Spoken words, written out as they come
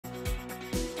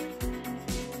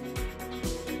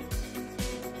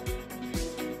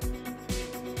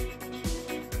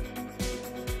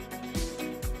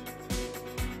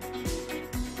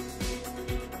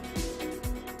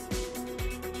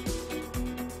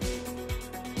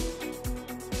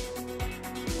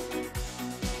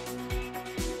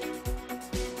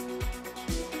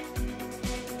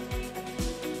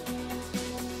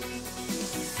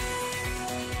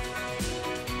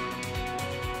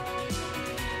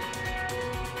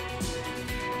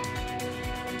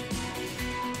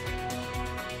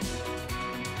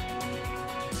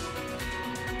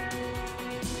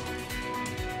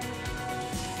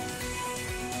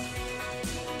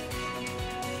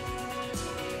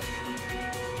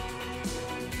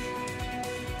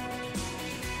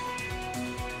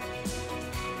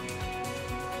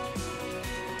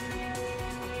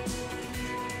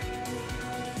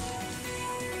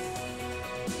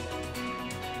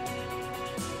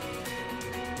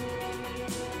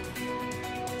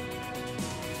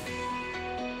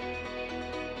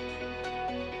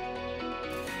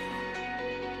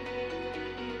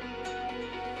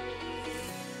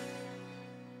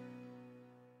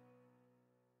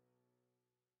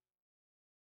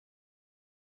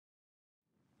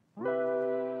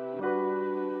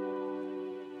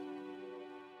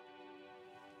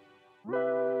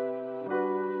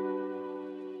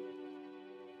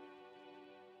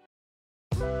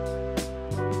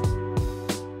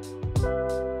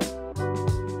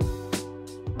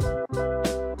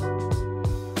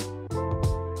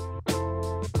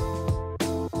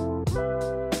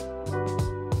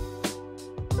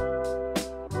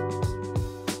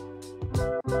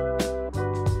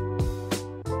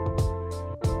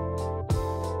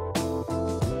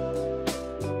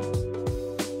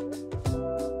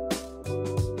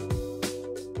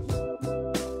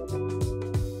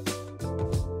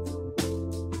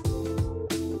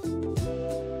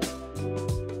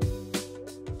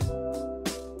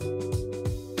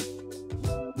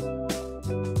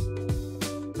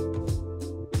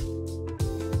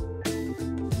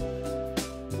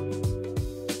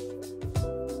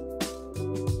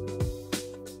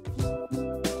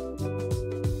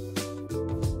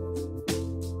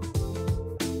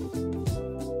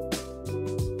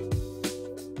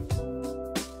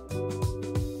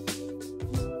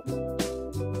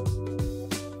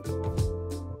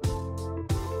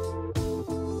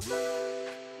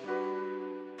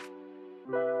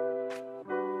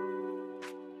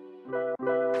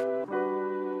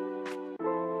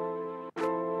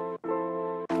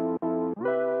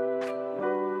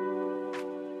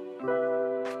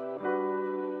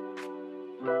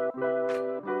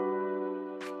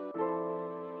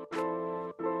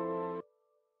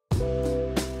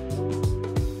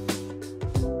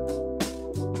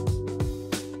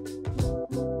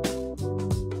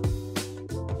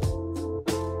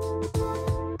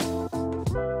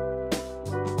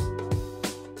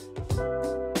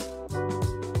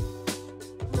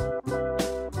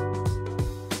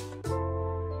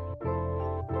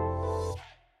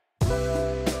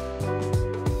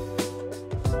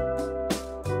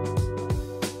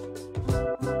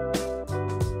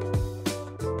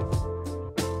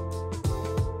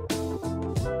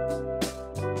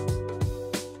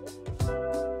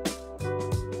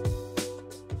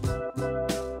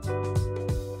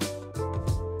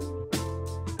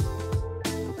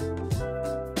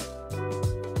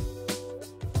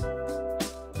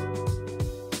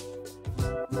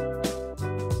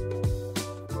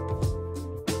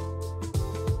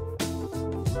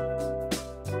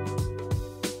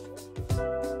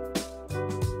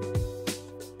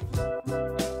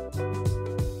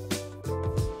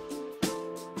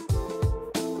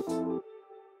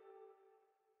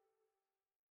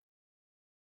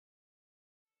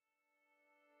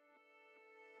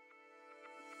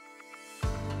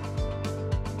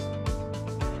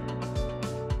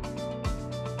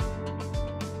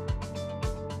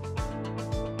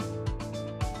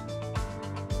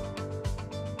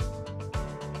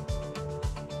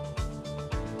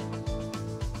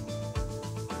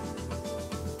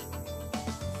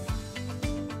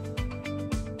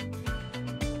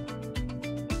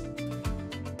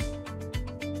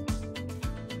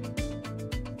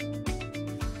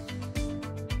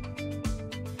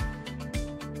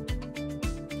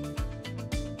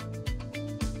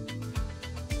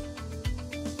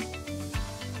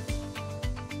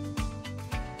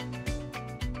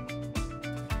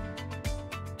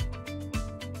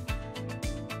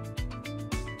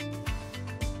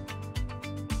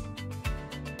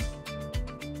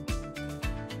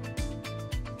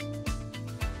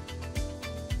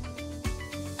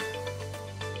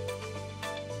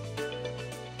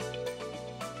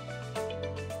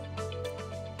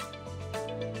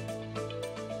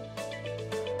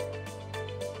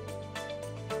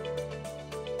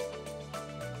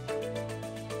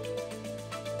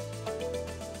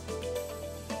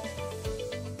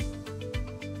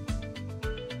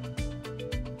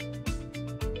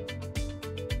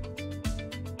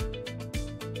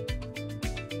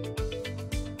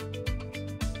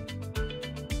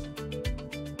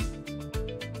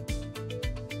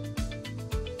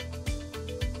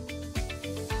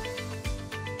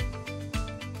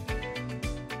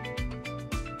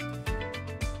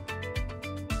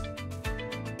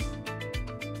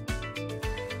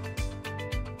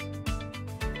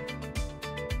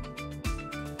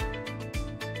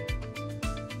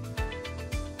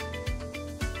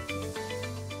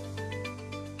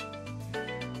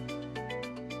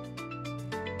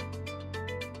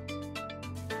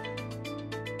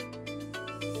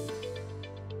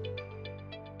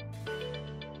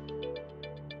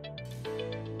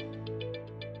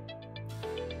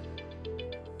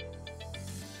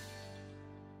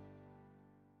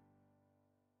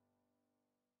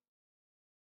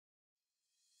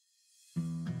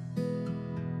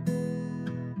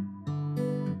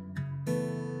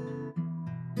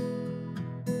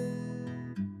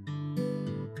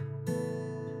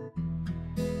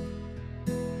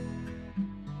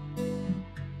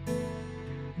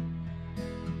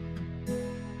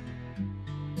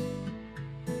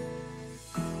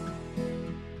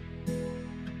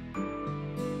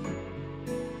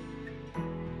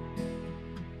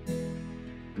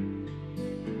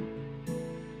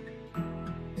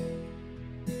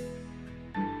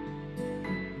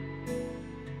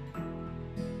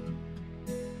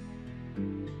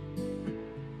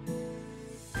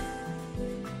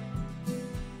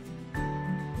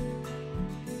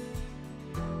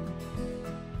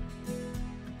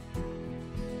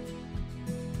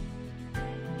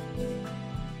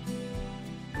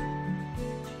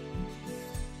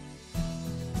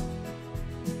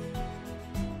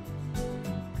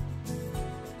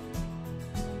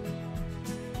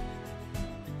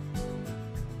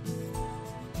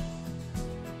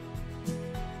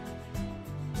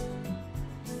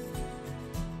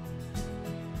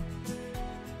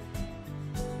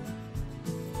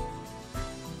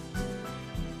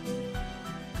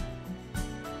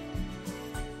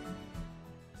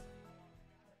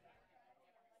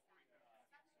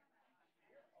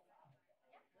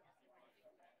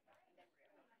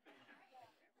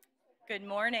Good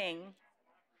morning.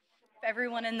 If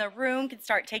everyone in the room can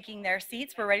start taking their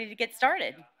seats, we're ready to get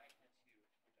started.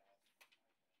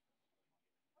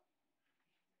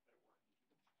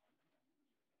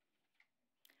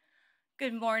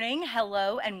 Good morning,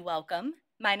 hello, and welcome.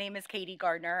 My name is Katie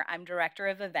Gardner. I'm Director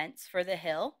of Events for The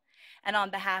Hill. And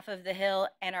on behalf of The Hill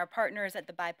and our partners at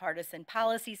the Bipartisan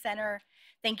Policy Center,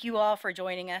 thank you all for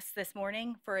joining us this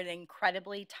morning for an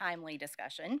incredibly timely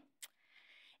discussion.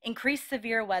 Increased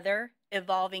severe weather,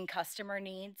 evolving customer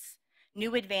needs,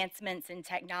 new advancements in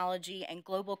technology, and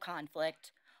global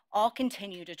conflict all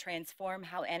continue to transform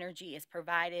how energy is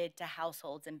provided to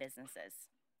households and businesses.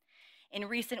 In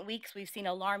recent weeks, we've seen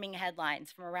alarming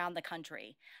headlines from around the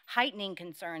country, heightening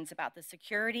concerns about the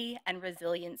security and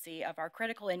resiliency of our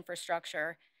critical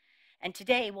infrastructure. And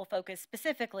today, we'll focus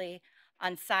specifically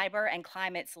on cyber and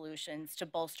climate solutions to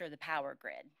bolster the power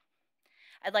grid.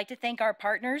 I'd like to thank our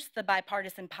partners, the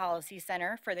Bipartisan Policy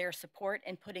Center, for their support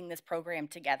in putting this program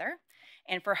together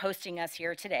and for hosting us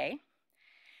here today.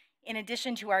 In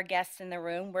addition to our guests in the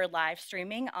room, we're live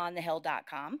streaming on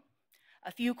thehill.com.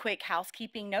 A few quick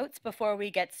housekeeping notes before we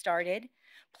get started.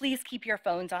 Please keep your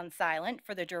phones on silent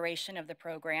for the duration of the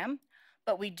program,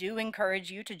 but we do encourage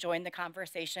you to join the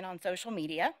conversation on social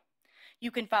media.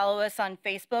 You can follow us on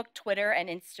Facebook, Twitter, and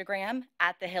Instagram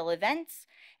at The Hill Events,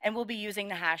 and we'll be using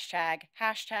the hashtag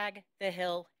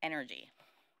 #TheHillEnergy.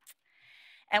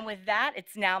 And with that,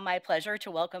 it's now my pleasure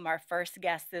to welcome our first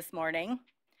guest this morning.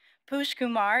 Poosh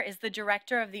Kumar is the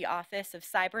Director of the Office of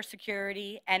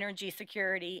Cybersecurity, Energy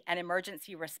Security, and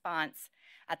Emergency Response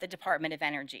at the Department of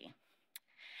Energy.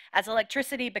 As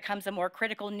electricity becomes a more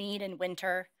critical need in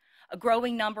winter, a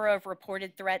growing number of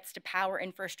reported threats to power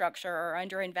infrastructure are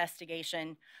under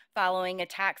investigation following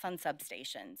attacks on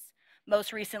substations,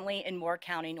 most recently in Moore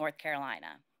County, North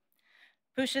Carolina.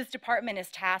 Poosh's department is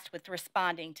tasked with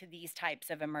responding to these types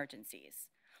of emergencies.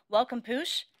 Welcome,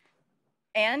 Poosh,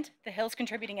 and the Hill's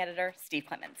contributing editor, Steve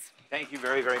Clemens. Thank you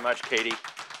very, very much, Katie.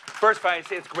 First, I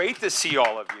say it's great to see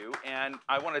all of you, and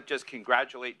I want to just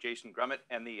congratulate Jason Grummett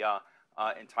and the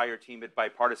entire team at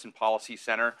Bipartisan Policy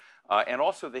Center, and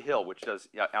also The Hill, which does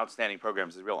outstanding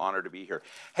programs. It's a real honor to be here.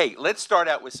 Hey, let's start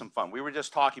out with some fun. We were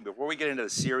just talking before we get into the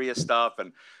serious stuff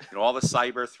and all the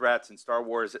cyber threats and Star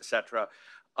Wars, et cetera.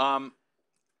 The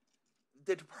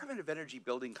Department of Energy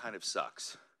building kind of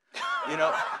sucks,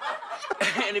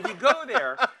 And if you go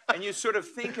there and you sort of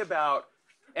think about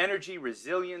energy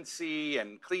resiliency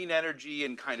and clean energy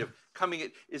and kind of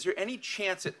is there any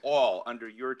chance at all under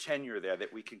your tenure there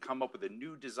that we can come up with a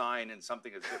new design and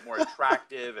something that's a bit more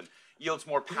attractive and yields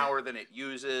more power than it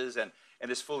uses and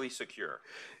is fully secure?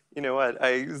 You know what,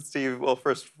 Steve, well,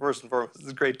 first and foremost,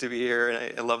 it's great to be here,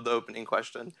 and I love the opening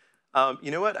question.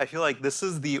 You know what, I feel like this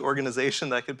is the organization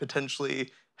that could potentially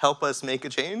help us make a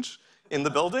change in the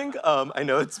building. I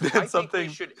know it's been something. I think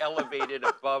we should elevate it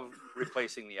above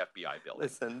replacing the FBI building.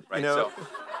 Listen, right?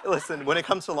 Listen, when it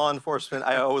comes to law enforcement,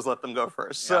 I always let them go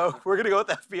first. So we're going to go with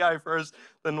the FBI first,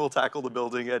 then we'll tackle the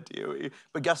building at DOE.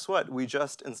 But guess what? We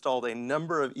just installed a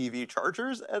number of EV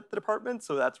chargers at the department,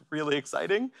 so that's really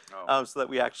exciting. So that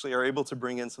we actually are able to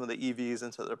bring in some of the EVs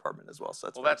into the department as well. So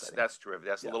that's terrific.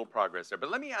 That's a little progress there. But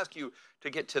let me ask you to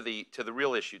get to the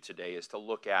real issue today is to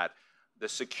look at the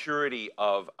security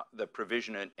of the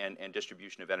provision and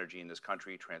distribution of energy in this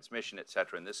country, transmission, et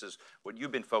cetera. And this is what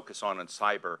you've been focused on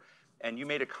cyber. And you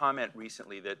made a comment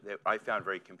recently that I found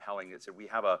very compelling. That said we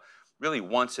have a really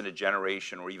once in a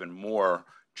generation or even more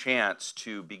chance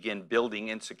to begin building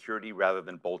in security rather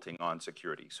than bolting on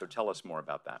security. So tell us more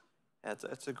about that.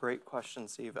 That's a great question,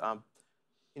 Steve.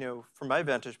 From my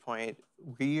vantage point,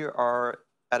 we are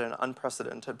at an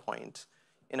unprecedented point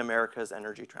in America's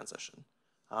energy transition.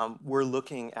 We're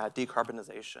looking at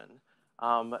decarbonization,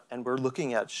 and we're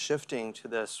looking at shifting to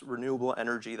this renewable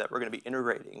energy that we're going to be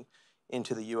integrating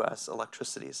into the U.S.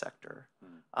 electricity sector.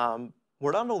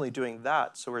 We're not only doing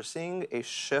that, so we're seeing a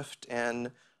shift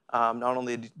in not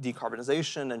only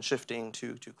decarbonization and shifting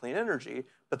to clean energy,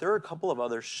 but there are a couple of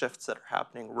other shifts that are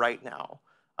happening right now.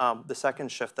 The second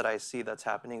shift that I see that's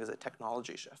happening is a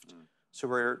technology shift. So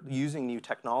we're using new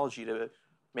technology to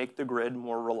make the grid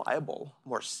more reliable,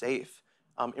 more safe,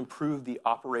 improve the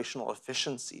operational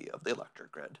efficiency of the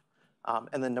electric grid.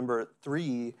 And then number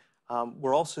three,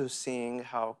 we're also seeing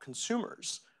how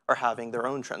consumers are having their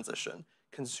own transition.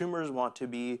 Consumers want to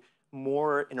be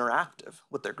more interactive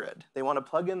with their grid. They want to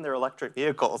plug in their electric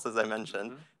vehicles, as I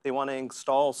mentioned. They want to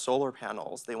install solar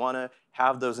panels. They want to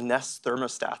have those Nest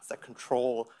thermostats that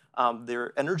control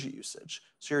their energy usage.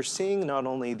 So you're seeing not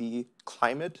only the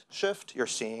climate shift, you're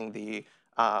seeing the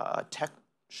tech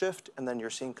shift, and then you're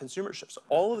seeing consumer shifts. So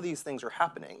all of these things are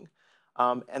happening.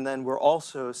 And then we're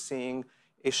also seeing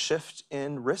a shift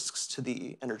in risks to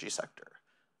the energy sector,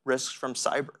 risks from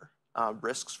cyber,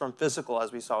 risks from physical,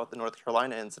 as we saw with the North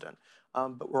Carolina incident.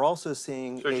 But we're also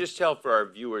seeing So just tell for our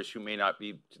viewers who may not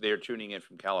be, they're tuning in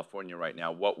from California right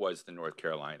now, what was the North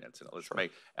Carolina incident? Let's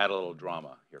add a little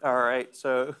drama here. All right,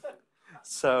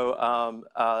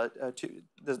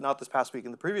 not this past week,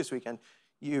 in the previous weekend,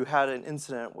 you had an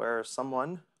incident where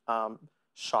someone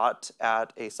shot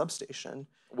at a substation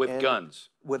with guns.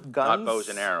 With guns, not bows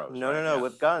and arrows. No, right? no, no,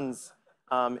 with guns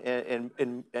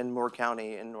in Moore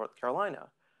County in North Carolina,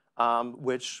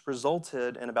 which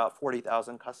resulted in about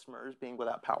 40,000 customers being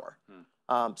without power.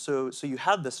 So you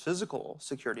had this physical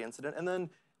security incident, and then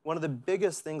one of the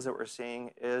biggest things that we're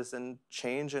seeing is a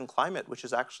change in climate, which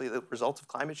is actually the result of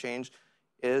climate change,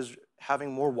 is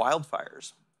having more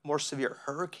wildfires, more severe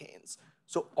hurricanes.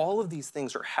 So all of these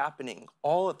things are happening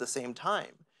all at the same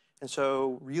time. And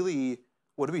so really,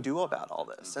 what do we do about all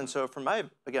this? And so from my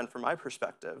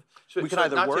perspective, we can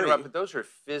either not worry. To interrupt, but those are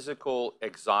physical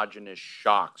exogenous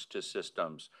shocks to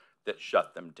systems that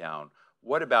shut them down.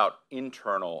 What about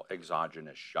internal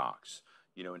exogenous shocks,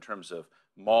 in terms of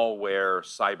malware,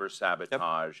 cyber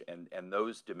sabotage, and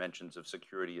those dimensions of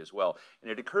security as well?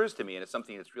 And it occurs to me, and it's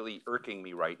something that's really irking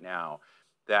me right now,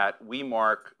 that we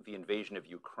mark the invasion of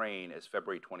Ukraine as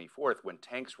February 24th when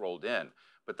tanks rolled in.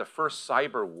 But the first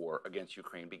cyber war against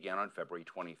Ukraine began on February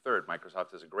 23rd.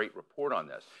 Microsoft has a great report on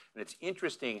this. And it's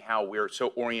interesting how we're so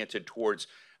oriented towards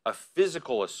a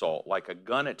physical assault, like a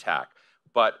gun attack.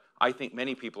 But I think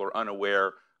many people are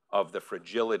unaware of the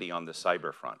fragility on the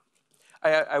cyber front.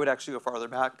 I would actually go farther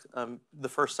back. The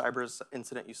first cyber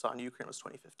incident you saw in Ukraine was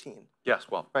 2015. Yes,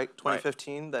 well. Right,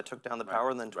 2015 that took down the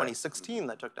power, and then 2016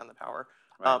 that took down the power.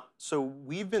 So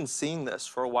we've been seeing this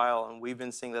for a while, and we've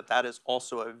been seeing that that is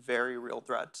also a very real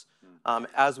threat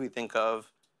as we think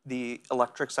of the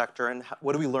electric sector and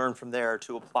what do we learn from there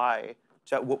to apply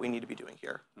to what we need to be doing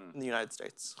here in the United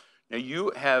States. Now,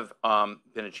 you have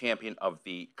been a champion of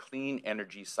the Clean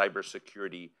Energy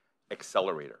Cybersecurity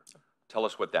Accelerator. Tell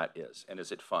us what that is, and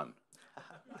is it fun?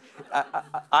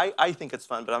 I think it's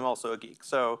fun, but I'm also a geek.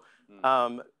 So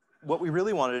what we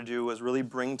really wanted to do was really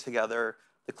bring together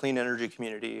the clean energy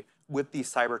community with the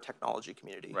cyber technology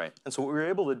community. Right. And so what we were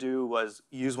able to do was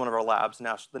use one of our labs,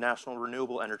 the National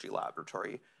Renewable Energy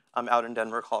Laboratory out in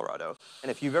Denver, Colorado.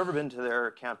 And if you've ever been to their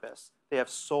campus, they have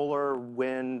solar,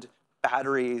 wind,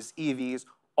 batteries, EVs,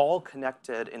 all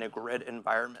connected in a grid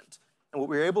environment. And what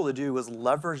we were able to do was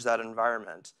leverage that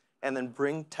environment and then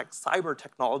bring cyber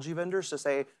technology vendors to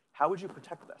say, how would you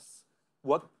protect this?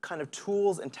 What kind of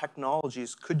tools and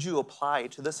technologies could you apply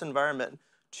to this environment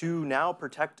to now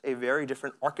protect a very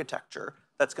different architecture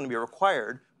that's going to be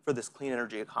required for this clean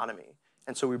energy economy?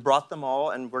 And so we brought them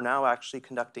all, and we're now actually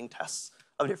conducting tests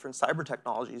of different cyber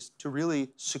technologies to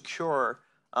really secure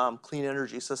clean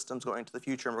energy systems going into the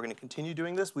future. And we're going to continue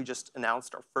doing this. We just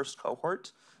announced our first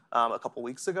cohort a couple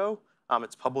weeks ago.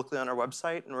 It's publicly on our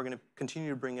website, and we're going to continue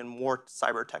to bring in more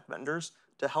cyber tech vendors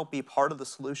to help be part of the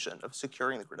solution of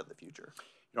securing the grid of the future.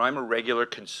 I'm a regular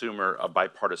consumer of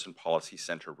Bipartisan Policy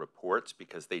Center reports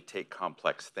because they take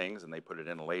complex things and they put it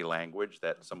in lay language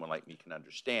that someone like me can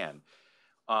understand.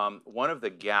 One of the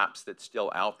gaps that's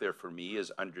still out there for me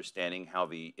is understanding how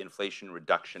the Inflation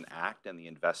Reduction Act and the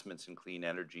investments in clean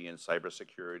energy and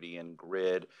cybersecurity and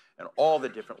grid and all the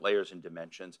different layers and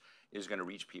dimensions is going to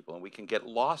reach people. And we can get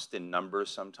lost in numbers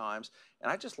sometimes. And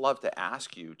I'd just love to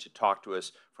ask you to talk to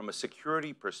us from a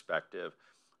security perspective.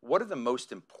 What are the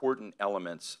most important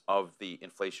elements of the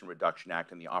Inflation Reduction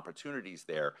Act and the opportunities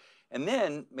there? And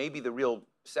then maybe the real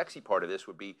sexy part of this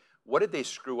would be, what did they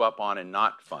screw up on and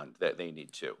not fund that they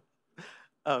need to?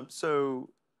 So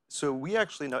we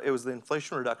actually know it was the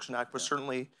Inflation Reduction Act was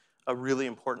certainly a really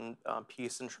important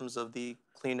piece in terms of the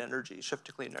clean energy, shift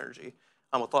to clean energy,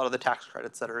 with a lot of the tax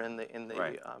credits that are in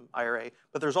the IRA.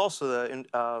 But there's also the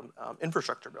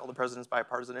infrastructure bill, the president's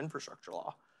bipartisan infrastructure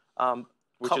law.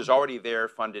 Which is already there,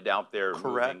 funded out there.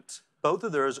 Correct. Moving. Both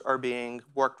of those are being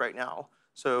worked right now.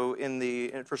 So in the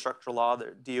infrastructure law,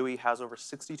 the DOE has over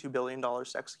 $62 billion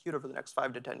to execute over the next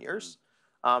 5 to 10 years.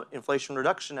 Inflation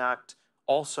Reduction Act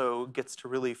also gets to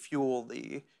really fuel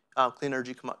the clean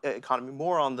energy economy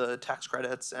more on the tax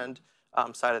credits and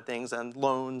side of things and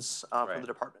loans from the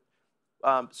department.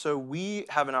 So we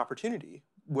have an opportunity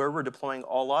where we're deploying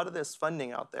a lot of this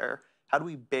funding out there. How do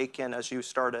we bake in, as you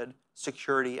started,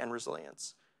 security and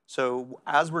resilience? So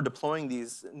as we're deploying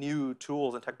these new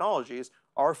tools and technologies,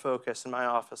 our focus in my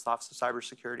office, the Office of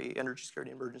Cybersecurity, Energy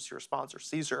Security, Emergency Response, or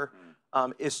CSER,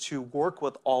 is to work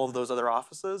with all of those other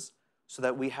offices so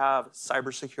that we have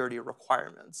cybersecurity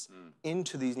requirements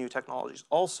into these new technologies.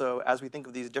 Also, as we think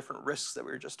of these different risks that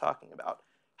we were just talking about,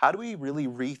 how do we really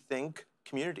rethink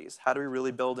communities? How do we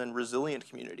really build in resilient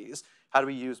communities? How do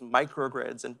we use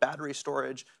microgrids and battery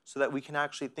storage so that we can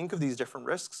actually think of these different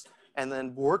risks and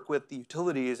then work with the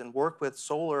utilities and work with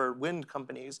solar, wind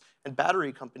companies, and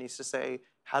battery companies to say,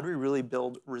 how do we really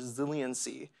build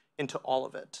resiliency into all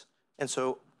of it? And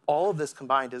so all of this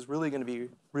combined is really going to be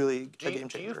really a game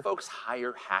changer. Do you folks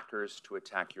hire hackers to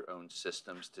attack your own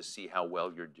systems to see how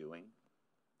well you're doing?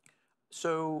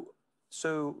 So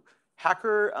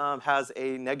hacker has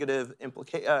a negative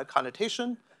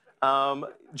connotation.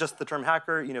 Just the term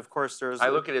hacker, of course, I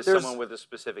look at it as someone with a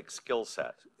specific skill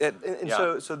set.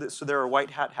 So there are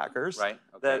white hat hackers, right?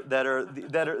 Okay. that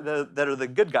are the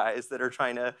good guys that are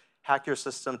trying to hack your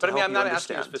system to help you understand. But I'm not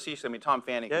asking you facetiously. I mean, Tom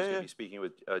Fanning, who's going to be speaking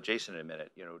with Jason in a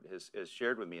minute, has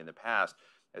shared with me in the past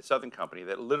at Southern Company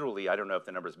that literally, I don't know if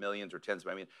the number is millions or tens,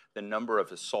 but I mean, the number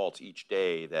of assaults each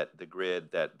day that the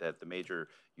grid, that the major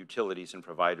utilities and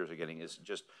providers are getting is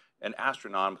just an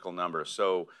astronomical number.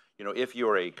 So, if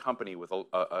you're a company with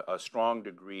a strong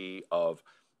degree of,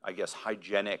 I guess,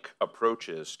 hygienic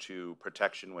approaches to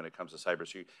protection when it comes to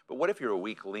cybersecurity, but what if you're a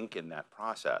weak link in that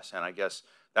process? And I guess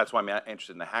that's why I'm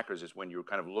interested in the hackers, is when you're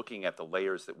kind of looking at the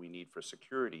layers that we need for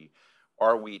security,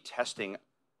 are we testing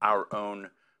our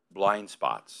own blind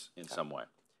spots in some way?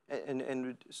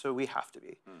 And so we have to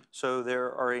be. So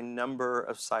there are a number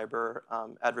of cyber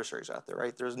adversaries out there,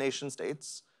 right? There's nation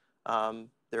states.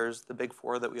 There's the big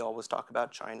four that we always talk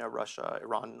about: China, Russia,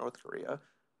 Iran, and North Korea.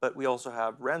 But we also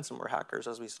have ransomware hackers,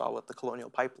 as we saw with the Colonial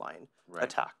Pipeline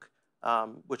attack,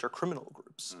 which are criminal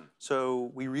groups.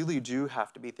 So we really do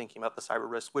have to be thinking about the cyber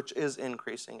risk, which is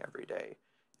increasing every day.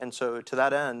 And so to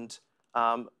that end,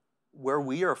 where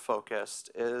we are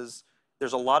focused is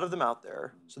there's a lot of them out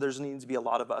there, so there needs to be a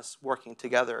lot of us working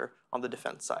together on the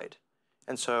defense side.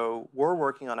 And so we're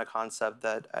working on a concept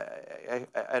that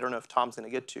I don't know if Tom's going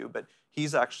to get to, but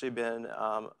he's actually been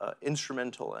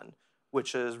instrumental in,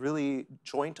 which is really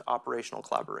joint operational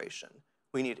collaboration.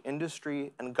 We need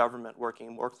industry and government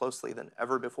working more closely than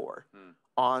ever before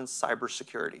on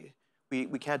cybersecurity.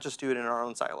 We can't just do it in our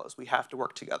own silos. We have to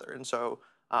work together. And so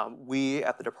we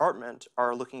at the department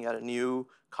are looking at a new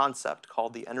concept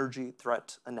called the Energy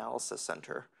Threat Analysis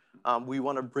Center. We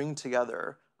want to bring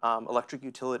together electric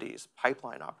utilities,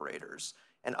 pipeline operators,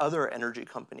 and other energy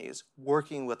companies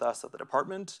working with us at the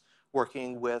department,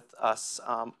 working with us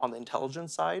on the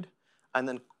intelligence side, and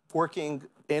then working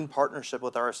in partnership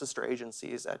with our sister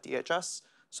agencies at DHS.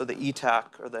 So the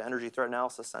ETAC, or the Energy Threat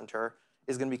Analysis Center,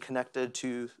 is going to be connected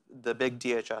to the big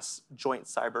DHS Joint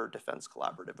Cyber Defense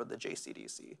Collaborative, or the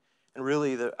JCDC. And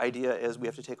really the idea is we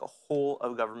have to take a whole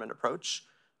of government approach,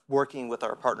 working with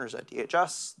our partners at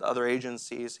DHS, the other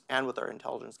agencies, and with our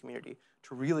intelligence community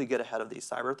to really get ahead of these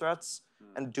cyber threats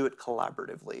and do it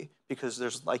collaboratively. Because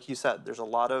there's, like you said, there's a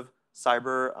lot of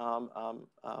cyber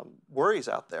worries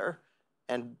out there.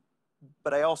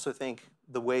 But I also think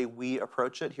the way we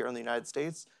approach it here in the United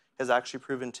States has actually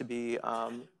proven to be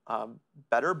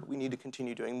better, but we need to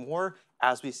continue doing more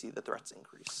as we see the threats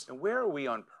increase. And where are we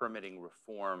on permitting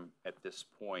reform at this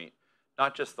point?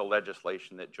 Not just the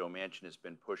legislation that Joe Manchin has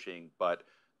been pushing, but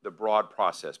the broad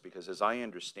process, because as I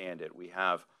understand it, we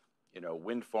have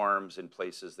wind farms in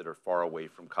places that are far away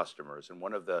from customers. And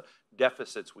one of the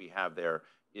deficits we have there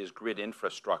is grid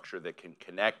infrastructure that can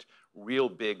connect real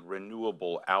big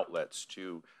renewable outlets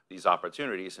to these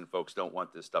opportunities, and folks don't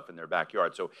want this stuff in their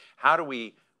backyard. So how do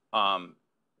we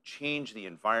change the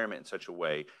environment in such a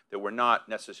way that we're not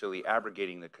necessarily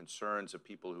abrogating the concerns of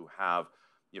people who have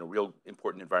real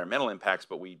important environmental impacts,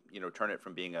 but we turn it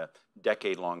from being a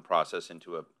decade-long process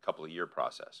into a couple-of-year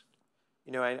process?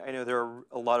 I know there are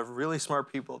a lot of really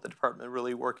smart people at the department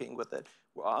really working with it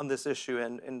on this issue,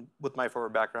 and with my former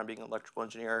background being an electrical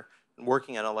engineer and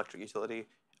working at an electric utility,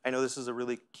 I know this is a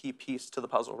really key piece to the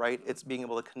puzzle, right? It's being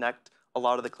able to connect a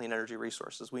lot of the clean energy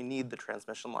resources. We need the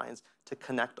transmission lines to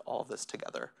connect all of this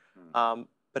together.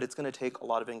 But it's going to take a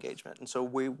lot of engagement. And so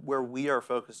where we are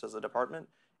focused as a department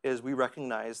is we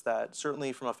recognize that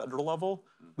certainly from a federal level,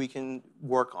 we can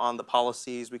work on the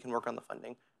policies, we can work on the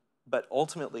funding. But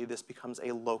ultimately, this becomes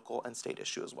a local and state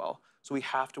issue as well. So we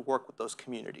have to work with those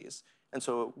communities. And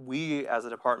so we, as a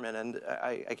department, and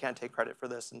I can't take credit for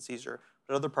this in Caesar,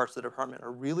 but other parts of the department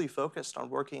are really focused on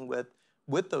working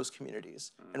with those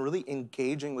communities and really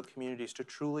engaging with communities to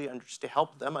truly to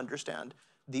help them understand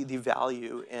the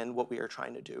value in what we are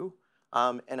trying to do.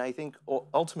 And I think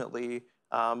ultimately,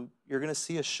 you're going to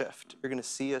see a shift. You're going to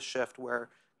see a shift where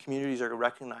communities are going to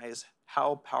recognize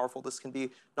how powerful this can be,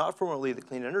 not for only the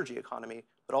clean energy economy,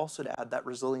 but also to add that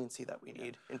resiliency that we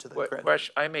need into the grid.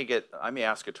 I may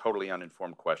ask a totally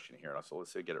uninformed question here, so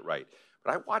let's say get it right.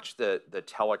 But I watched the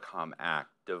Telecom Act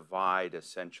divide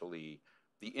essentially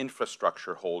the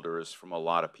infrastructure holders from a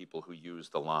lot of people who use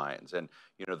the lines, and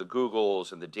the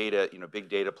Googles and the data, big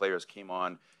data players came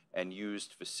on and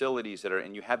used facilities that are,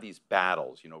 and you have these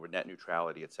battles, with net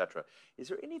neutrality, et cetera. Is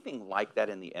there anything like that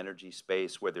in the energy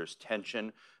space where there's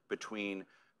tension between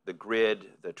the grid,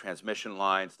 the transmission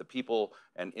lines, the people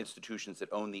and institutions that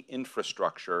own the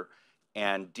infrastructure,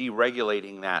 and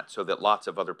deregulating that so that lots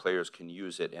of other players can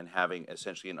use it, and having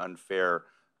essentially an unfair,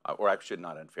 or actually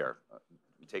not unfair,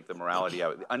 take the morality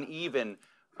out, uneven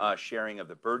sharing of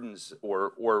the burdens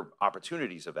or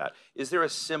opportunities of that? Is there a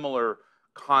similar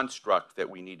construct that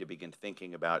we need to begin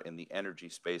thinking about in the energy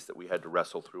space that we had to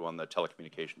wrestle through on the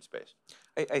telecommunication space?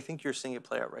 I think you're seeing it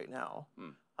play out right now.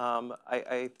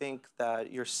 I think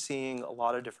that you're seeing a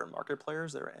lot of different market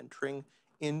players that are entering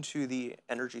into the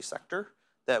energy sector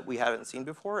that we haven't seen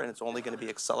before, and it's only going to be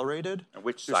accelerated And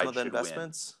which through some side of the should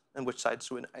investments and which sides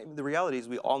to win. I mean, the reality is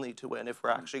we all need to win if we're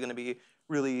actually going to be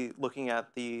really looking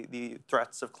at the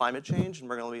threats of climate change, and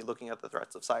we're going to be looking at the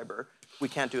threats of cyber. We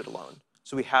can't do it alone.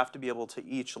 So we have to be able to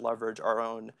each leverage our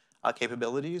own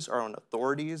capabilities, our own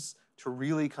authorities, to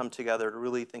really come together, to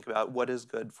really think about what is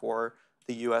good for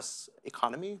the U.S.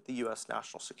 economy, the U.S.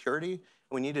 national security. And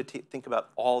we need to think about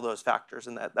all those factors,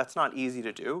 and that's not easy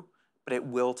to do, but it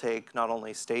will take not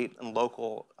only state and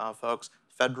local folks,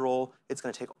 federal, it's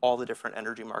going to take all the different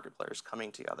energy market players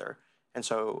coming together. And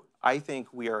so I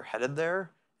think we are headed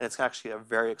there, and it's actually a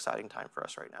very exciting time for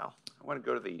us right now. I want to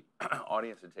go to the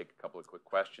audience and take a couple of quick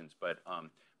questions, but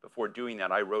before doing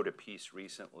that, I wrote a piece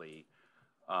recently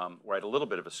where I had a little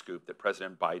bit of a scoop that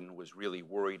President Biden was really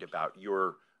worried about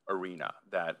your arena,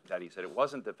 that he said it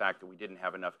wasn't the fact that we didn't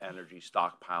have enough energy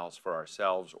stockpiles for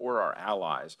ourselves or our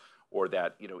allies, or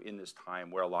that in this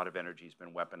time where a lot of energy has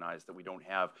been weaponized, that we don't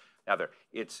have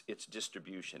it's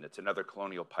distribution. It's another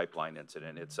Colonial Pipeline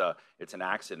incident. It's an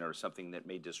accident or something that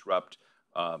may disrupt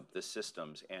the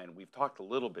systems, and we've talked a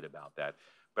little bit about that.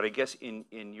 But I guess in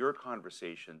your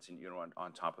conversations, and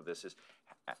on top of this, is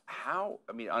how,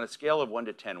 I mean, on a scale of 1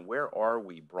 to 10, where are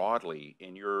we broadly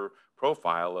in your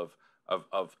profile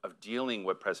of dealing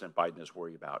with President Biden is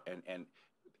worried about, and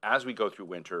as we go through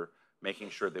winter,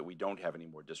 making sure that we don't have any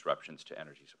more disruptions to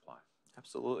energy supply?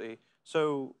 Absolutely.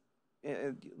 So,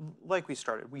 like we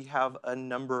started, we have a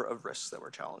number of risks that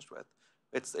we're challenged with.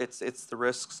 It's the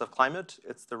risks of climate,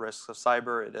 it's the risks of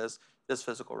cyber, it is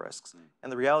physical risks.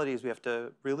 And the reality is we have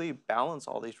to really balance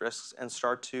all these risks and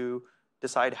start to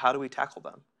decide how do we tackle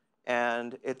them.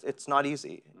 And it's not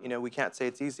easy. We can't say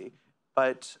it's easy.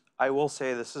 But I will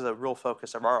say this is a real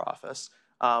focus of our office.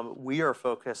 We are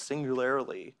focused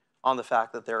singularly on the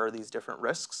fact that there are these different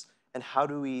risks, and how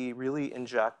do we really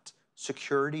inject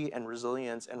security and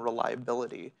resilience and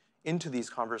reliability into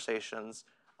these conversations.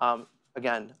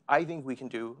 Again, I think we can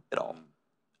do it all,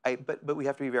 but we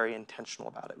have to be very intentional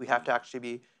about it. We have to actually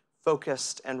be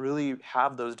focused and really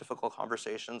have those difficult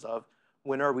conversations of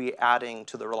when are we adding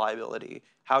to the reliability?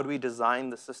 How do we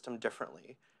design the system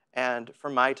differently? And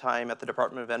from my time at the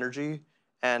Department of Energy,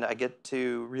 and I get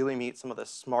to really meet some of the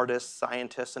smartest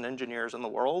scientists and engineers in the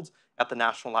world at the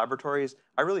national laboratories,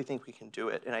 I really think we can do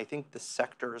it, and I think the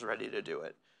sector is ready to do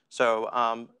it.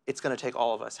 So it's going to take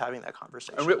all of us having that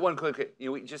conversation. One quick,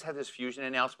 we just had this fusion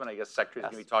announcement. I guess Secretary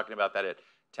is going to be talking about that at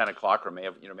 10 o'clock, or may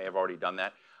have already done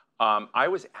that. I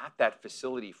was at that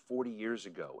facility 40 years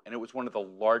ago, and it was one of the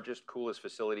largest, coolest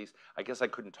facilities. I guess I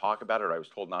couldn't talk about it, or I was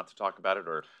told not to talk about it,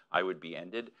 or I would be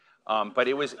ended. But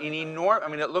it was an enormous,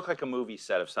 I mean, it looked like a movie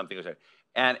set of something.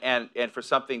 And for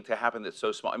something to happen that's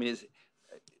so small, I mean,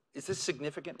 is this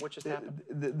significant, what just happened?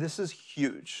 This is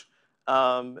huge.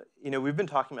 We've been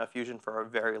talking about fusion for a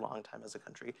very long time as a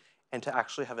country, and to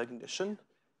actually have ignition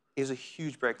is a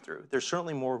huge breakthrough. There's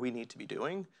certainly more we need to be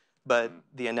doing, but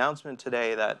the announcement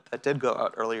today that did go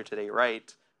out earlier today,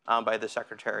 right, by the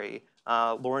Secretary,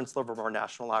 Lawrence Livermore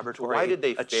National Laboratory. Why did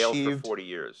they fail for 40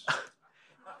 years?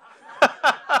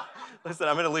 Listen,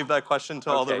 I'm going to leave that question to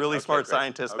all the really smart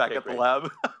scientists back at the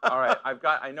lab. All right,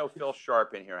 I know Phil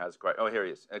Sharp in here has a question. Oh, here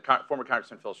he is. Former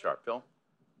Congressman Phil Sharp. Phil?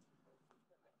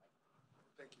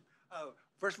 Thank you.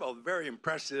 First of all, very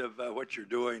impressive what you're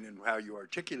doing and how you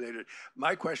articulate it.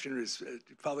 My question is to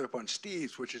follow up on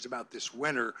Steve's, which is about this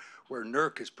winter, where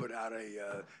NERC has put out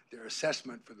their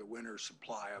assessment for the winter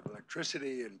supply of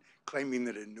electricity and claiming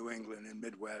that in New England and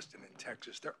Midwest and in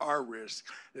Texas, there are risks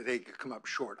that they could come up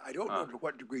short. I don't know to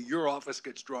what degree your office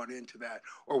gets drawn into that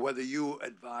or whether you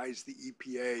advise the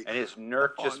EPA. And is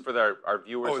NERC, just for our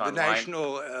viewers the online?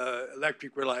 National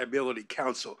Electric Reliability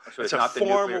Council. So it's a not the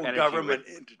formal Nuclear government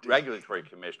Energy entity. Regulatory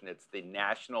Commission. It's the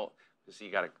National. So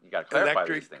you got to clarify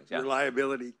Electric these things. Yeah.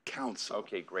 Reliability Council.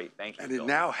 Okay, great. Thank you. And it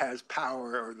now has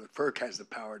power, or the FERC has the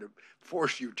power to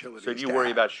force utilities. So do you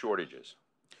worry about shortages?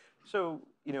 So,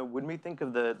 when we think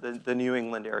of the New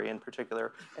England area in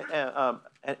particular,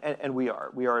 and we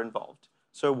are involved.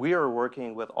 So we are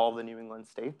working with all the New England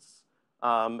states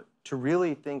to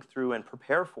really think through and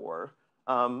prepare for,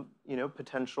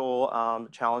 potential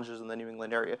challenges in the New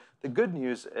England area. The good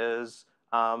news is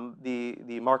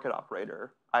the market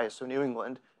operator, ISO New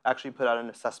England, actually put out an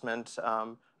assessment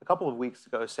a couple of weeks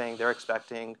ago saying they're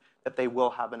expecting that they will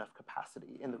have enough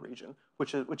capacity in the region,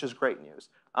 which is great news.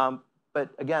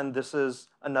 But again, this is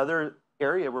another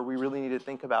area where we really need to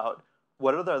think about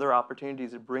what are the other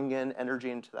opportunities to bring in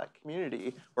energy into that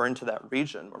community or into that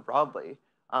region more broadly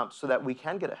so that we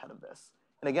can get ahead of this.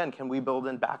 And again, can we build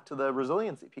in back to the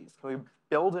resiliency piece? Can we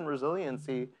build in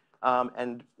resiliency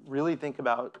and really think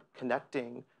about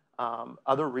connecting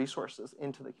other resources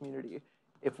into the community?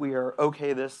 If we are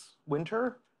okay this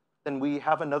winter, then we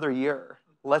have another year.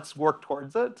 Let's work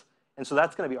towards it. And so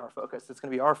that's going to be our focus. It's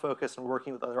going to be our focus in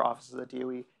working with other offices at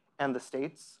DOE and the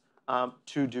states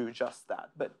to do just that.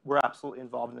 But we're absolutely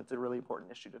involved, and it's a really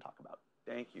important issue to talk about.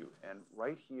 Thank you. And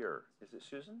right here, is it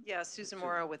Susan? Yeah, Susan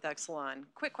Morrow with Exelon.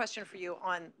 Quick question for you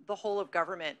on the whole of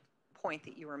government point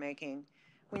that you were making.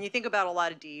 When you think about a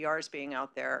lot of DERs being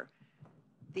out there,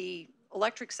 the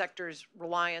electric sector's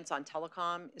reliance on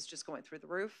telecom is just going through the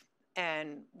roof.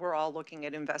 And we're all looking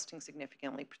at investing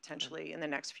significantly, potentially in the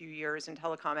next few years in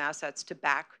telecom assets to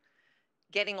back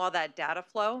getting all that data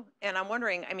flow. And I'm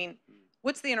wondering,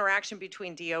 what's the interaction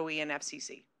between DOE and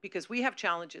FCC? Because we have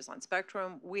challenges on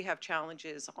spectrum. We have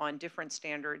challenges on different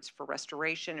standards for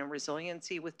restoration and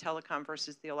resiliency with telecom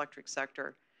versus the electric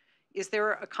sector. Is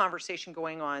there a conversation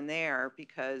going on there?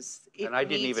 Because it And I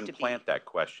didn't needs even to plant that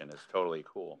question. It's totally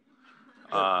cool.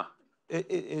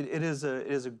 It is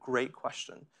a great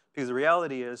question, because the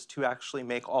reality is to actually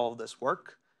make all of this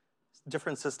work,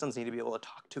 different systems need to be able to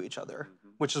talk to each other,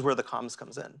 which is where the comms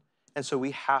comes in. And so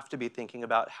we have to be thinking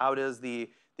about how does the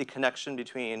connection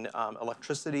between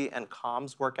electricity and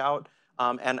comms work out,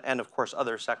 and of course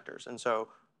other sectors. And so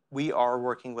we are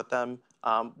working with them.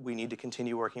 We need to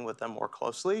continue working with them more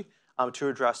closely to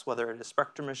address whether it is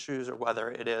spectrum issues or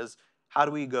whether it is how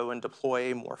do we go and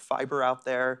deploy more fiber out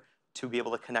there to be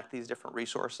able to connect these different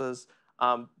resources.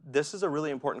 This is a really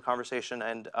important conversation,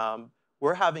 and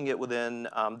we're having it within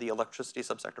the Electricity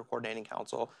Subsector Coordinating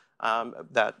Council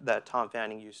that Tom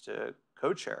Fanning used to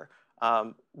co-chair.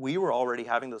 We were already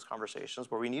having those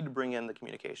conversations where we need to bring in the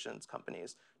communications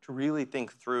companies to really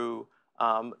think through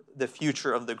the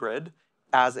future of the grid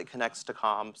as it connects to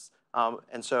comms.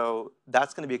 And so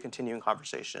that's going to be a continuing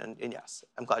conversation. And yes,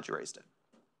 I'm glad you raised it.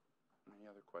 Any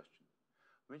other questions?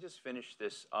 Let me just finish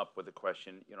this up with a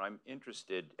question. I'm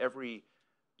interested, every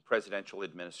presidential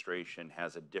administration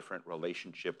has a different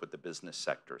relationship with the business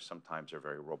sector. Sometimes they're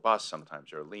very robust, sometimes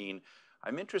they're lean.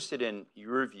 I'm interested in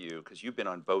your view, because you've been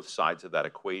on both sides of that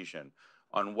equation,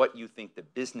 on what you think the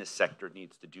business sector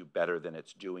needs to do better than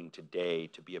it's doing today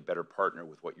to be a better partner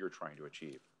with what you're trying to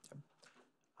achieve.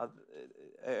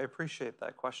 I appreciate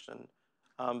that question.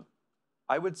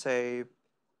 I would say,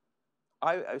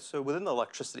 so within the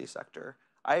electricity sector,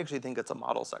 I actually think it's a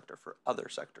model sector for other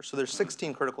sectors. So there's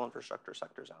 16 critical infrastructure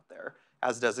sectors out there,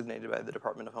 as designated by the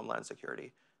Department of Homeland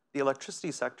Security. The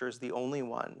electricity sector is the only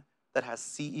one that has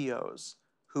CEOs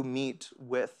who meet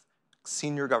with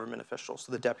senior government officials.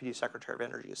 So the Deputy Secretary of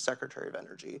Energy, Secretary of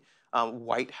Energy,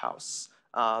 White House,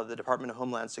 the Department of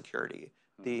Homeland Security.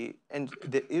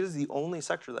 It is the only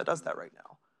sector that does that right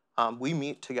now. We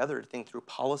meet together to think through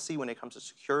policy when it comes to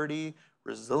security,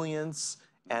 resilience,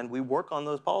 and we work on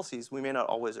those policies. We may not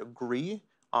always agree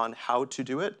on how to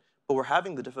do it, but we're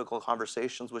having the difficult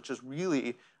conversations, which is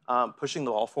really pushing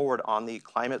the ball forward on the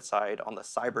climate side, on the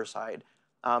cyber side.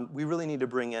 We really need to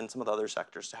bring in some of the other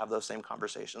sectors to have those same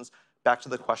conversations. Back to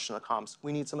the question of comms,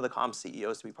 we need some of the comms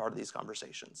CEOs to be part of these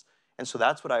conversations. And so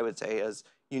that's what I would say is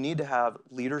you need to have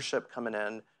leadership coming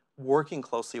in, working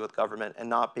closely with government and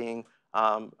not being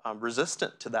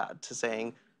resistant to that, to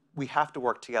saying we have to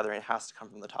work together and it has to come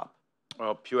from the top.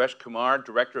 Well, Piyush Kumar,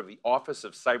 Director of the Office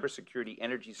of Cybersecurity,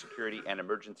 Energy Security, and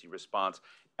Emergency Response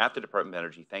at the Department of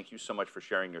Energy, thank you so much for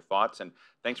sharing your thoughts, and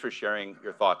thanks for sharing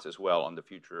your thoughts as well on the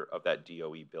future of that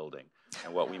DOE building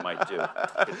and what we might do.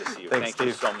 Good to see you. Thanks, Thank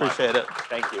you Steve. so much. Appreciate it.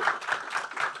 Thank you.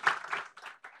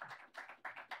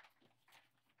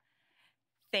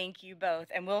 Thank you both.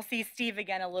 And we'll see Steve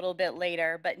again a little bit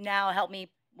later, but now help me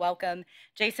welcome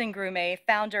Jason Grumet,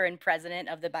 founder and president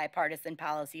of the Bipartisan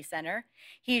Policy Center.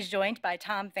 He's joined by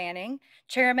Tom Fanning,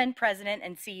 chairman, president,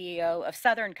 and CEO of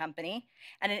Southern Company,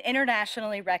 and an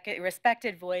internationally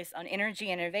respected voice on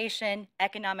energy innovation,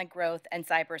 economic growth, and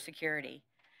cybersecurity.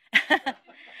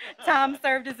 Tom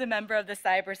served as a member of the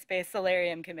Cyberspace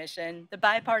Solarium Commission, the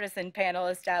bipartisan panel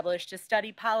established to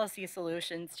study policy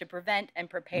solutions to prevent and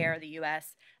prepare the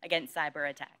U.S. against cyber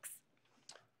attacks.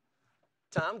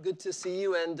 Tom, good to see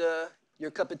you and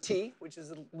your cup of tea, which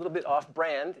is a little bit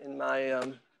off-brand in my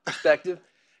perspective.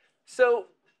 So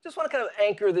just want to kind of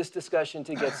anchor this discussion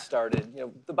to get started. You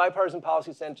know, the Bipartisan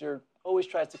Policy Center always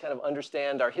tries to kind of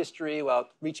understand our history while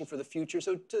reaching for the future.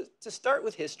 So to start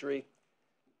with history,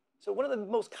 so one of the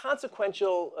most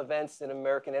consequential events in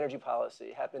American energy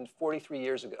policy happened 43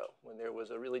 years ago when there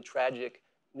was a really tragic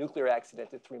nuclear accident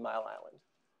at 3 Mile Island.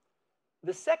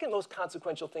 The second most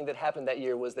consequential thing that happened that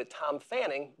year was that Tom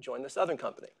Fanning joined the Southern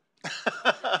Company.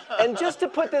 And just to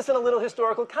put this in a little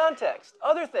historical context,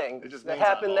 other things that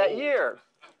happened that year,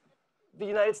 the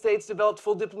United States developed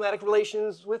full diplomatic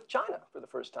relations with China for the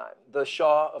first time. The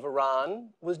Shah of Iran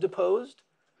was deposed.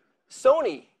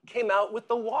 Sony came out with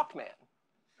the Walkman.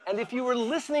 And if you were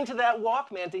listening to that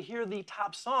Walkman to hear the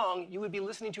top song, you would be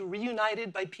listening to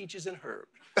Reunited by Peaches and Herb.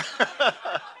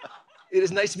 It is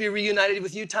nice to be reunited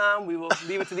with you, Tom. We will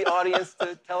leave it to the audience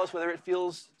to tell us whether it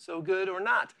feels so good or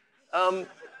not. All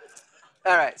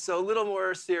right, so a little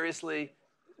more seriously,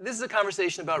 this is a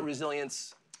conversation about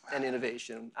resilience and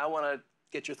innovation. I want to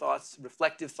get your thoughts,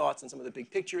 reflective thoughts on some of the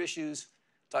big picture issues,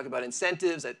 talk about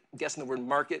incentives. I'm guessing the word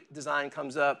market design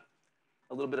comes up,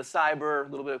 a little bit of cyber, a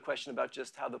little bit of question about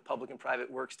just how the public and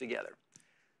private works together.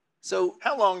 So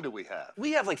how long do we have?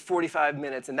 We have like 45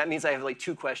 minutes, and that means I have like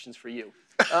 2 questions for you.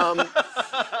 All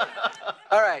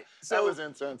right. So, that was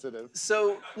insensitive.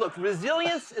 So look,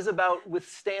 resilience is about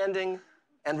withstanding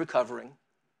and recovering.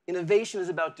 Innovation is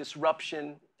about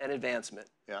disruption and advancement.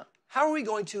 Yeah. How are we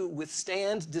going to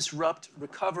withstand, disrupt,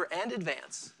 recover, and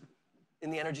advance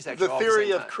in the energy sector? The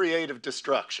theory of creative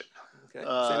destruction. Okay.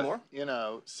 Say more. You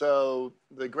know, so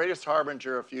the greatest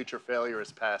harbinger of future failure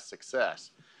is past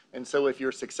success. And so if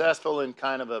you're successful in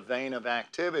kind of a vein of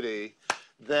activity,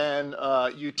 then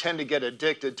you tend to get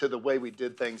addicted to the way we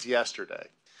did things yesterday.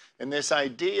 And this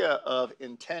idea of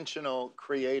intentional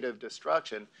creative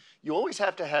destruction, you always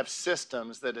have to have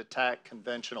systems that attack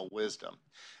conventional wisdom.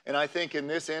 And I think in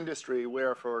this industry,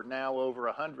 where for now over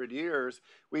 100 years,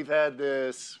 we've had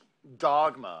this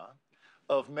dogma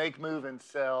of make, move, and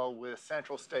sell with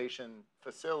central station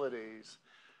facilities.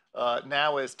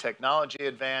 Now as technology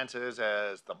advances,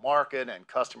 as the market and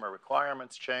customer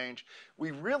requirements change,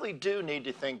 we really do need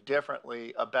to think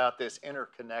differently about this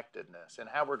interconnectedness and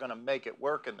how we're going to make it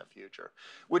work in the future,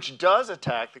 which does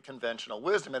attack the conventional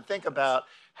wisdom. And think about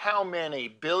how many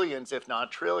billions, if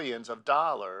not trillions of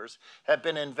dollars have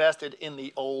been invested in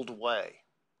the old way.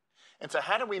 And so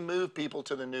how do we move people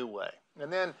to the new way?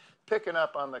 And then picking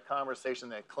up on the conversation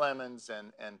that Clemens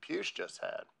and Piyush just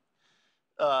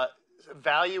had,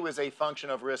 value is a function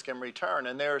of risk and return.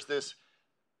 And there's this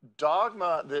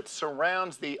dogma that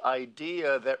surrounds the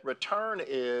idea that return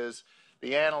is,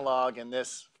 the analog in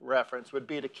this reference would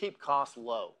be to keep costs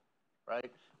low,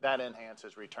 right? That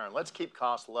enhances return. Let's keep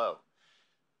costs low.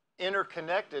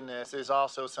 Interconnectedness is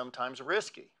also sometimes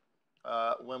risky.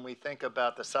 When we think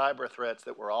about the cyber threats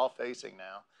that we're all facing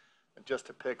now, just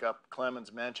to pick up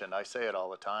Clemens mentioned, I say it all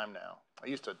the time now. I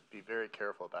used to be very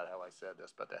careful about how I said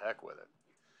this, but the heck with it.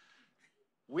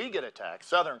 We get attacked,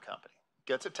 Southern Company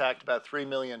gets attacked about 3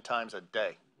 million times a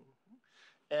day.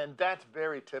 And that's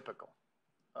very typical.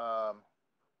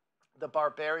 The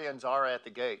barbarians are at the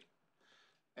gate.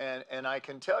 And I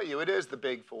can tell you, it is the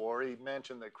big four. He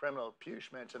mentioned the criminal,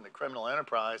 Piyush mentioned the criminal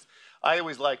enterprise. I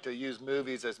always like to use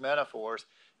movies as metaphors.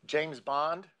 James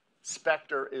Bond,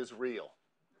 Spectre is real.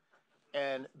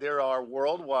 And there are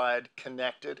worldwide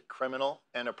connected criminal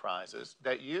enterprises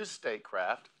that use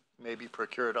statecraft, maybe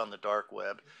procured on the dark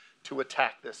web, to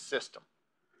attack this system.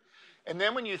 And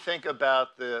then when you think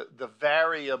about the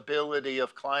variability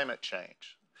of climate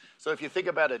change, so if you think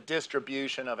about a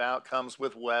distribution of outcomes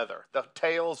with weather, the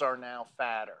tails are now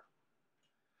fatter.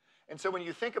 And so when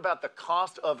you think about the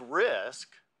cost of risk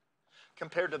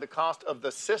compared to the cost of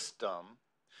the system,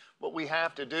 what we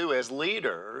have to do as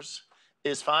leaders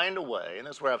is find a way, and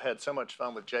this is where I've had so much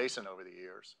fun with Jason over the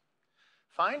years,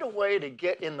 find a way to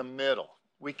get in the middle.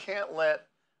 We can't let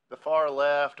the far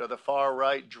left or the far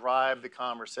right drive the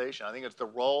conversation. I think it's the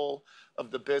role of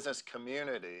the business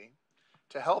community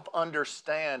to help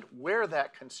understand where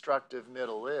that constructive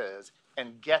middle is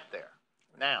and get there.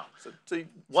 Now,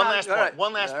 one last point,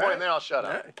 and then I'll shut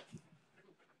up. Right.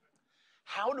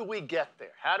 How do we get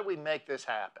there? How do we make this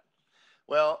happen?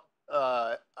 Well,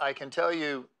 I can tell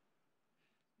you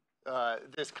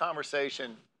this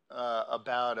conversation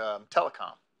about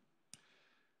telecom.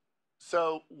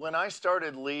 So when I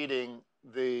started leading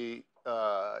the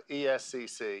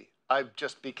ESCC, I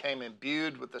just became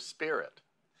imbued with the spirit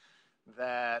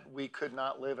that we could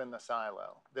not live in the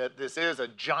silo, that this is a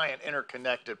giant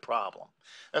interconnected problem.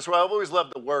 That's why I've always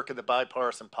loved the work of the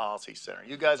Bipartisan Policy Center.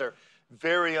 You guys are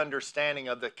very understanding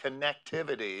of the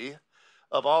connectivity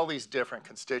of all these different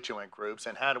constituent groups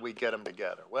and how do we get them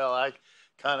together. Well, I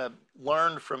kind of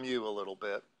learned from you a little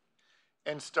bit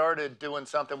and started doing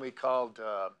something we called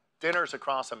Dinners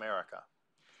Across America.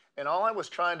 And all I was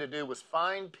trying to do was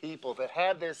find people that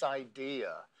had this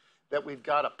idea that we've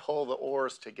got to pull the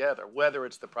oars together, whether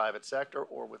it's the private sector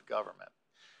or with government.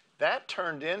 That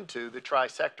turned into the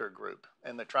Tri-Sector Group.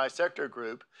 And the Tri-Sector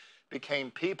Group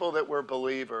became people that were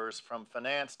believers from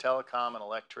finance, telecom, and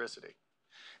electricity.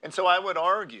 And so I would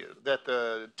argue that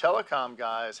the telecom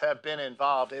guys have been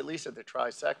involved, at least at the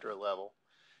tri-sector level,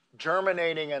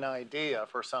 germinating an idea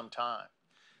for some time.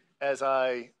 As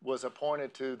I was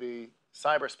appointed to the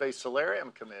Cyberspace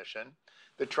Solarium Commission,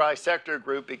 the tri-sector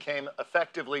group became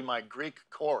effectively my Greek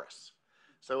chorus.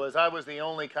 So as I was the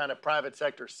only kind of private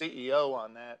sector CEO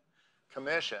on that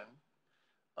commission,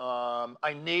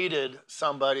 I needed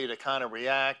somebody to kind of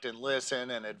react and listen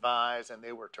and advise, and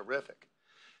they were terrific.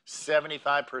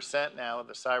 75% now of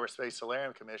the Cyberspace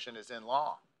Solarium Commission is in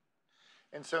law.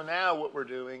 And so now what we're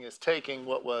doing is taking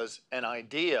what was an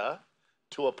idea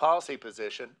to a policy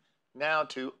position, now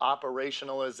to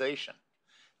operationalization.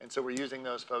 And so we're using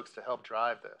those folks to help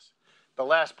drive this. The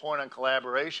last point on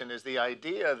collaboration is the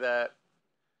idea that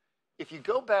if you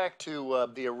go back to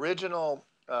the original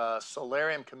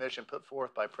Solarium Commission put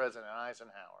forth by President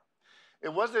Eisenhower,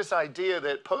 it was this idea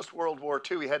that post-World War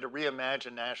II, we had to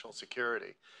reimagine national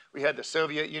security. We had the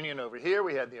Soviet Union over here,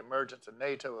 we had the emergence of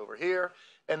NATO over here,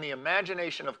 and the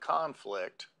imagination of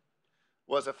conflict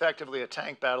was effectively a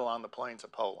tank battle on the plains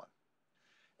of Poland.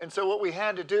 And so what we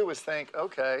had to do was think,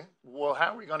 okay, well,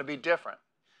 how are we going to be different?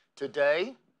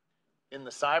 Today, in the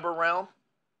cyber realm,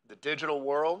 the digital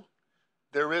world,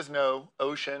 there is no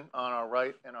ocean on our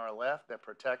right and our left that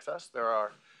protects us. There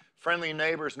are friendly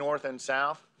neighbors north and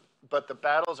south, but the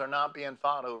battles are not being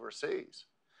fought overseas.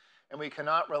 And we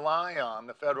cannot rely on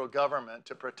the federal government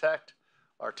to protect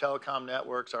our telecom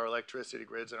networks, our electricity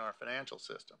grids, and our financial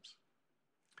systems.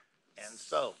 And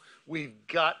so we've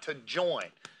got to join.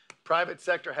 Private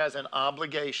sector has an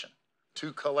obligation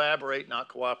to collaborate, not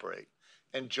cooperate,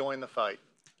 and join the fight.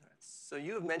 So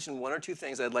you have mentioned one or two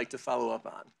things I'd like to follow up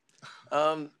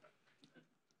on.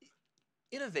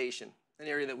 Innovation, an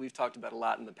area that we've talked about a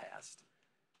lot in the past.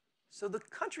 So the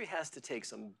country has to take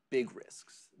some big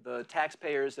risks. The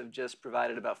taxpayers have just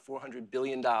provided about $400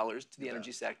 billion to the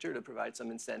energy sector to provide some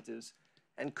incentives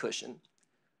and cushion.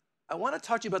 I want to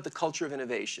talk to you about the culture of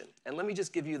innovation. And let me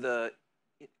just give you the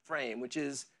frame, which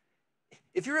is,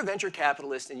 if you're a venture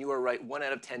capitalist and you are right 1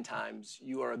 out of 10 times,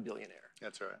 you are a billionaire.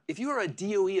 That's right. If you are a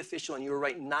DOE official and you are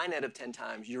right 9 out of 10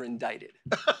 times, you're indicted.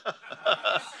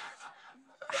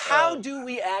 How do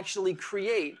we actually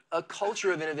create a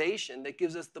culture of innovation that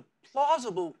gives us the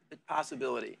plausible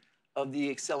possibility of the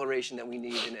acceleration that we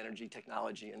need in energy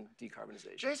technology and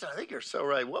decarbonization? Jason, I think you're so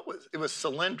right. It was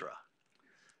Solyndra,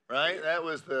 right? Yeah. That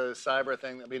was the cyber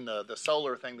thing, the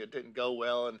solar thing that didn't go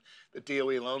well, and the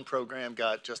DOE loan program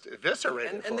got just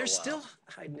eviscerated. And they're still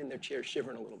hiding in their chairs,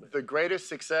 shivering a little bit. The greatest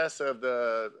success of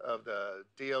the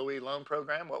DOE loan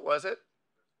program, what was it?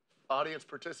 Audience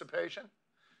participation.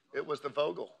 It was the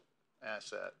Vogtle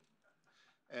asset.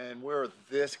 And we're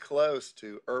this close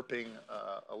to ERPing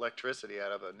electricity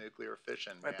out of a nuclear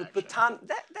fission reaction. But Tom,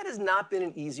 that has not been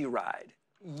an easy ride.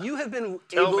 You have been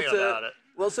Tell able me to. about it.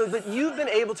 Well, but you've been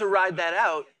able to ride that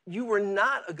out. You were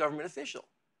not a government official.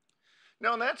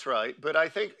 No, that's right. But I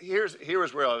think here's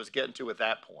where I was getting to at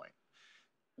that point.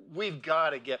 We've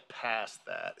got to get past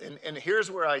that. And here's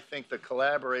where I think the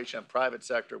collaboration of private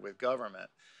sector with government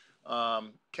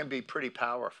can be pretty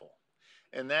powerful.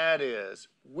 And that is,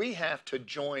 we have to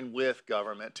join with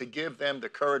government to give them the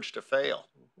courage to fail.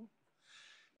 Mm-hmm.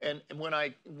 And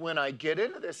when I get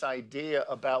into this idea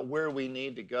about where we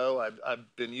need to go,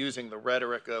 I've been using the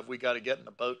rhetoric of we got to get in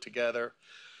the boat together.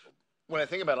 when I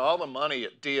think about all the money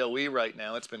at DOE right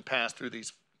now, it's been passed through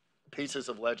these pieces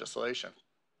of legislation.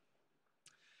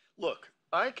 Look,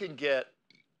 I can get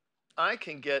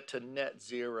to net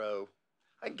zero.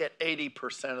 I can get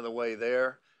 80% of the way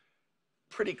there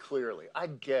pretty clearly. I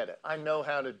get it. I know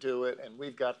how to do it, and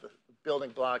we've got the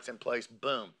building blocks in place.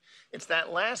 Boom. It's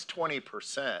that last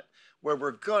 20% where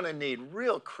we're going to need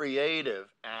real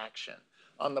creative action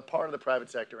on the part of the private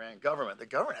sector and government. The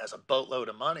government has a boatload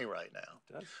of money right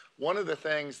now. One of the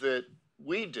things that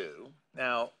we do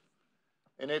now,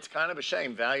 and it's kind of a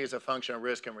shame, value is a function of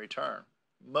risk and return.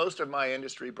 Most of my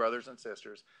industry brothers and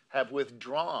sisters have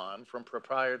withdrawn from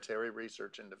proprietary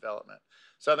research and development.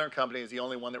 Southern Company is the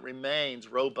only one that remains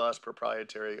robust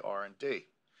proprietary R&D.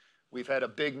 We've had a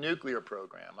big nuclear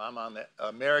program. I'm on the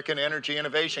American Energy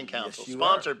Innovation Council,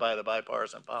 sponsored by the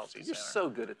Bipartisan Policy Center. You're so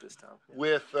good at this, Tom.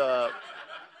 Yeah.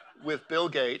 With Bill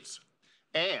Gates,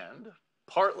 and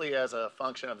partly as a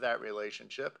function of that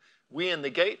relationship, we and the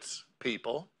Gates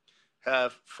people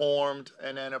have formed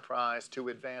an enterprise to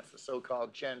advance the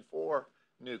so-called Gen 4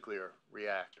 nuclear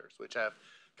reactors, which have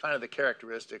kind of the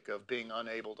characteristic of being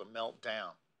unable to melt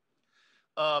down.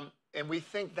 And we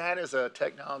think that is a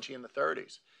technology in the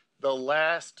 30s. The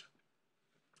last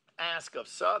ask of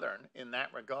Southern in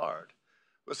that regard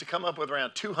was to come up with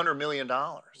around $200 million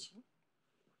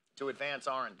to advance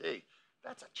R&D.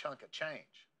 That's a chunk of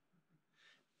change.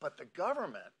 But the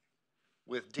government,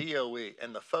 with DOE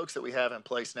and the folks that we have in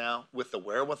place now, with the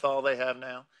wherewithal they have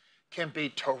now, can be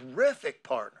terrific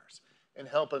partners in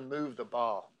helping move the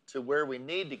ball to where we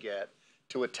need to get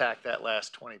to attack that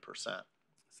last 20%.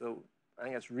 So I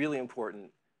think that's really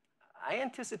important. I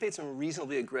anticipate some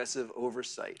reasonably aggressive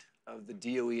oversight of the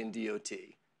DOE and DOT.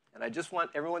 And I just want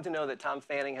everyone to know that Tom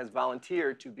Fanning has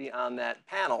volunteered to be on that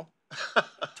panel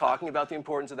talking about the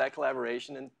importance of that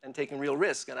collaboration and taking real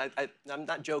risk. And I'm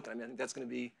not joking. I mean, I think that's going to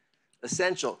be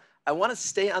essential. I want to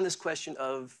stay on this question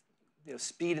of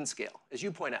speed and scale. As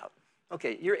you point out,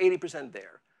 okay, you're 80%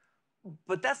 there.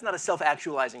 But that's not a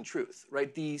self-actualizing truth,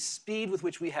 right? The speed with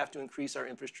which we have to increase our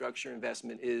infrastructure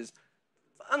investment is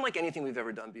unlike anything we've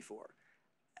ever done before.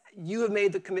 You have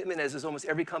made the commitment, as is almost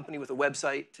every company with a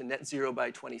website, to net zero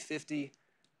by 2050.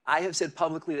 I have said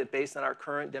publicly that based on our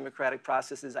current democratic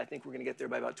processes, I think we're going to get there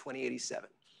by about 2087.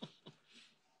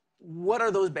 What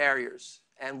are those barriers?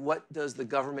 And what does the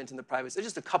government and the private, there's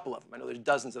just a couple of them, I know there's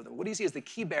dozens of them. What do you see as the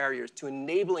key barriers to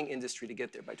enabling industry to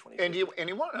get there by 2050? And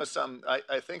you want to know something?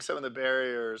 I think some of the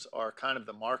barriers are kind of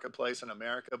the marketplace in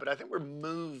America, but I think we're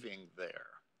moving there.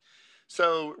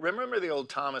 So remember the old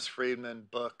Thomas Friedman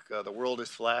book, The World is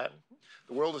Flat?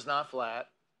 The world is not flat.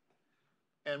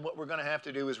 And what we're going to have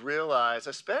to do is realize,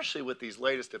 especially with these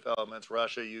latest developments,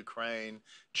 Russia, Ukraine,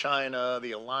 China,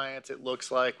 the alliance it looks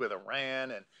like with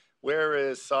Iran, and where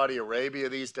is Saudi Arabia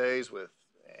these days with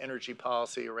energy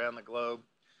policy around the globe?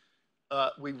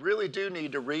 We really do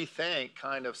need to rethink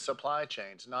kind of supply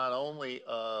chains, not only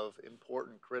of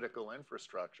important critical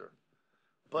infrastructure,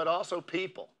 but also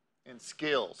people and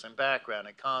skills and background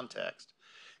and context.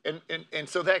 And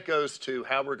so that goes to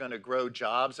how we're going to grow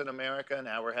jobs in America and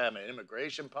how we're having an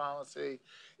immigration policy.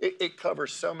 It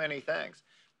covers so many things.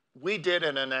 We did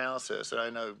an analysis, and I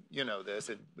know you know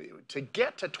this, to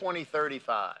get to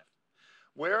 2035,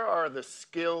 where are the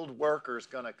skilled workers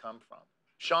going to come from?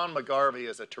 Sean McGarvey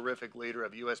is a terrific leader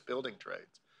of U.S. building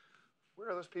trades.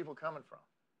 Where are those people coming from?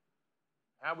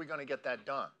 How are we going to get that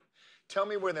done? Tell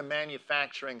me where the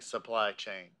manufacturing supply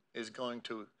chain is going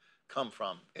to come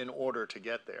from in order to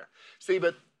get there. See,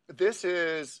 but this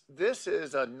is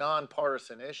a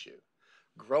nonpartisan issue.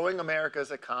 Growing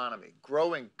America's economy,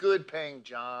 growing good paying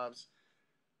jobs,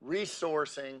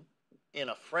 resourcing in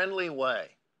a friendly way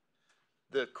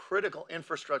the critical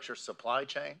infrastructure supply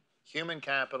chain, human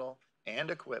capital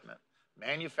and equipment,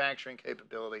 manufacturing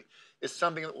capability is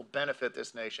something that will benefit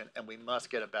this nation, and we must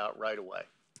get about right away.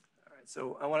 All right,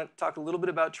 so I want to talk a little bit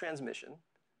about transmission,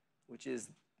 which is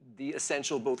the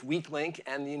essential both weak link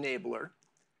and the enabler.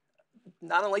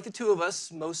 Not unlike the two of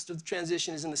us, most of the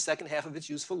transition is in the second half of its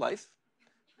useful life.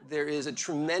 There is a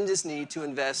tremendous need to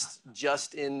invest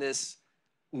just in this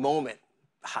moment.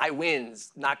 High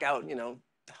winds knock out,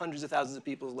 hundreds of thousands of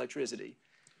people's electricity.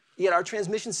 Yet our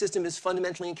transmission system is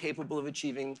fundamentally incapable of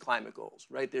achieving climate goals,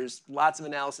 right? There's lots of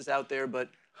analysis out there, but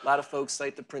a lot of folks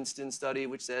cite the Princeton study,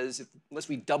 which says unless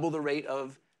we double the rate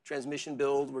of transmission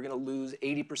build, we're going to lose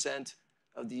 80%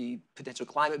 of the potential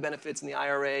climate benefits in the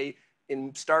IRA.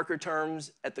 In starker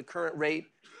terms, at the current rate,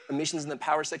 emissions in the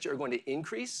power sector are going to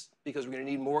increase because we're going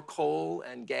to need more coal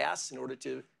and gas in order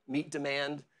to meet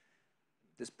demand.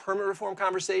 This permit reform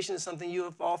conversation is something you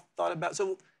have all thought about.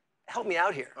 So help me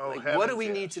out here. Oh, what do we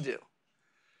yes. need to do?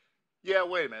 Yeah,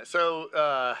 wait a minute.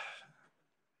 So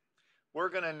we're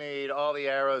going to need all the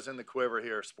arrows in the quiver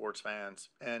here, sports fans.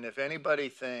 And if anybody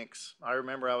thinks, I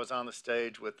remember I was on the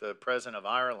stage with the president of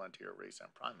Ireland here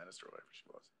recently, prime minister, whatever she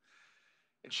was,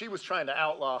 and she was trying to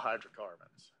outlaw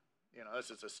hydrocarbons. You know,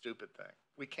 this is a stupid thing.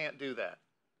 We can't do that.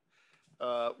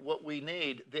 What we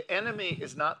need, the enemy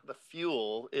is not the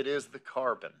fuel, it is the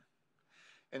carbon.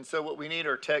 And so what we need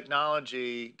are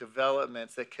technology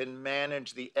developments that can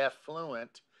manage the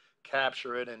effluent,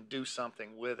 capture it, and do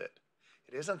something with it.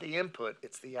 It isn't the input,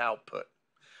 it's the output.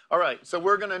 All right, so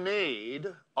we're going to need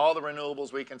all the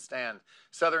renewables we can stand.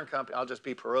 Southern Company, I'll just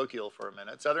be parochial for a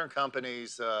minute. Southern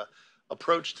Company's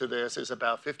approach to this is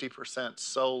about 50%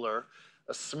 solar,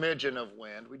 a smidgen of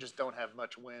wind. We just don't have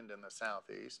much wind in the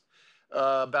Southeast.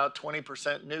 About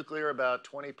 20% nuclear, about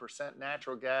 20%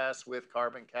 natural gas with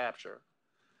carbon capture.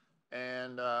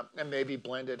 And maybe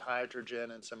blended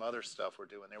hydrogen and some other stuff we're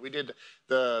doing there. We did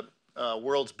the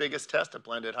world's biggest test of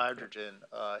blended hydrogen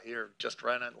here just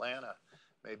right in Atlanta,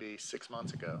 maybe 6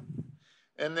 months ago.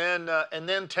 And then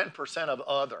 10% of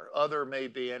other. Other may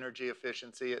be energy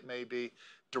efficiency. It may be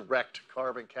direct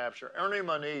carbon capture. Ernie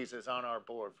Moniz is on our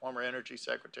board, former energy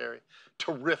secretary,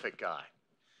 terrific guy.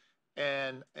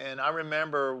 And I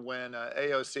remember when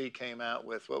AOC came out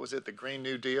with, what was it, the Green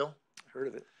New Deal? Heard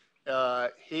of it.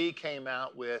 He came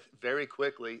out with, very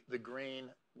quickly, the Green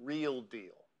Real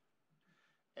Deal.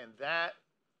 And that,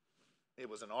 it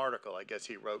was an article, I guess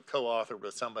he wrote, co-authored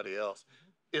with somebody else,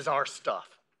 is our stuff.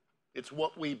 It's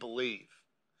what we believe.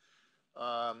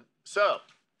 So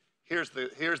here's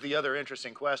the other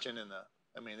interesting question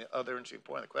the other interesting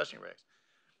point in the question you raised.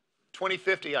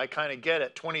 2050, I kind of get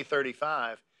it.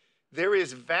 2035, there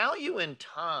is value in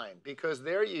time because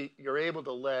there you're able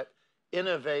to let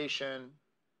innovation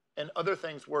and other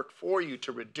things work for you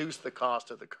to reduce the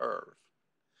cost of the curve.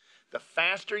 The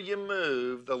faster you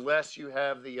move, the less you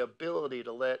have the ability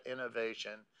to let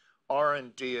innovation,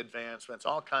 R&D advancements,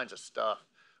 all kinds of stuff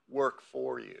work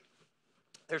for you.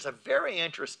 There's a very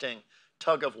interesting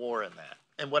tug of war in that.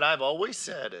 And what I've always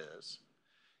said is,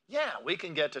 yeah, we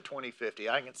can get to 2050.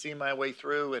 I can see my way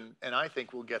through, and I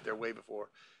think we'll get there way before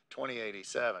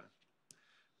 2087.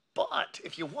 But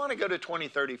if you want to go to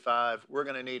 2035, we're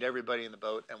going to need everybody in the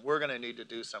boat, and we're going to need to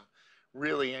do some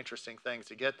really interesting things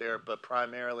to get there, but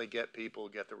primarily get people,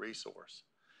 get the resource.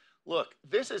 Look,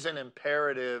 this is an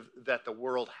imperative that the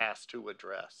world has to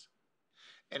address.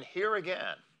 And here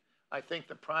again, I think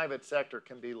the private sector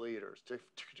can be leaders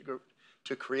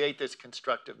to create this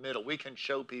constructive middle. We can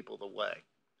show people the way.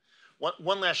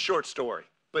 One last short story,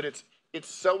 but it's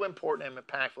so important and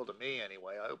impactful to me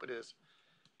anyway. I hope it is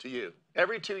to you.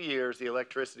 Every 2 years, the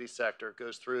electricity sector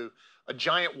goes through a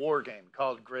giant war game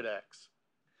called GridX.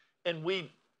 And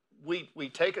we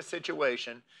take a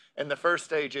situation, and the first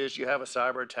stage is you have a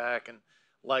cyber attack and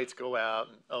lights go out,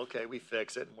 and okay, we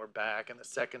fix it, and we're back. And the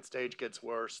second stage gets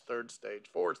worse, third stage,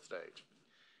 fourth stage.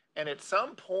 And at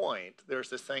some point, there's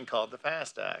this thing called the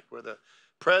FAST Act, where the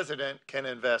president can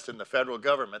invest in the federal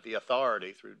government, the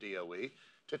authority through DOE,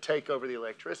 to take over the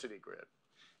electricity grid.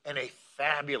 And a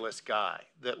fabulous guy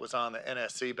that was on the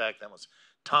NSC back then was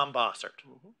Tom Bossert.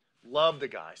 Loved the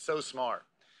guy, so smart.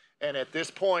 And at this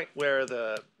point where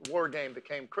the war game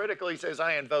became critical, he says,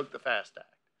 I invoke the FAST Act.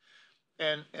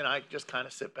 And I just kind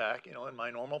of sit back, in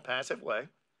my normal passive way.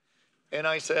 And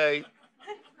I say,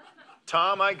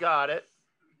 Tom, I got it.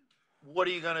 What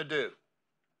are you going to do?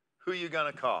 Who are you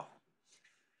going to call?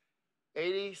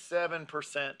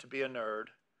 87%, to be a nerd,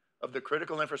 of the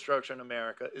critical infrastructure in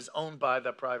America is owned by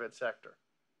the private sector.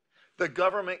 The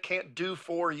government can't do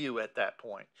for you at that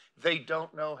point. They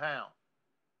don't know how.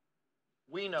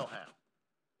 We know how.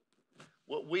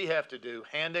 What we have to do,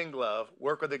 hand in glove,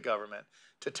 work with the government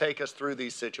to take us through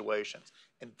these situations.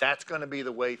 And that's going to be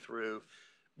the way through.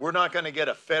 We're not going to get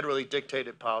a federally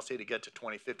dictated policy to get to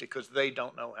 2050 because they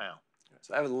don't know how.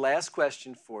 So I have a last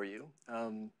question for you.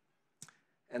 And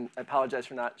I apologize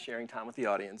for not sharing time with the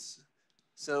audience.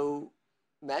 So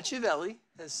Machiavelli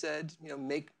has said,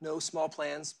 make no small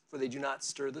plans, for they do not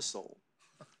stir the soul.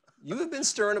 You have been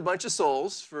stirring a bunch of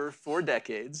souls for 4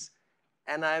 decades.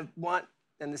 And I want,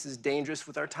 and this is dangerous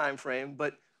with our time frame,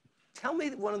 but tell me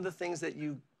one of the things that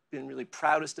you've been really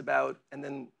proudest about, and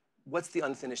then what's the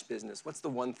unfinished business? What's the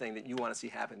one thing that you want to see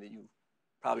happen that you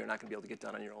probably are not going to be able to get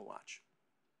done on your own watch?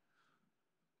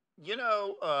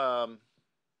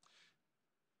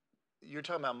 You're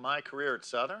talking about my career at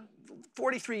Southern?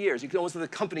 43 years. You can almost look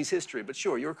at the company's history, but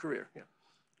sure, your career. Yeah.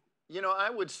 I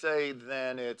would say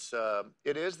then it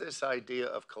is this idea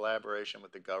of collaboration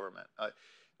with the government.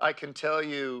 I can tell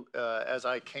you, as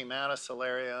I came out of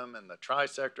Solarium and the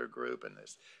Tri-Sector Group and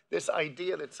this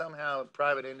idea that somehow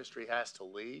private industry has to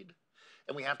lead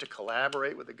and we have to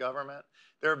collaborate with the government,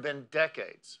 there have been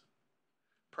decades,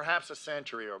 perhaps a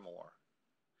century or more,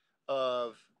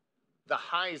 of the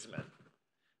Heisman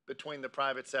between the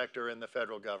private sector and the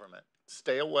federal government.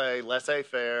 Stay away,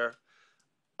 laissez-faire,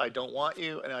 I don't want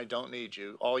you and I don't need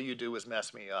you. All you do is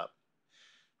mess me up.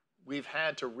 We've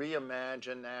had to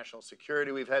reimagine national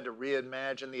security. We've had to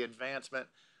reimagine the advancement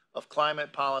of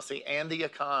climate policy and the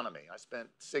economy. I spent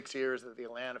 6 years at the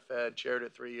Atlanta Fed, chaired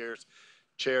it 3 years,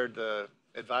 chaired the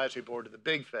advisory board of the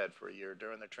big Fed for a year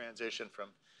during the transition from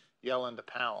Yellen to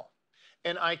Powell.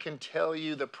 And I can tell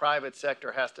you the private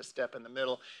sector has to step in the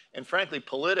middle. And frankly,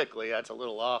 politically, that's a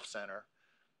little off center.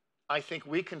 I think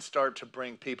we can start to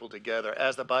bring people together,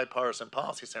 as the Bipartisan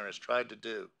Policy Center has tried to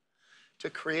do, to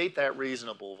create that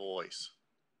reasonable voice.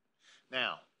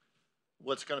 Now,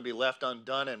 what's going to be left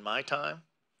undone in my time?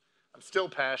 I'm still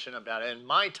passionate about it. In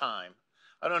my time,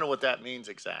 I don't know what that means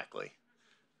exactly.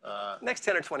 Next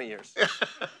 10 or 20 years.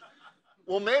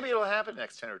 Well, maybe it'll happen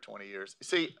next 10 or 20 years.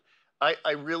 See,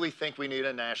 I really think we need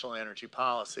a national energy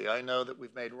policy. I know that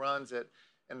we've made runs at,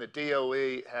 and the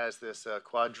DOE has this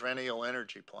quadrennial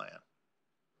energy plan.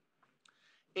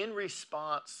 In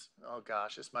response, oh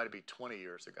gosh, this might be 20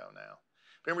 years ago now.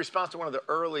 But in response to one of the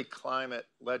early climate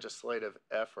legislative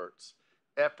efforts,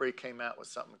 EPRI came out with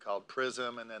something called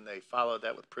PRISM, and then they followed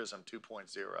that with PRISM 2.0.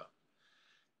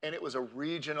 And it was a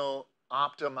regional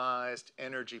optimized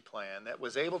energy plan that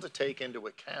was able to take into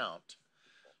account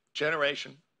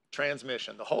generation,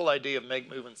 transmission, the whole idea of make,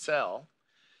 move, and sell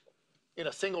in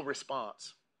a single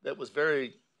response that was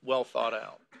very well thought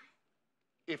out.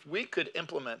 If we could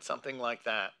implement something like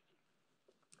that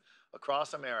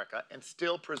across America and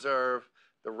still preserve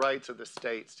the rights of the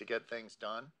states to get things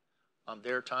done on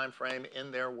their time frame,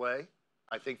 in their way,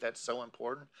 I think that's so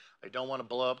important. I don't want to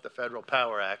blow up the Federal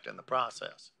Power Act in the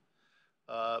process.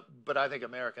 But I think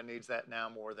America needs that now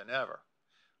more than ever.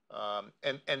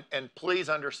 And please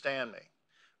understand me.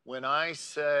 When I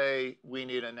say we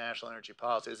need a national energy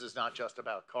policy, this is not just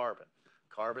about carbon.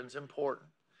 Carbon's important,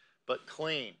 but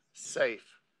clean,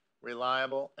 safe,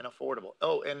 reliable, and affordable.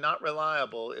 Oh, and not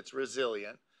reliable, it's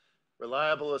resilient.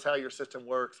 Reliable is how your system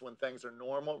works when things are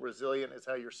normal. Resilient is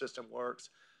how your system works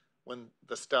when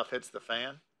the stuff hits the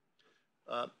fan.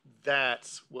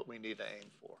 That's what we need to aim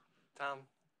for. Tom,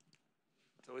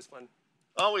 it's always fun.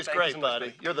 Always Thank you great, so much, buddy.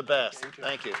 mate. You're the best. Yeah, you too.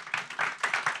 Thank you.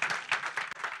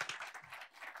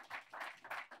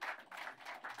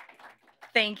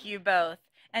 Thank you both.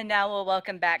 And now we'll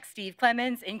welcome back Steve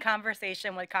Clemons in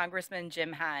conversation with Congressman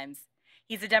Jim Himes.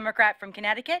 He's a Democrat from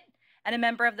Connecticut and a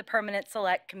member of the Permanent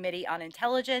Select Committee on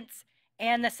Intelligence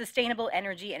and the Sustainable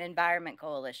Energy and Environment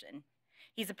Coalition.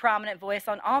 He's a prominent voice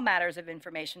on all matters of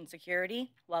information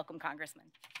security. Welcome, Congressman.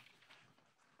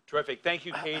 Terrific. Thank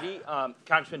you, Katie.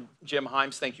 Congressman Jim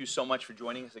Himes, thank you so much for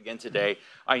joining us again today.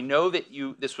 I know that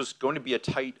this was going to be a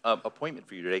tight appointment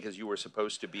for you today because you were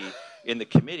supposed to be in the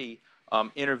committee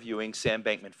interviewing Sam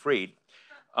Bankman-Fried.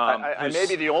 I may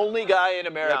be the only guy in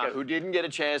America Yeah. who didn't get a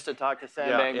chance to talk to Sam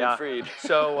Yeah, Bankman-Fried.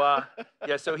 So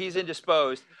so he's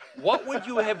indisposed. What would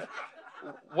you have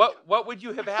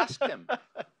asked him?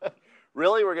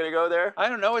 Really, we're going to go there? I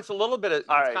don't know. It's a little bit. It's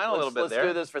All right, kind of a little bit let's there.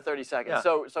 do this for 30 seconds.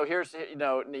 Yeah. So here's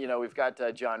we've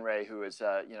got John Ray, who is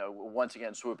once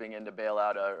again swooping in to bail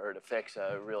out or to fix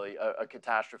a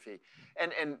catastrophe,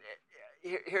 and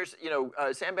here's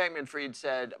Sam Bankman-Fried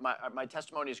said my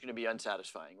testimony is going to be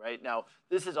unsatisfying. Right now,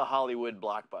 this is a Hollywood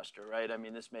blockbuster, right? I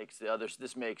mean, this makes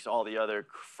all the other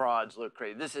frauds look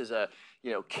crazy. This is a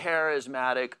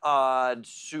charismatic, odd,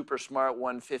 super smart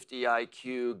 150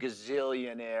 IQ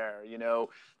gazillionaire,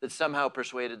 that somehow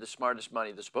persuaded the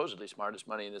supposedly smartest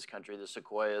money in this country, the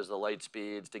Sequoias, the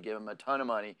Lightspeeds, to give him a ton of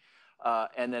money.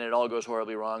 And then it all goes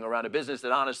horribly wrong around a business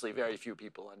that honestly very few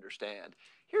people understand.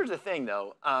 Here's the thing,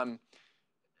 though.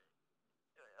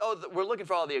 We're looking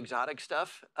for all the exotic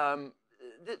stuff.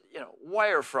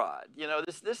 Wire fraud.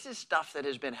 This is stuff that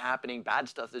has been happening, bad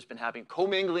stuff that's been happening,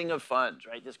 commingling of funds,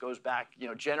 right? This goes back,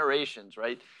 generations,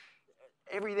 right?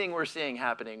 Everything we're seeing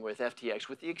happening with FTX,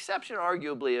 with the exception,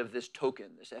 arguably, of this token,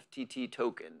 this FTT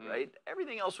token, right?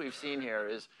 Everything else we've seen here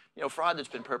is, fraud that's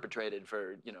been perpetrated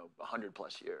for,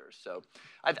 100+ years. So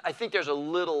I think there's a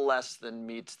little less than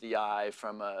meets the eye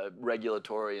from a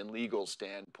regulatory and legal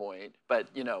standpoint, but,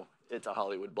 it's a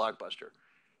Hollywood blockbuster.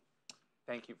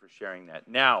 Thank you for sharing that.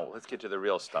 Now, let's get to the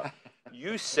real stuff.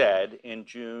 You said in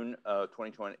June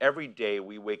 2020, every day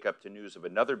we wake up to news of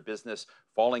another business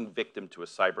falling victim to a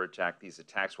cyber attack. These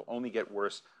attacks will only get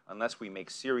worse unless we make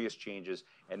serious changes,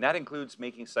 and that includes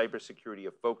making cybersecurity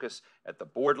a focus at the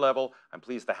board level. I'm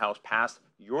pleased the House passed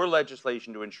your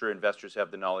legislation to ensure investors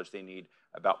have the knowledge they need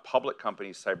about public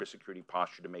companies' cybersecurity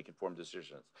posture to make informed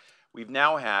decisions. We've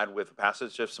now had, with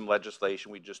passage of some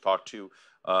legislation, we just talked to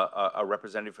a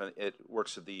representative from, it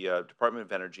works at the Department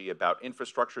of Energy about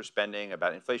infrastructure spending,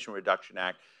 about Inflation Reduction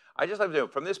Act. I just like to know,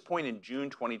 from this point in June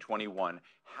 2021,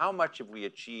 how much have we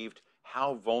achieved?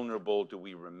 How vulnerable do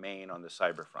we remain on the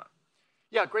cyber front?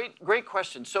 Yeah, great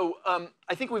question. So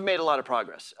I think we've made a lot of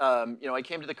progress. I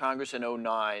came to the Congress in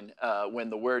 '09 when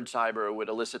the word cyber would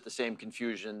elicit the same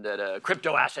confusion that a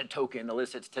crypto asset token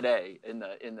elicits today in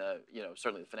the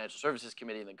certainly the Financial Services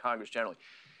Committee and the Congress generally.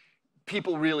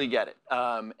 People really get it,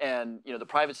 and the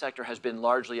private sector has been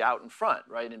largely out in front,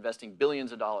 right, investing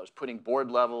billions of dollars, putting board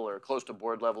level or close to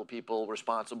board level people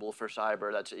responsible for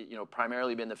cyber. That's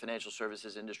primarily been the financial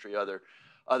services industry, other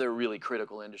really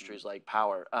critical industries like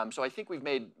power. So I think we've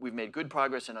made good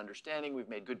progress in understanding. We've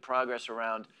made good progress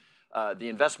around the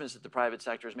investments that the private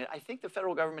sector has made. I think the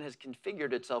federal government has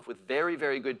configured itself with very,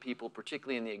 very good people,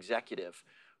 particularly in the executive,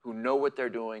 who know what they're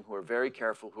doing, who are very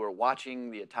careful, who are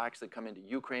watching the attacks that come into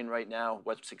Ukraine right now,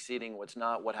 what's succeeding, what's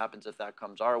not, what happens if that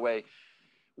comes our way.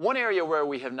 One area where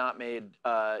we have not made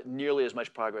nearly as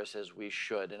much progress as we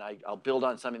should, and I'll build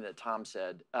on something that Tom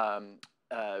said,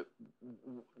 the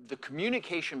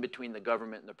communication between the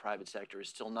government and the private sector is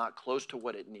still not close to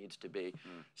what it needs to be.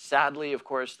 Sadly, of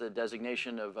course, the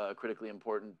designation of critically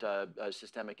important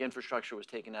systemic infrastructure was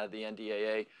taken out of the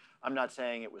NDAA. I'm not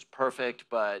saying it was perfect,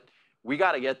 but we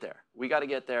got to get there. We got to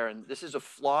get there, and this is a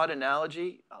flawed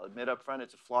analogy. I'll admit up front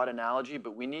it's a flawed analogy,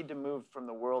 but we need to move from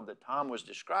the world that Tom was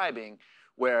describing,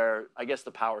 where I guess the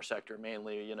power sector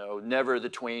mainly, never the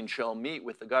twain shall meet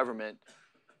with the government,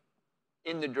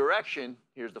 in the direction,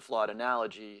 here's the flawed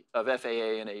analogy, of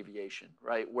FAA and aviation,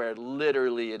 right? Where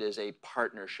literally it is a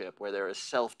partnership, where there is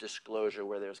self-disclosure,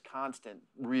 where there's constant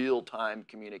real-time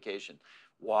communication.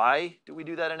 Why do we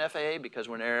do that in FAA? Because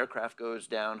when an aircraft goes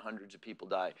down, hundreds of people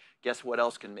die. Guess what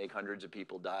else can make hundreds of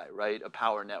people die, right? A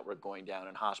power network going down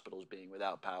and hospitals being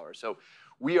without power. So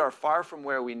we are far from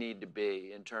where we need to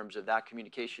be in terms of that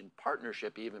communication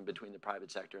partnership, even between the private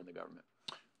sector and the government.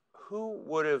 Who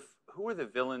were the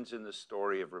villains in the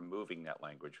story of removing that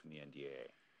language from the NDAA?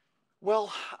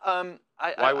 Well,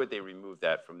 why would they remove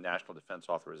that from National Defense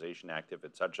Authorization Act if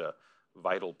it's such a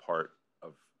vital part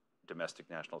of domestic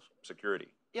national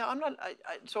security? Yeah, I'm not.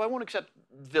 So I won't accept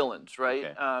villains,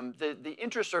 right? Okay. The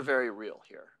interests are very real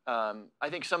here. I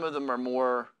think some of them are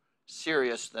more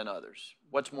serious than others.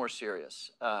 What's more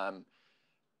serious? The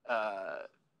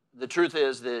truth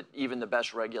is that even the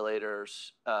best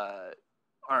regulators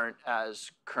aren't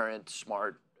as current,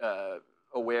 smart,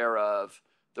 aware of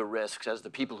the risks as the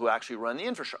people who actually run the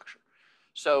infrastructure.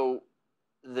 So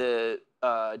the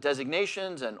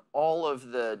designations and all of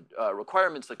the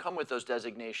requirements that come with those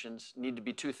designations need to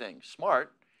be two things: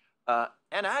 smart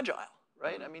and agile,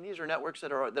 right? I mean, these are networks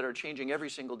that are changing every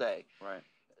single day. Right.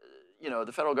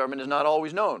 The federal government is not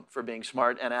always known for being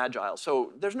smart and agile.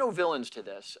 So there's no villains to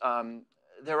this.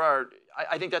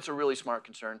 I think that's a really smart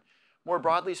concern. More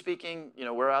broadly speaking,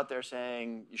 we're out there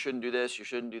saying you shouldn't do this, you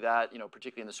shouldn't do that,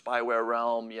 particularly in the spyware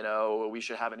realm, we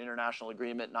should have an international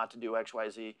agreement not to do X, Y,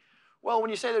 Z. Well, when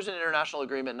you say there's an international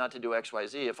agreement not to do X, Y,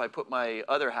 Z, if I put my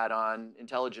other hat on,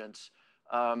 intelligence,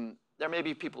 there may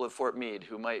be people at Fort Meade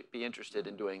who might be interested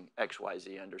in doing X, Y,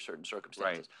 Z under certain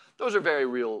circumstances. Right. Those are very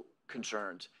real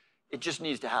concerns. It just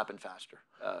needs to happen faster.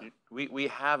 We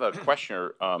have a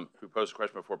questioner who posed a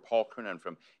question before, Paul Coonan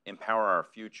from Empower Our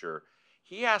Future.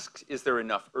 He asks, is there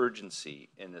enough urgency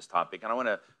in this topic? And I want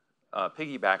to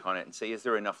piggyback on it and say, is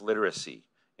there enough literacy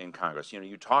in Congress?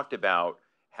 You talked about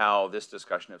how this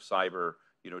discussion of cyber,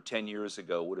 10 years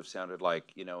ago would have sounded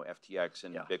like, FTX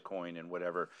and Bitcoin and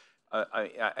whatever.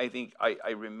 I think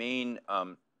I remain,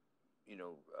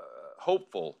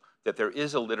 hopeful that there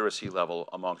is a literacy level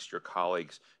amongst your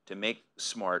colleagues to make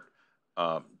smart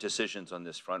decisions on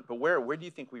this front. But where do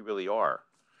you think we really are?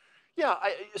 Yeah,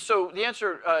 so the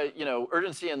answer,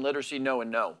 urgency and literacy, no and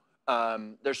no.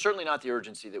 There's certainly not the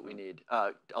urgency that we need.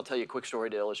 I'll tell you a quick story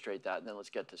to illustrate that, and then let's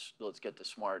get to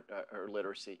smart or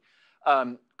literacy.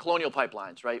 Colonial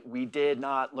pipelines, right? We did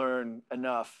not learn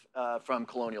enough from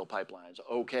colonial pipelines.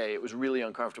 Okay, it was really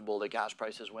uncomfortable that gas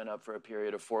prices went up for a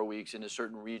period of 4 weeks in a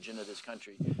certain region of this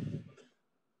country.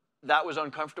 That was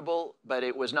uncomfortable, but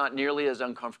it was not nearly as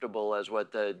uncomfortable as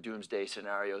what the doomsday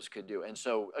scenarios could do. And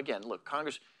so, again, look,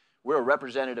 Congress, we're a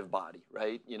representative body,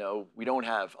 right? We don't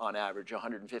have, on average,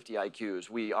 150 IQs.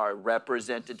 We are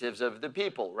representatives of the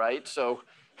people, right? So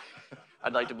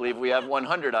I'd like to believe we have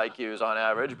 100 IQs on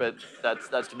average, but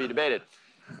that's to be debated.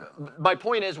 my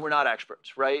point is we're not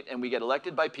experts, right? And we get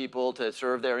elected by people to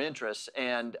serve their interests.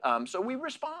 And so we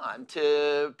respond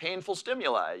to painful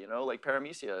stimuli, like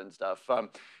paramecia and stuff.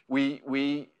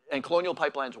 And Colonial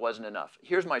Pipelines wasn't enough.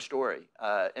 Here's my story.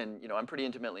 And I'm pretty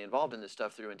intimately involved in this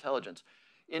stuff through intelligence.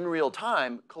 In real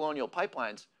time, Colonial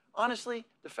Pipelines, honestly,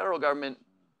 the federal government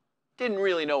didn't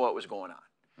really know what was going on.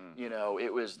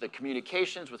 It was the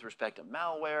communications with respect to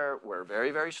malware were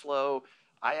very, very slow.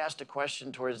 I asked a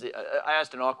question I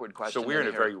asked an awkward question. So we're in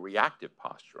a very reactive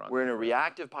posture. We're in a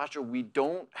reactive posture. We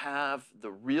don't have the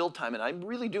real time, and I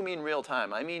really do mean real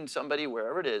time. I mean somebody,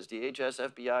 wherever it is,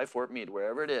 DHS, FBI, Fort Meade,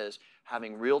 wherever it is,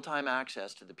 having real time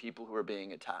access to the people who are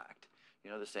being attacked.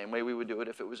 The same way we would do it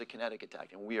if it was a kinetic attack.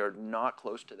 And we are not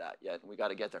close to that yet, and we got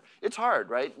to get there. It's hard,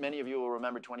 right? Many of you will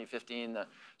remember 2015, the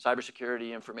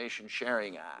Cybersecurity Information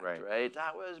Sharing Act, right?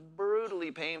 That was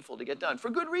brutally painful to get done for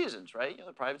good reasons, right?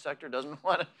 The private sector doesn't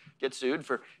want to get sued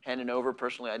for handing over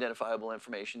personally identifiable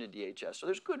information to DHS. So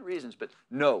there's good reasons, but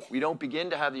no, we don't begin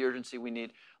to have the urgency we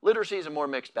need. Literacy is a more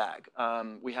mixed bag.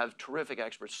 We have terrific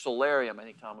experts. Solarium, I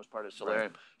think Tom was part of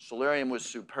Solarium. Solarium was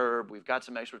superb. We've got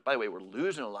some experts. By the way, we're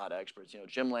losing a lot of experts.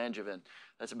 Jim Langevin,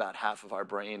 that's about half of our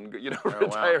brain,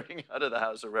 retiring out of the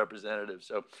House of Representatives.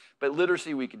 So, but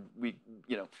literacy,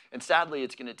 and sadly,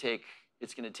 it's going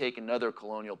to take another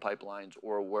Colonial Pipelines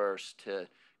or worse to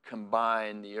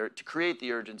combine to create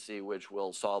the urgency which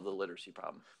will solve the literacy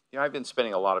problem. I've been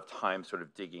spending a lot of time sort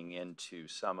of digging into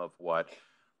some of what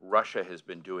Russia has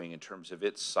been doing in terms of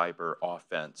its cyber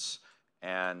offense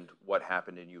and what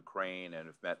happened in Ukraine, and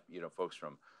have met folks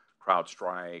from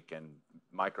CrowdStrike and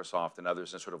Microsoft and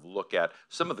others, and sort of look at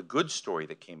some of the good story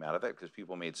that came out of it, because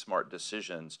people made smart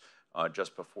decisions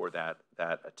just before that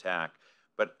attack.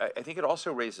 But I think it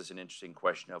also raises an interesting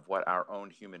question of what our own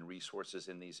human resources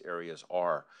in these areas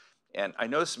are. And I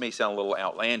know this may sound a little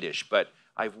outlandish, but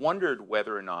I've wondered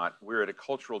whether or not we're at a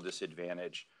cultural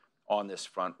disadvantage on this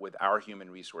front with our human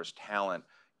resource talent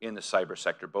in the cyber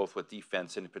sector, both with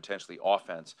defense and potentially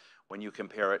offense, when you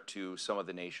compare it to some of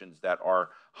the nations that are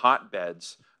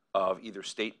hotbeds of either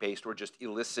state-based or just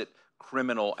illicit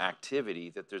criminal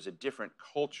activity, that there's a different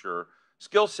culture,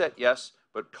 skill set, yes,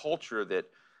 but culture that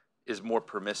is more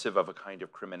permissive of a kind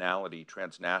of criminality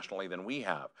transnationally than we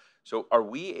have. So are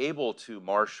we able to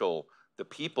marshal the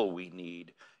people we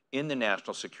need in the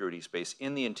national security space,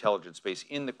 in the intelligence space,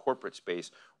 in the corporate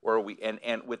space, or are we,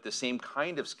 and with the same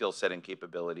kind of skill set and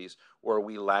capabilities, or are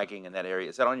we lagging in that area?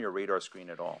 Is that on your radar screen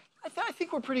at all? I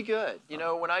think we're pretty good.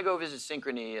 When I go visit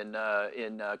Synchrony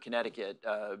in Connecticut,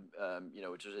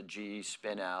 which is a G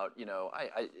spin out,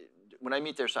 when I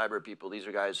meet their cyber people, these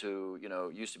are guys who,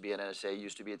 used to be in NSA,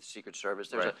 used to be at the Secret Service.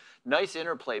 There's a nice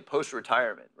interplay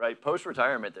post-retirement, right?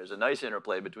 Post-retirement, there's a nice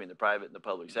interplay between the private and the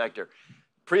public sector.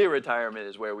 Pre-retirement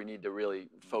is where we need to really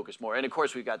focus more. And of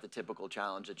course, we've got the typical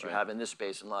challenge that you have in this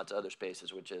space and lots of other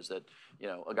spaces, which is that,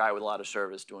 a guy with a lot of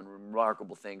service doing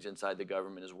remarkable things inside the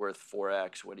government is worth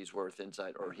 4x what he's worth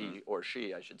inside, or he or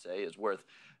she, I should say, is worth.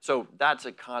 So that's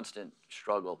a constant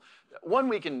struggle. One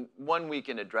we can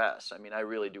address. I mean, I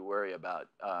really do worry about,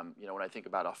 when I think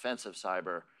about offensive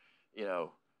cyber, we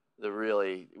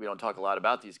don't talk a lot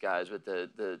about these guys, but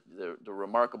the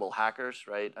remarkable hackers,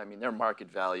 right? I mean, their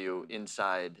market value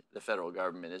inside the federal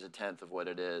government is 1/10 of what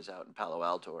it is out in Palo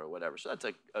Alto or whatever. So that's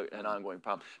an ongoing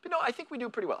problem. But no, I think we do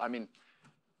pretty well. I mean,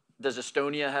 does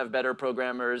Estonia have better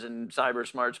programmers and cyber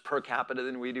smarts per capita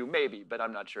than we do? Maybe, but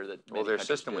I'm not sure that. Well, their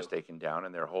system was taken down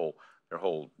and their whole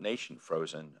nation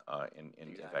frozen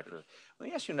in fact. Let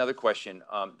me ask you another question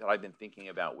that I've been thinking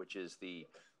about, which is the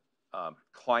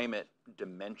climate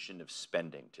dimension of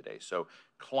spending today. So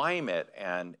climate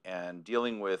and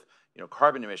dealing with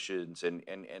carbon emissions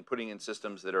and putting in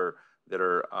systems that are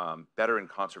better in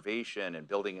conservation and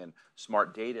building in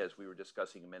smart data, as we were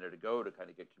discussing a minute ago, to kind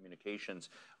of get communications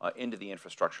into the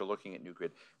infrastructure, looking at new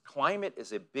grid. Climate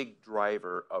is a big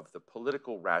driver of the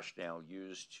political rationale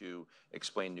used to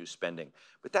explain new spending.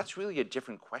 But that's really a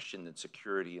different question than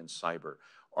security and cyber.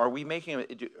 Are we making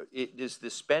does the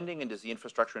spending and does the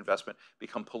infrastructure investment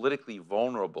become politically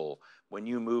vulnerable when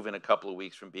you move in a couple of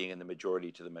weeks from being in the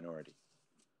majority to the minority?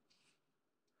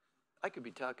 I could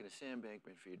be talking to Sam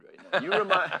Bankman-Fried right now. You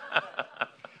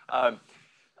remind.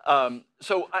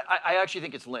 So I actually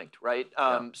think it's linked, right?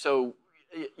 So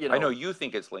I know you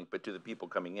think it's linked, but do the people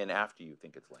coming in after you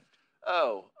think it's linked?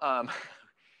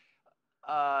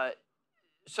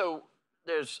 So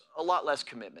there's a lot less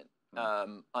commitment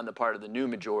on the part of the new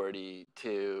majority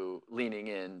to leaning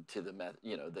into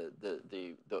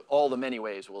all the many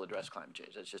ways we'll address climate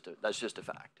change. That's just a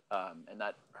fact, and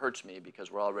that hurts me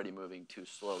because we're already moving too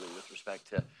slowly with respect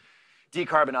to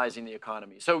decarbonizing the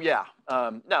economy. So yeah,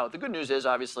 now the good news is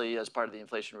obviously as part of the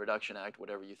Inflation Reduction Act,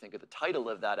 whatever you think of the title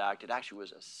of that act, it actually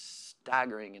was a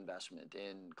staggering investment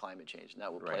in climate change, and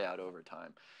that will play out over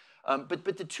time.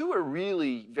 But the two are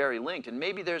really very linked, and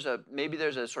maybe there's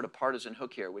a sort of partisan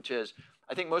hook here, which is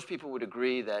I think most people would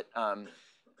agree that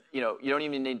you don't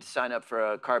even need to sign up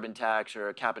for a carbon tax or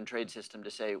a cap and trade system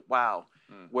to say, wow,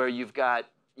 where you've got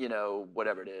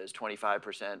whatever it is,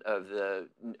 25% of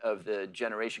the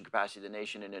generation capacity of the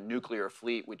nation in a nuclear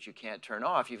fleet, which you can't turn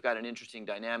off, you've got an interesting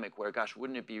dynamic where, gosh,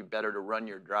 wouldn't it be better to run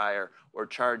your dryer or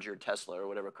charge your Tesla or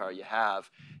whatever car you have,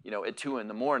 at 2 in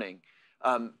the morning?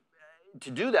 To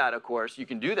do that, of course, you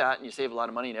can do that and you save a lot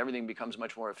of money and everything becomes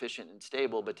much more efficient and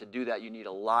stable. But to do that, you need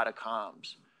a lot of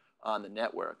comms on the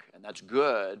network, and that's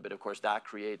good. But of course, that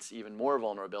creates even more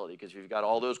vulnerability because if you've got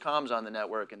all those comms on the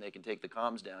network and they can take the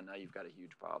comms down, now you've got a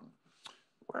huge problem.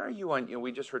 Where are you on?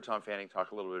 We just heard Tom Fanning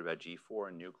talk a little bit about G4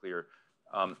 and nuclear.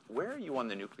 Where are you on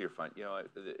the nuclear front?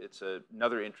 It's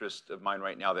another interest of mine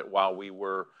right now that while we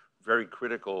were very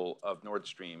critical of Nord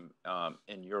Stream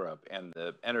in Europe and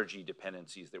the energy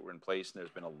dependencies that were in place, and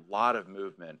there's been a lot of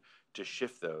movement to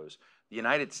shift those. The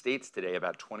United States today,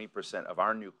 about 20% of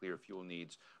our nuclear fuel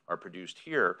needs are produced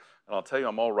here. And I'll tell you,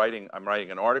 I'm writing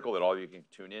an article that all of you can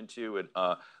tune into, and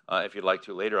if you'd like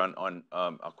to later on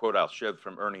a quote I'll share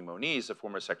from Ernie Moniz, the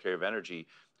former Secretary of Energy,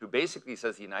 who basically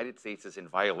says the United States is in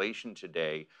violation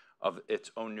today of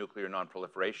its own nuclear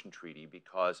non-proliferation treaty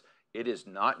because it is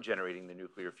not generating the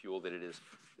nuclear fuel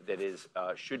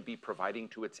that should be providing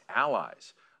to its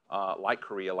allies, like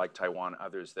Korea, like Taiwan,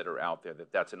 others that are out there.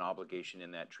 That's an obligation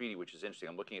in that treaty, which is interesting.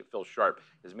 I'm looking at Phil Sharp,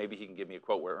 because maybe he can give me a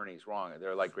quote where Ernie's wrong.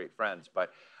 They're like great friends,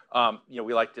 but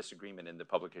we like disagreement in the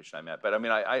publication I'm at. But I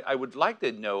mean, I would like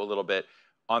to know a little bit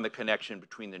on the connection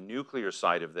between the nuclear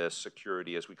side of this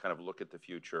security as we kind of look at the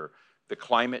future, the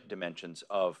climate dimensions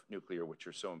of nuclear, which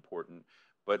are so important,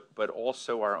 but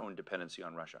also our own dependency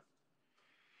on Russia.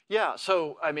 Yeah,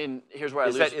 so I mean, here's where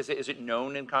is it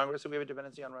known in Congress that we have a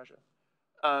dependency on Russia?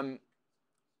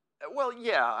 Well,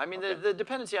 yeah. I mean, Okay. the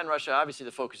dependency on Russia, obviously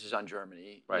the focus is on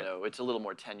Germany. Right. It's a little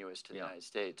more tenuous to the United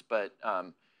States. But,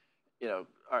 all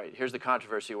right, here's the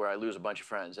controversy where I lose a bunch of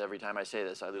friends. Every time I say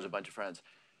this, I lose a bunch of friends.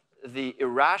 The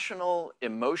irrational,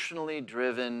 emotionally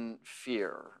driven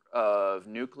fear of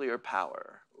nuclear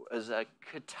power is a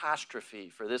catastrophe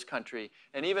for this country,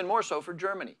 and even more so for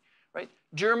Germany. Right?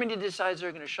 Germany decides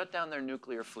they're going to shut down their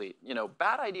nuclear fleet.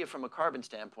 Bad idea from a carbon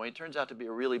standpoint, turns out to be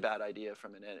a really bad idea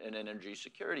from an energy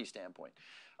security standpoint.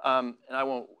 And I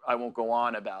won't go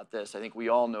on about this. I think we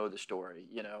all know the story.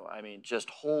 I mean, just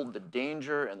hold the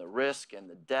danger and the risk and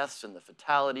the deaths and the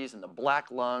fatalities and the black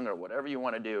lung or whatever you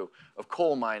want to do of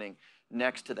coal mining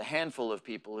next to the handful of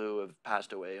people who have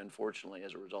passed away, unfortunately,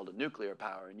 as a result of nuclear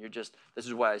power. And this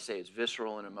is why I say it's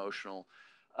visceral and emotional.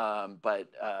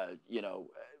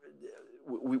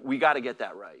 We got to get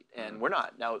that right, and we're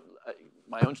not. Now,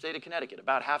 my own state of Connecticut,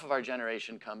 about half of our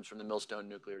generation comes from the Millstone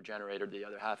nuclear generator. The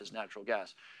other half is natural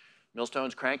gas.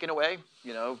 Millstone's cranking away.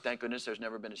 Thank goodness there's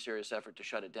never been a serious effort to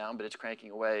shut it down, but it's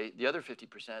cranking away. The other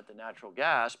 50%, the natural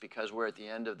gas, because we're at the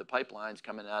end of the pipelines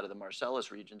coming out of the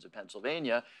Marcellus regions of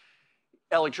Pennsylvania,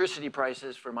 electricity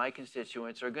prices for my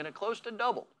constituents are going to close to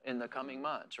double in the coming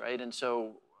months, right? And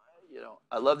so,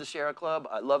 I love the Sierra Club.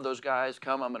 I love those guys.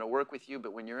 Come, I'm going to work with you.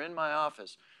 But when you're in my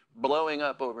office blowing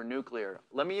up over nuclear,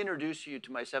 let me introduce you to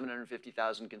my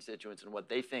 750,000 constituents and what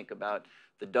they think about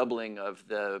the doubling of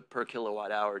the per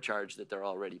kilowatt hour charge that they're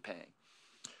already paying.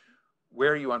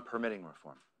 Where are you on permitting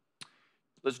reform?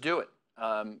 Let's do it.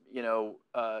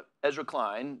 Ezra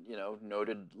Klein,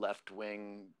 noted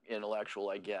left-wing intellectual,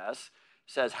 I guess,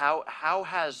 says how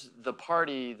has the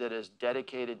party that is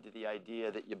dedicated to the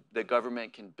idea that the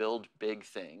government can build big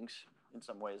things, in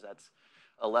some ways that's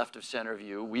a left of center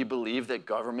view, we believe that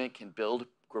government can build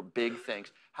big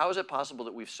things. How is it possible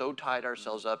that we've so tied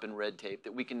ourselves up in red tape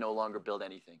that we can no longer build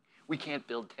anything? We can't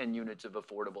build 10 units of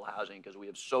affordable housing because we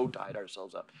have so tied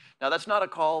ourselves up. Now, that's not a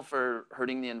call for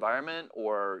hurting the environment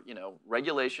or,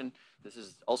 regulation. This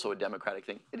is also a democratic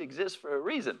thing. It exists for a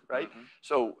reason, right? Mm-hmm.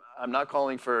 So I'm not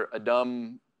calling for a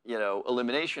dumb,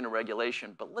 elimination of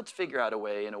regulation, but let's figure out a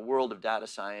way in a world of data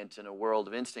science, in a world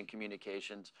of instant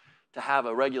communications, to have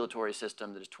a regulatory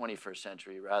system that is 21st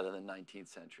century rather than 19th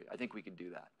century. I think we could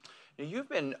do that. Now, you've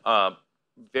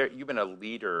been a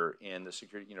leader in the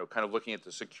security, kind of looking at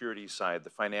the security side,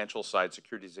 the financial side,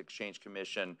 Securities Exchange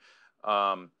Commission,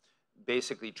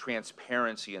 basically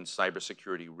transparency and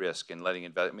cybersecurity risk and letting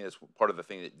invest. I mean, that's part of the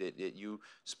thing that you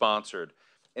sponsored.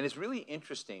 And it's really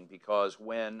interesting because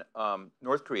when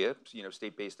North Korea,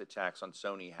 state-based attacks on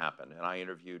Sony happened, and I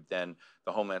interviewed then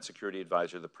the Homeland Security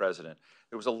Advisor, the president,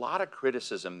 there was a lot of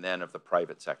criticism then of the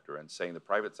private sector and saying the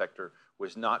private sector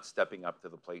was not stepping up to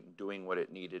the plate and doing what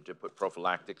it needed to put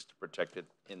prophylactics to protect it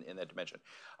in that dimension.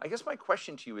 I guess my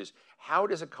question to you is, how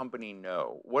does a company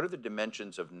know? What are the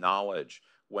dimensions of knowledge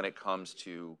when it comes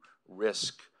to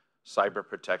risk, cyber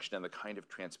protection, and the kind of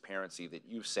transparency that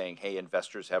you're saying, hey,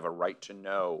 investors have a right to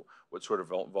know what sort of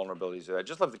vulnerabilities are there? I'd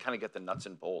just love to kind of get the nuts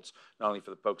and bolts, not only for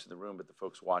the folks in the room, but the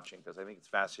folks watching, because I think it's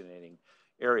a fascinating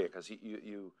area, because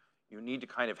you need to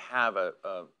kind of have a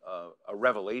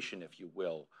revelation, if you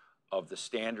will, of the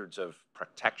standards of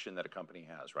protection that a company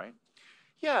has, right?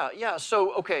 Yeah, yeah.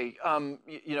 So, okay,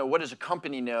 what does a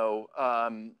company know?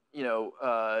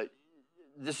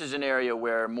 This is an area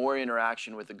where more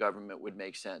interaction with the government would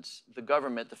make sense. The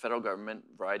government, the federal government,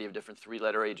 variety of different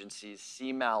three-letter agencies,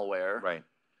 see malware Right.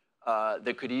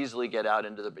 that could easily get out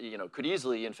into the, could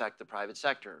easily infect the private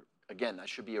sector. Again, that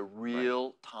should be a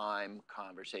real-time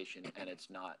conversation, and it's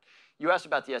not. You asked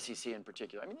about the SEC in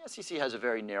particular. I mean, the SEC has a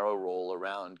very narrow role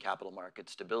around capital market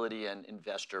stability and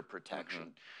investor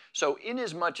protection. So in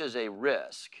as much as a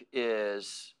risk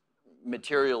is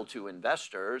material to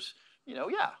investors,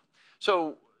 yeah.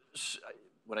 So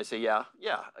when I say yeah,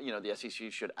 the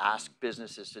SEC should ask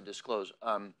businesses to disclose.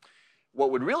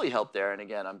 What would really help there, and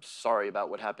again, I'm sorry about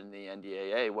what happened in the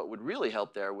NDAA, what would really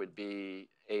help there would be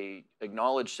a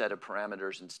acknowledged set of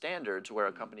parameters and standards where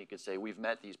a company could say, we've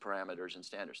met these parameters and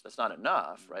standards. That's not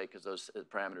enough, right? Because those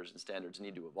parameters and standards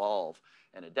need to evolve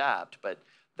and adapt. But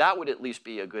that would at least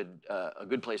be a good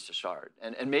place to start.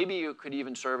 And maybe you could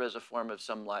even serve as a form of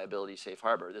some liability safe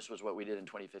harbor. This was what we did in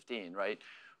 2015, right?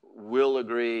 We'll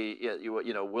agree,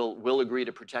 we'll agree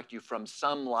to protect you from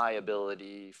some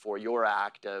liability for your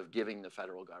act of giving the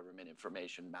federal government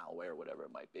information, malware, whatever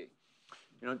it might be.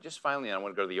 Just finally, I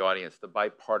want to go to the audience. The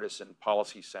Bipartisan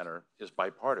Policy Center is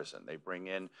bipartisan. They bring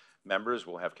in members.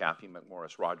 We'll have Kathy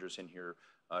McMorris-Rogers in here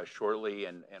shortly,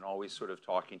 and always sort of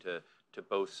talking to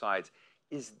both sides.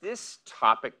 Is this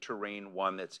topic terrain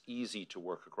one that's easy to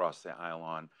work across the aisle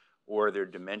on, or are there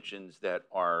dimensions that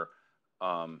are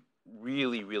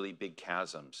really, really big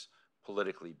chasms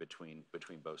politically between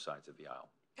both sides of the aisle?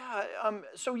 Yeah,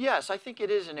 so yes, I think it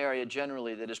is an area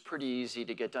generally that is pretty easy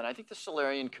to get done. I think the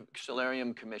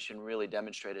Solarium Commission really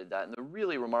demonstrated that, and the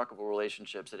really remarkable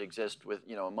relationships that exist with,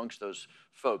 amongst those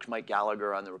folks, Mike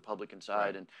Gallagher on the Republican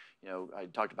side, and I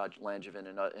talked about Langevin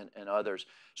and others.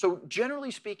 So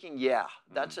generally speaking, yeah,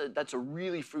 that's a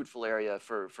really fruitful area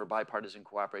for bipartisan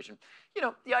cooperation.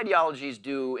 The ideologies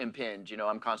do impinge.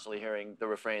 I'm constantly hearing the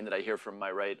refrain that I hear from my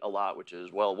right a lot, which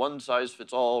is, well, one size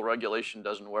fits all regulation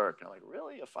doesn't work. And I'm like,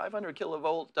 really? A 500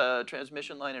 kilovolt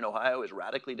transmission line in Ohio is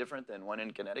radically different than one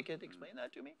in Connecticut? Explain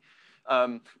that to me.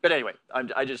 But anyway,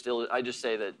 I just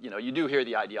say that you do hear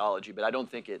the ideology, but I don't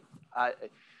think it.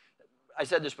 I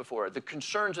said this before. The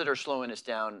concerns that are slowing us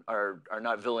down are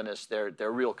not villainous.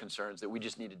 They're real concerns that we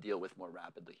just need to deal with more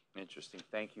rapidly. Interesting.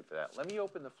 Thank you for that. Let me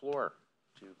open the floor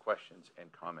to questions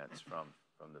and comments from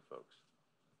the folks.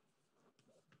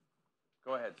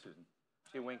 Go ahead, Susan.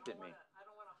 She winked at me. I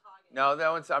don't want to hog it. No,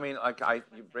 that one's. I mean,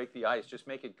 you break the ice. Just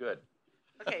make it good.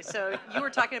 Okay, so you were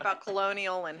talking about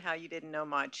Colonial and how you didn't know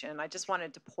much, and I just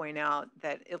wanted to point out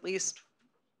that at least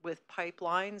with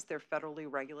pipelines, they're federally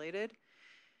regulated.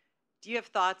 Do you have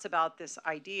thoughts about this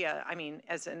idea? I mean,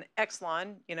 as an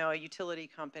Exelon, a utility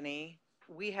company,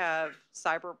 we have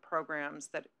cyber programs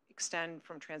that extend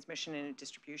from transmission into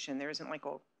distribution. There isn't like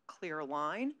a clear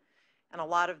line, and a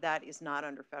lot of that is not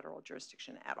under federal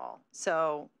jurisdiction at all.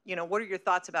 So, what are your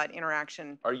thoughts about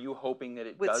interaction? Are you hoping that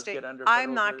it with does state, get under federal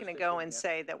I'm not going to go and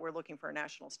jurisdiction? say that we're looking for a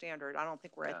national standard. I don't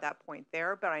think we're at that point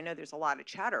there, but I know there's a lot of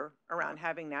chatter around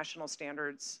having national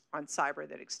standards on cyber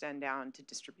that extend down to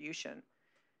distribution.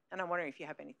 And I'm wondering if you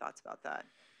have any thoughts about that.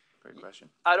 Great question.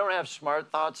 I don't have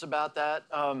smart thoughts about that,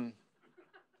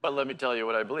 but let me tell you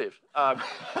what I believe.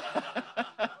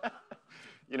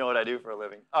 You know what I do for a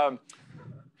living.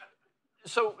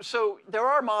 So there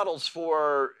are models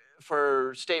for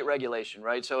state regulation,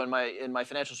 right? So in my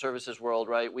financial services world,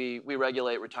 right, we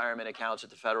regulate retirement accounts at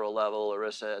the federal level,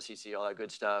 ERISA, SEC, all that good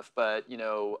stuff. But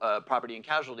property and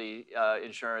casualty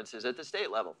insurance is at the state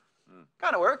level.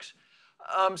 Kind of works.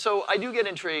 So I do get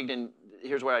intrigued, and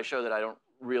here's where I show that I don't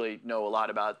really know a lot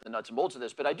about the nuts and bolts of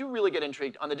this, but I do really get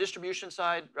intrigued on the distribution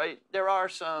side, right? There are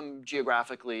some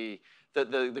geographically,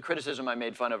 the criticism I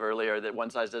made fun of earlier that one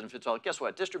size doesn't fit all. Guess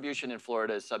what? Distribution in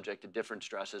Florida is subject to different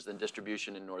stresses than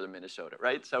distribution in northern Minnesota,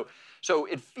 right? So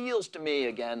it feels to me,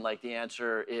 again, like the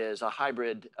answer is a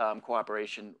hybrid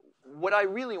cooperation what I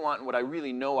really want and what I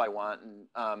really know I want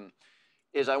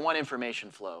is I want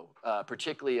information flow,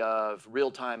 particularly of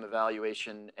real-time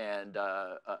evaluation and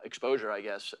exposure, I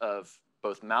guess, of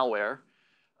both malware,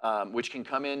 which can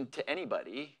come in to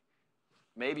anybody,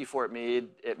 maybe Fort Meade,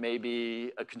 it may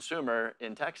be a consumer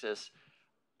in Texas,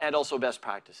 and also best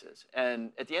practices.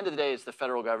 And at the end of the day, it's the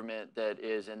federal government that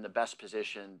is in the best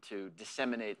position to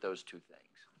disseminate those two things.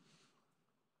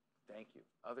 Thank you.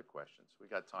 Other questions? We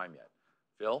got time yet?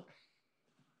 Phil?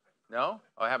 No?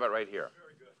 Oh, how about right here?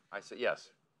 Very good. I said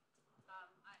yes.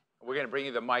 We're going to bring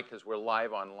you the mic because we're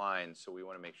live online, so we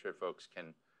want to make sure folks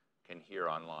can hear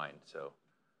online. So,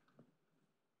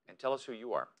 and tell us who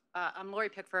you are. I'm Lori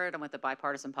Pickford. I'm with the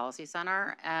Bipartisan Policy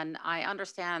Center, and I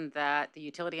understand that the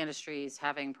utility industry is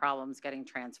having problems getting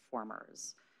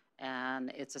transformers,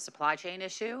 and it's a supply chain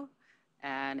issue,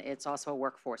 and it's also a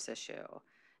workforce issue.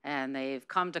 And they've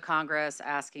come to Congress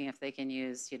asking if they can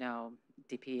use,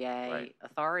 DPA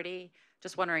authority.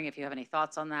 Just wondering if you have any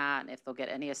thoughts on that, and if they'll get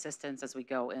any assistance as we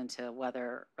go into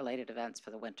weather-related events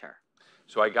for the winter.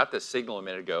 So I got the signal a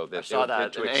minute ago that I saw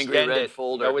that, to an extend angry red it,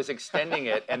 folder. I was extending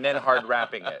it and then hard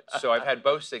wrapping it. So I've had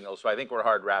both signals, so I think we're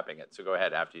hard wrapping it. So go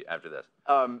ahead after this.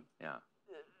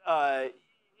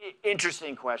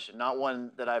 Interesting question, not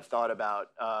one that I've thought about,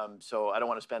 so I don't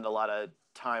want to spend a lot of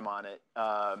time on it.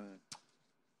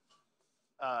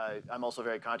 I'm also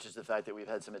very conscious of the fact that we've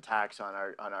had some attacks on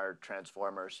our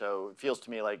transformer. So it feels to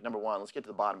me like, number one, let's get to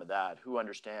the bottom of that. Who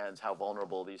understands how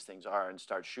vulnerable these things are and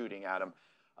start shooting at them?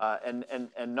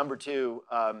 And number two,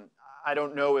 I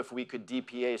don't know if we could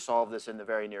DPA solve this in the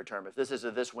very near term. If this is a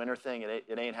this winter thing,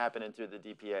 it ain't happening through the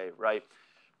DPA, right?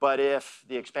 But if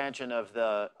the expansion of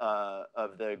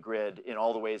the grid in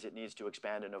all the ways it needs to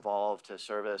expand and evolve to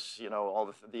service,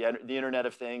 all the Internet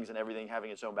of Things and everything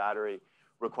having its own battery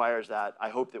requires that, I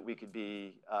hope that we could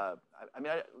be,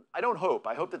 I don't hope.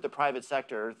 I hope that the private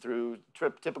sector, through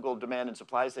typical demand and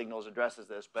supply signals, addresses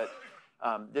this, but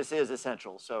this is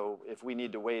essential. So if we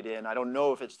need to wade in, I don't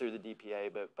know if it's through the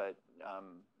DPA, but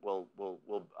we'll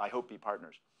I hope, be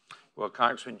partners. Well,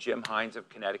 Congressman Jim Hines of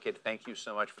Connecticut, thank you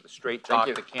so much for the straight talk,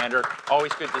 the candor.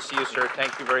 Always good to see you, sir.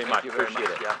 Thank you very much. Appreciate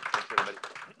it. Yeah, thanks, everybody.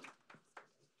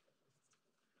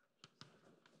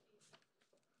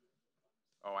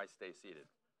 Oh, I stay seated.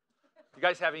 You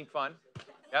guys having fun?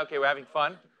 Yeah, okay, we're having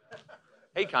fun.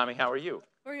 Hey, Kami, how are you?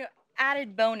 We're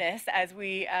added bonus as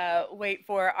we wait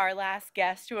for our last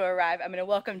guest to arrive. I'm going to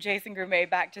welcome Jason Gourmet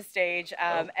back to stage.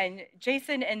 And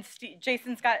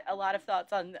Jason's got a lot of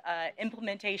thoughts on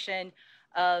implementation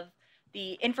of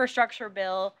the infrastructure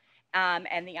bill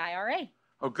and the IRA.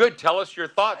 Oh, good. Tell us your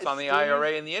thoughts on the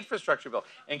IRA and the infrastructure bill.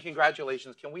 And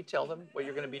congratulations. Can we tell them what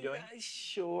you're going to be doing?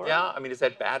 Sure. Yeah? I mean, is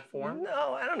that bad form?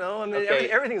 No, I don't know. I mean, Okay.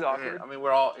 everything's awkward. I mean,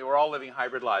 we're all living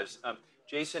hybrid lives.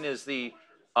 Jason is the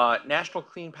National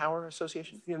Clean Power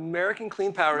Association? The American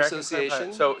Clean Power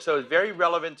Association. So it's very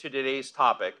relevant to today's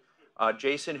topic.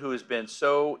 Jason, who has been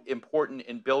so important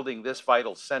in building this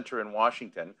vital center in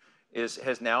Washington,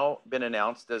 has now been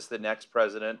announced as the next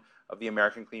president of the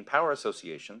American Clean Power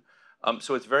Association.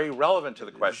 So it's very relevant to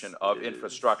the question of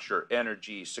infrastructure,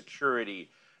 energy,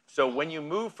 security. So when you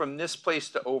move from this place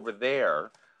to over there,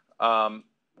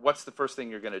 what's the first thing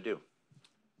you're going to do?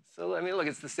 So, I mean, look,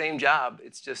 it's the same job.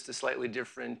 It's just a slightly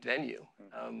different venue.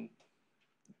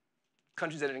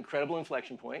 Country's at an incredible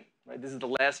inflection point, right? This is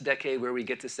the last decade where we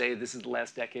get to say this is the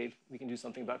last decade we can do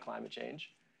something about climate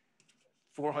change.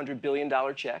 $400 billion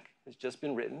check has just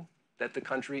been written that the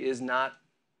country is not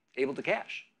able to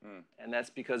cash. And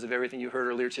that's because of everything you heard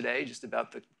earlier today, just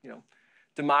about the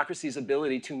democracy's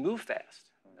ability to move fast.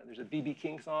 There's a B.B.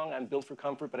 King song, I'm built for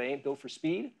comfort, but I ain't built for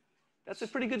speed. That's a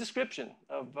pretty good description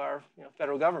of our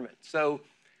federal government. So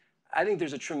I think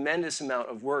there's a tremendous amount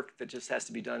of work that just has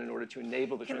to be done in order to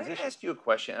enable the transition. Can I ask you a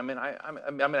question? I mean,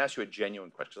 I'm going to ask you a genuine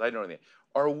question because I don't know anything.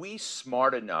 Are we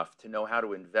smart enough to know how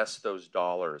to invest those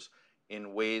dollars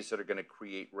in ways that are going to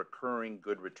create recurring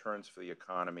good returns for the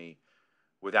economy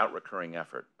without recurring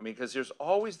effort? I mean, because there's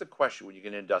always the question when you get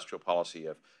into industrial policy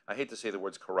of, I hate to say the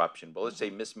words corruption, but let's say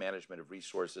mismanagement of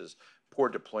resources, poor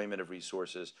deployment of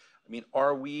resources. I mean,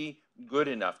 are we good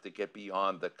enough to get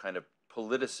beyond the kind of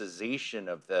politicization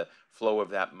of the flow of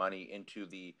that money into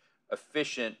the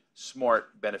efficient,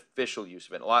 smart, beneficial use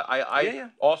of it? I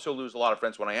also lose a lot of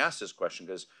friends when I ask this question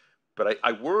but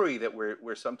I worry that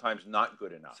we're sometimes not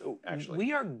good enough, so actually.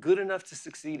 We are good enough to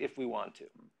succeed if we want to.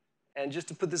 And just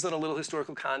to put this in a little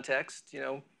historical context,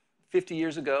 50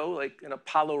 years ago, like an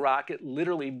Apollo rocket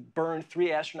literally burned 3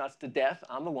 astronauts to death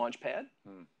on the launch pad.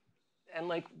 And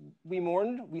like we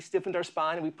mourned, we stiffened our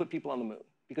spine, and we put people on the moon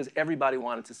because everybody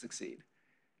wanted to succeed.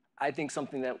 I think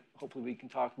something that hopefully we can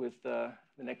talk with the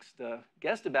the next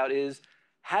guest about is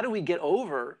how do we get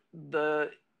over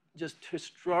the just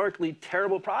historically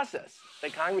terrible process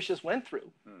that Congress just went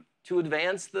through to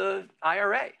advance the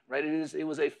IRA, right? It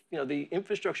was a, the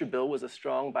infrastructure bill was a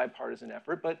strong bipartisan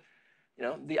effort, but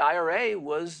the IRA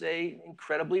was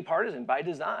incredibly partisan by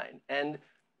design. And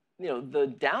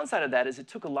the downside of that is it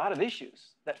took a lot of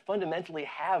issues that fundamentally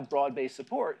have broad-based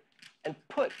support and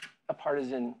put a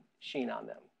partisan sheen on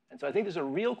them. And so I think there's a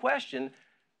real question,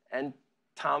 and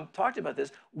Tom talked about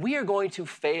this, we are going to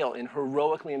fail in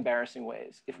heroically embarrassing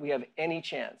ways if we have any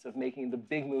chance of making the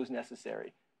big moves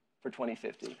necessary for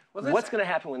 2050. Well, what's going to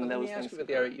happen when those things things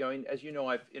there? As you know,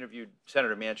 I've interviewed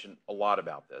Senator Manchin a lot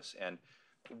about this, and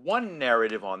one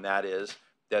narrative on that is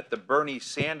that the Bernie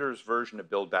Sanders version of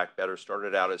Build Back Better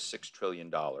started out as $6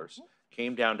 trillion,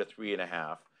 came down to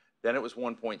 3.5, then it was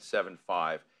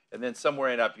 1.75, and then somewhere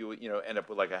end up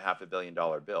with like a $500 million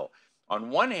bill. On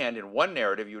one hand, in one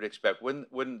narrative, you would expect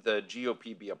wouldn't the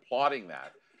GOP be applauding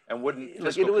that, and wouldn't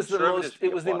fiscal conservatives be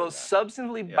it was the applauding most that?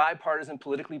 substantively bipartisan,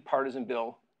 politically partisan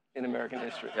bill in American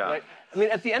history. Yeah. Right? I mean,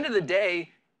 at the end of the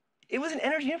day, it was an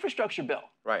energy infrastructure bill.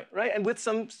 Right. Right. And with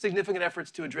some significant efforts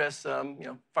to address,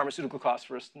 pharmaceutical costs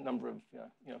for a number of,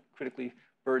 critically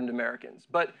burdened Americans.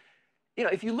 But,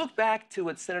 if you look back to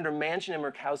what Senator Manchin and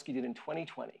Murkowski did in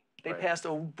 2020, they passed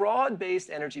a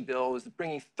broad-based energy bill. It was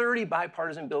bringing 30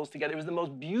 bipartisan bills together. It was the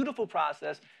most beautiful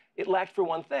process. It lacked for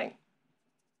one thing.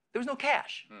 There was no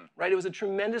cash, right? It was a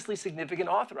tremendously significant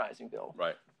authorizing bill.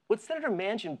 Right. What Senator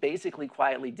Manchin basically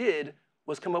quietly did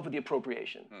was come up with the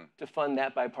appropriation to fund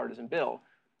that bipartisan bill.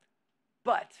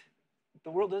 But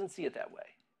the world doesn't see it that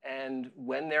way. And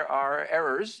when there are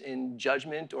errors in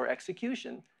judgment or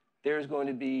execution, there's going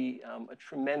to be a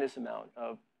tremendous amount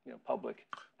of public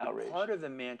outrage. Part of the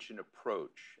Manchin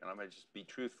approach, and I'm going to just be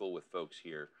truthful with folks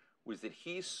here, was that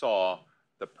he saw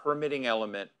the permitting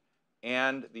element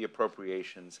and the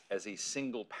appropriations as a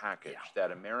single package,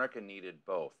 that America needed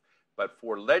both. But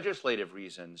for legislative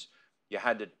reasons, you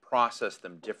had to process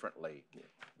them differently.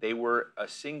 They were a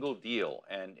single deal,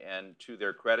 and to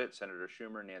their credit, Senator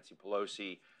Schumer, Nancy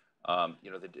Pelosi,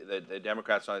 the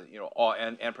Democrats,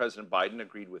 and President Biden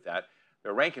agreed with that.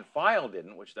 Their rank and file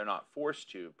didn't, which they're not forced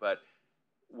to. But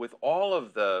with all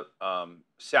of the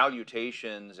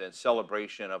salutations and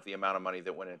celebration of the amount of money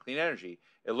that went in clean energy,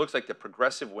 it looks like the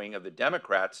progressive wing of the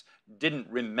Democrats didn't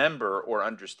remember or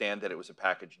understand that it was a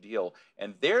package deal,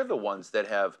 and they're the ones that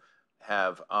have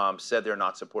said they're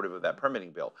not supportive of that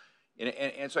permitting bill.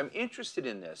 And so I'm interested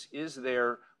in this. Is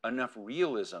there enough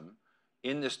realism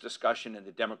in this discussion in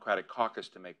the Democratic caucus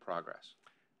to make progress?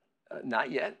 Not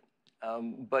yet,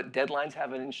 but deadlines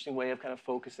have an interesting way of kind of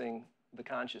focusing the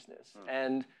consciousness.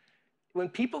 And when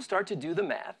people start to do the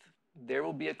math, there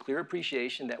will be a clear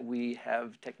appreciation that we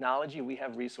have technology, we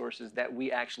have resources that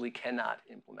we actually cannot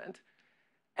implement.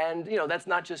 And that's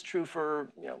not just true for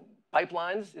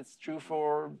pipelines. It's true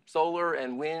for solar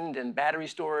and wind and battery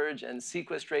storage and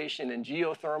sequestration and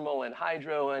geothermal and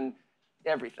hydro and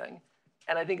everything.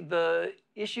 And I think the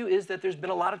issue is that there's been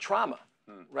a lot of trauma,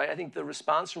 right? I think the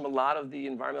response from a lot of the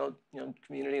environmental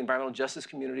community, environmental justice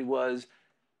community was,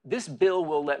 this bill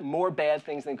will let more bad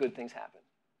things than good things happen,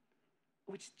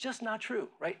 which is just not true,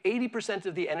 right? 80%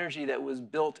 of the energy that was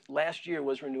built last year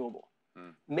was renewable.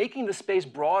 Making the space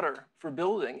broader for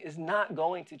building is not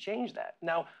going to change that.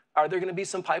 Now, are there going to be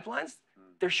some pipelines?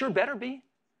 There sure better be,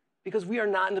 because we are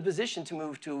not in the position to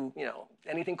move to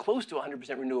anything close to 100%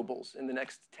 renewables in the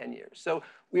next 10 years. So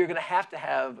we are going to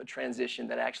have a transition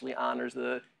that actually honors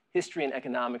the history and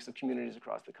economics of communities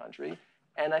across the country.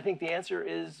 And I think the answer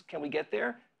is, can we get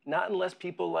there? Not unless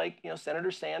people like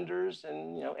Senator Sanders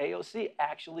and AOC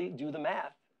actually do the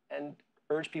math and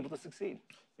urge people to succeed.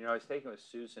 I was taking with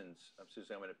Susan,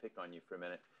 I'm going to pick on you for a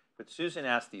minute, but Susan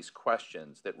asked these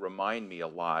questions that remind me a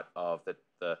lot of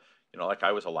like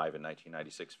I was alive in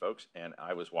 1996, folks, and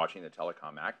I was watching the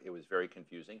Telecom Act. It was very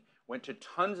confusing. Went to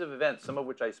tons of events, some of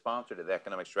which I sponsored at the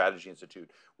Economic Strategy Institute,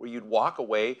 where you'd walk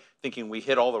away thinking we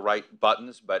hit all the right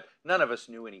buttons, but none of us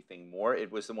knew anything more.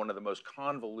 It was one of the most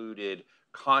convoluted,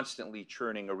 constantly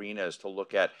churning arenas to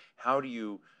look at how do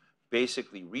you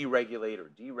basically re-regulate or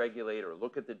deregulate or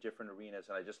look at the different arenas.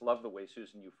 And I just love the way,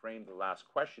 Susan, you framed the last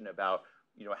question about,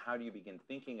 how do you begin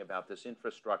thinking about this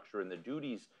infrastructure and the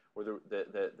duties or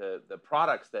the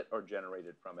products that are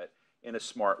generated from it in a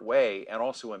smart way, and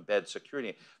also embed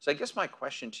security. So I guess my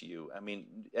question to you,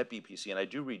 at BPC, and I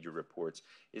do read your reports,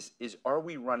 is are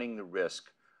we running the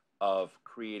risk of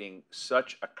creating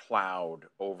such a cloud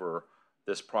over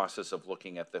this process of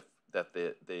looking at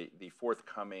the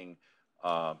forthcoming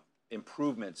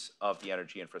improvements of the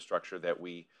energy infrastructure that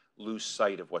we lose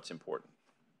sight of what's important?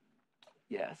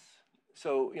 Yes.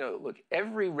 So, look,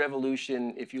 every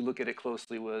revolution, if you look at it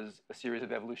closely, was a series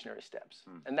of evolutionary steps.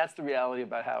 And that's the reality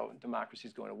about how democracy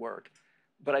is going to work.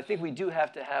 But I think we do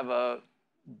have to have a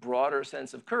broader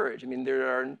sense of courage. I mean, there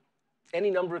are any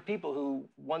number of people who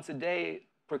once a day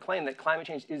proclaim that climate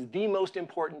change is the most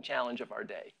important challenge of our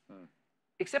day,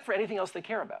 except for anything else they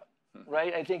care about,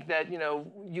 right? I think that,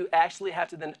 you actually have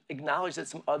to then acknowledge that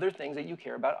some other things that you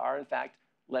care about are, in fact,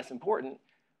 less important.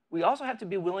 We also have to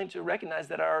be willing to recognize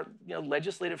that our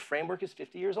legislative framework is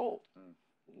 50 years old.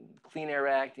 Clean Air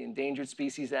Act, the Endangered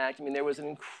Species Act. I mean, there was an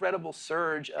incredible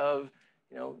surge of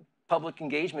public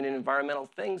engagement in environmental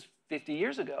things 50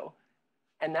 years ago.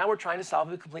 And now we're trying to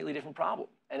solve a completely different problem.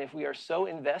 And if we are so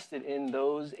invested in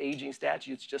those aging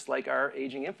statutes, just like our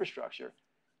aging infrastructure,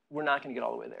 we're not going to get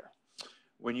all the way there.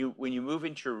 When you move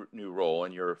into your new role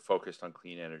and you're focused on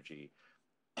clean energy,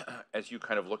 as you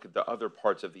kind of look at the other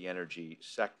parts of the energy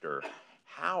sector,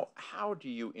 how do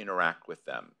you interact with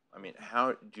them? I mean,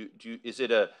 how is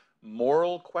it a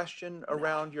moral question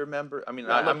around your member? I mean,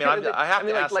 I have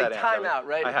to ask like that time out,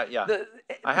 right? I have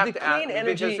to ask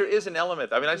because there is an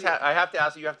element. I mean, I have to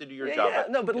ask you. You have to do your job. Yeah,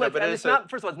 no, but look, and it's not.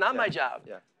 First of all, it's not my job.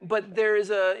 Yeah. But there is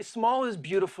a small is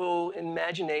beautiful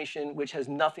imagination which has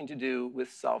nothing to do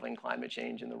with solving climate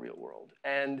change in the real world.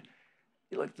 And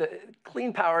look, the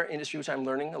clean power industry, which I'm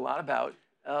learning a lot about,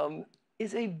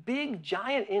 is a big,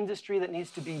 giant industry that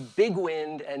needs to be big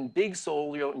wind and big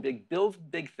solar and build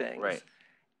big things. Right.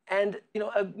 And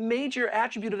a major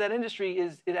attribute of that industry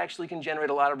is it actually can generate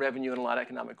a lot of revenue and a lot of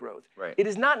economic growth. Right. It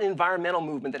is not an environmental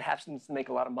movement that happens to make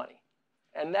a lot of money.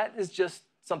 And that is just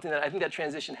something that I think that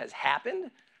transition has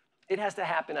happened. It has to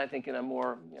happen, I think, in a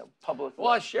more public way.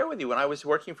 Well, I'll share with you, when I was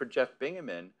working for Jeff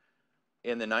Bingaman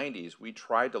in the 90s, we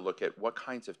tried to look at what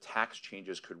kinds of tax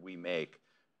changes could we make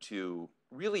to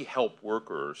really help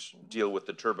workers deal with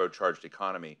the turbocharged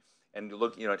economy and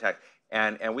look, tax.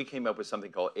 And we came up with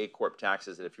something called A Corp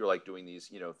taxes, that if you're like doing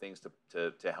these, things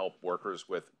to help workers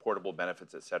with portable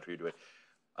benefits, et cetera, you do it.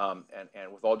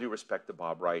 And with all due respect to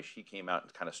Bob Reich, he came out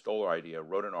and kind of stole our idea,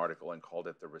 wrote an article and called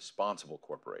it the responsible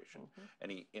corporation. And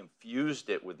he infused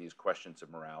it with these questions of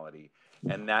morality,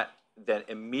 and that then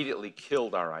immediately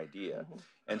killed our idea.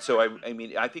 And so, I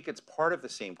mean, I think it's part of the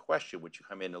same question, which you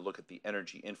come in and look at the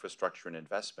energy infrastructure and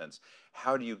investments.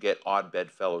 How do you get odd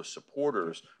bedfellow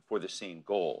supporters for the same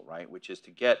goal, right? Which is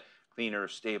to get cleaner,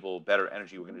 stable, better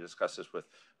energy. We're going to discuss this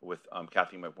with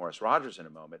Kathleen McMorris-Rodgers in a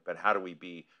moment, but how do we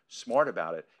be smart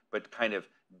about it, but kind of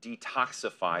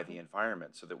detoxify the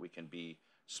environment so that we can be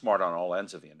smart on all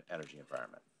ends of the energy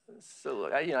environment? So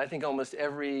look, I think almost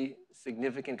every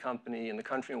significant company in the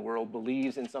country and world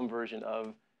believes in some version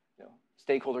of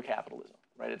stakeholder capitalism,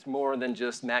 right? It's more than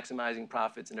just maximizing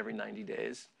profits in every 90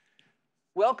 days.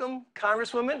 Welcome,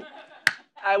 Congresswoman.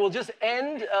 I will just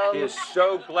end. He is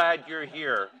so glad you're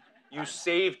here. You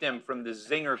saved him from the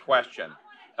zinger question.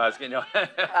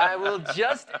 I will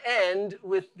just end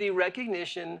with the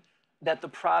recognition that the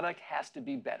product has to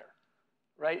be better,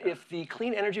 right? If the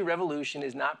clean energy revolution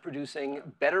is not producing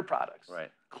better products, right,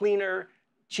 cleaner,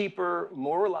 cheaper,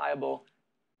 more reliable,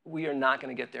 we are not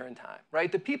going to get there in time,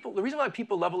 right? The reason why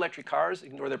people love electric cars,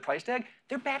 ignore their price tag,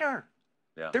 they're better.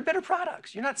 Yeah. They're better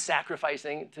products. You're not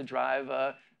sacrificing to drive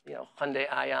a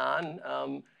Hyundai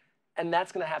Ion, and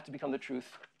that's going to have to become the truth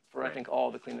for, I think, all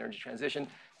the clean energy transition.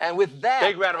 And with that,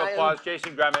 big round of applause,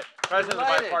 Jason Gremmett, President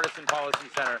of the Bipartisan Policy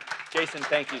Center. Jason,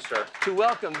 thank you, sir. To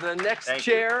welcome the next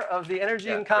chair of the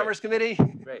Energy and Commerce Committee.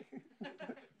 Great.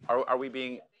 Are we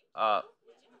being,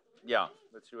 yeah,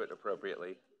 let's do it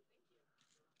appropriately.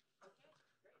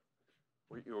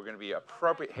 We're going to be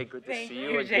appropriate. Hey, good to see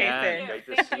you again. Great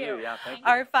to see you. Yeah, thank you.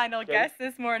 Our final guest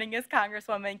this morning is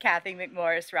Congresswoman Kathleen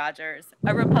McMorris-Rodgers,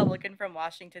 a Republican from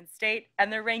Washington State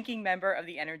and the ranking member of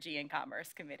the Energy and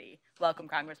Commerce Committee. Welcome,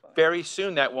 Congresswoman. Very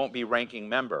soon that won't be ranking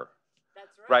member. That's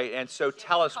right. Right, and so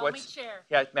tell us what's...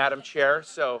 Yeah, Madam Chair.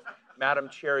 So, Madam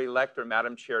Chair-elect or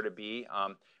Madam Chair-to-be,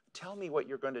 tell me what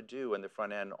you're going to do in the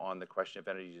front end on the question of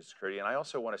energy security. And I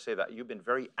also want to say that you've been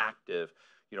very active,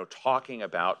 talking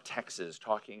about Texas,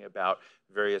 talking about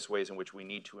various ways in which we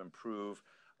need to improve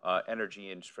energy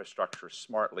infrastructure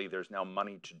smartly. There's now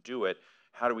money to do it.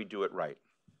 How do we do it right?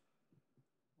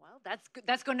 Well,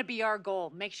 that's going to be our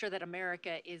goal. Make sure that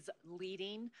America is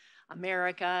leading.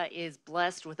 America is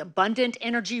blessed with abundant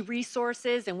energy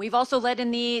resources, and we've also led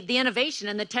in the innovation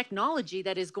and the technology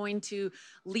that is going to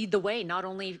lead the way, not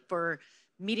only for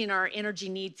meeting our energy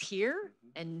needs here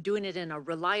and doing it in a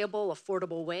reliable,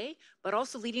 affordable way, but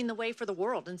also leading the way for the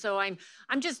world. And so I'm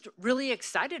just really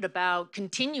excited about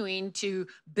continuing to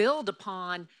build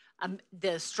upon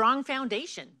the strong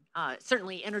foundation.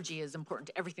 Certainly, energy is important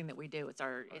to everything that we do. It's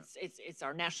our it's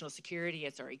our national security.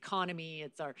 It's our economy.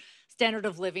 It's our standard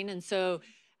of living. And so,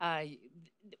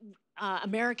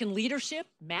 American leadership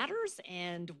matters,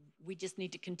 and we just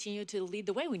need to continue to lead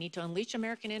the way. We need to unleash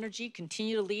American energy,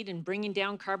 continue to lead in bringing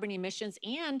down carbon emissions,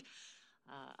 and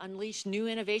unleash new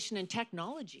innovation and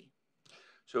technology.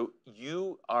 So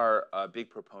you are a big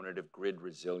proponent of grid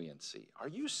resiliency. Are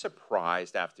you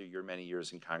surprised after your many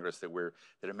years in Congress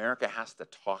that America has to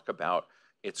talk about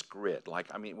its grid? Like,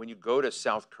 I mean, when you go to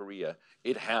South Korea,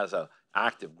 it has a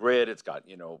active grid. It's got,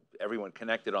 everyone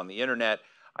connected on the internet.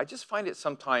 I just find it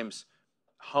sometimes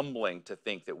humbling to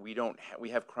think that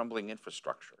we have crumbling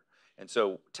infrastructure. And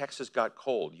so Texas got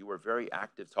cold. You were very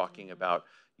active talking about,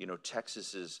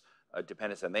 Texas's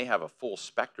dependence, and they have a full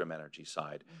spectrum energy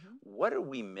side. What are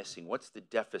we missing? What's the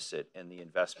deficit in the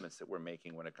investments that we're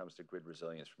making when it comes to grid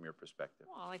resilience from your perspective?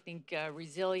 Well, I think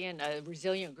resilient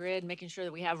grid, making sure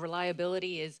that we have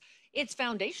reliability it's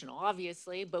foundational,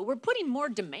 obviously, but we're putting more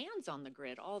demands on the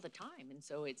grid all the time. And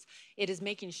so it is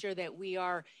making sure that we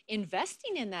are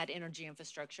investing in that energy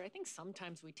infrastructure. I think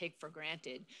sometimes we take for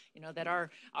granted, that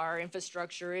our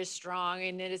infrastructure is strong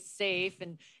and it is safe,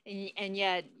 and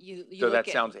yet you So look that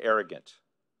at, sounds arrogant.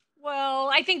 well,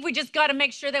 I think we just got to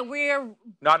make sure that we're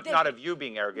not of you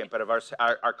being arrogant, but of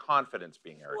our confidence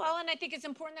being arrogant. well, and I think it's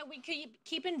important that we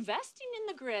keep investing in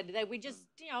the grid. That we just,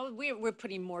 we're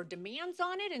putting more demands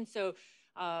on it, and so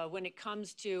when it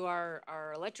comes to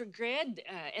our electric grid,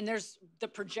 and the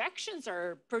projections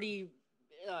are pretty,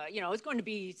 it's going to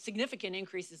be significant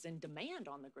increases in demand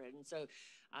on the grid, and so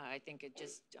I think it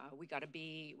just we got to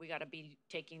be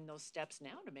taking those steps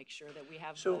now to make sure that we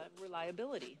have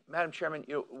reliability. Madam Chairman,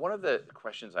 one of the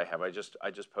questions I have, I just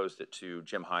posed it to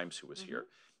Jim Himes, who was here,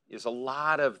 is a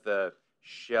lot of the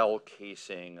shell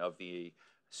casing of the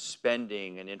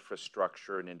spending and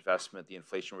infrastructure and investment, the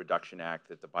Inflation Reduction Act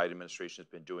that the Biden administration has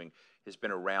been doing, has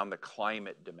been around the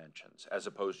climate dimensions as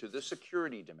opposed to the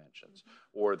security dimensions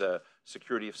or the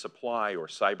security of supply or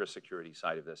cybersecurity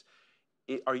side of this.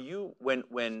 Are you,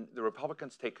 when the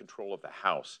Republicans take control of the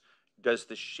House, does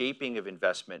the shaping of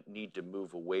investment need to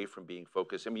move away from being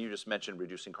focused? I mean, you just mentioned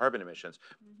reducing carbon emissions,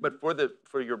 but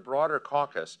for your broader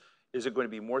caucus, is it going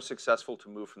to be more successful to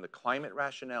move from the climate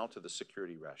rationale to the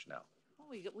security rationale? Well,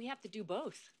 we have to do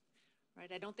both,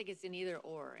 right? I don't think it's an either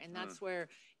or, and that's where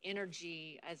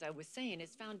energy, as I was saying,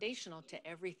 is foundational to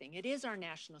everything. It is our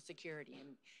national security,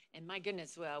 and my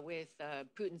goodness, with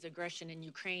Putin's aggression in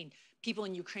Ukraine, people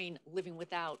in Ukraine living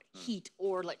without heat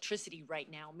or electricity right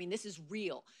now. I mean, this is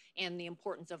real, and the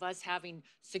importance of us having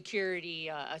security,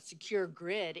 a secure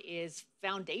grid, is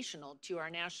foundational to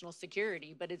our national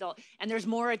security. But and there's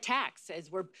more attacks as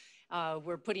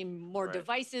we're putting more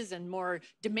devices and more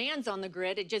demands on the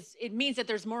grid. It means that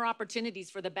there's more opportunities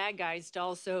for the bad guys to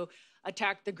also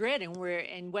attack the grid,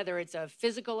 and whether it's a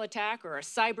physical attack or a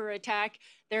cyber attack,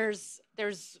 there's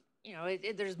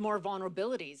more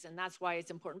vulnerabilities, and that's why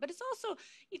it's important. But it's also,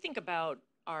 you think about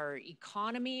our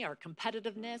economy, our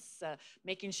competitiveness,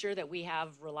 making sure that we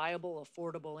have reliable,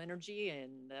 affordable energy,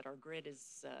 and that our grid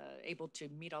is able to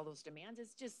meet all those demands.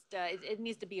 It's just, it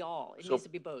needs to be all. It needs to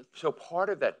be both. So part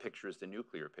of that picture is the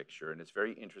nuclear picture, and it's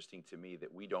very interesting to me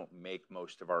that we don't make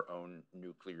most of our own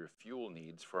nuclear fuel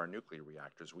needs for our nuclear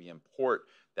reactors. We import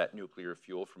that nuclear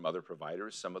fuel from other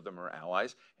providers. Some of them are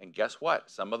allies, and guess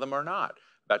what? Some of them are not.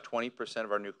 About 20%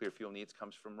 of our nuclear fuel needs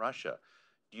comes from Russia.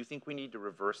 Do you think we need to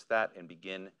reverse that and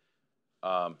begin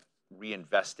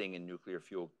reinvesting in nuclear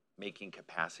fuel making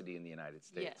capacity in the United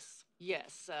States?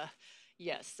 Yes.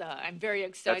 I'm very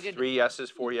excited. That's 3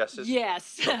 yeses, 4 yeses?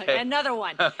 Yes, Okay. another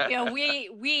one.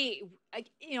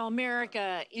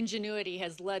 America ingenuity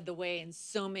has led the way in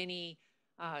so many,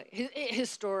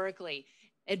 historically.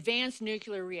 Advanced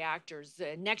nuclear reactors,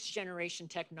 the next generation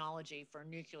technology for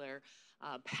nuclear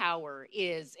power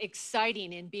is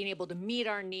exciting in being able to meet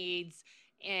our needs,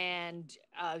 and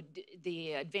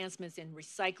the advancements in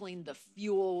recycling the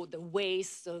fuel, the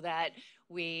waste, so that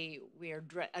we are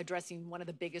addressing one of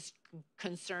the biggest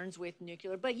concerns with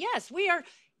nuclear. But yes,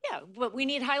 but we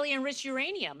need highly enriched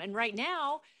uranium, and right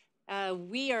now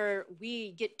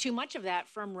we get too much of that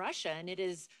from Russia, and it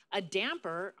is a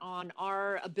damper on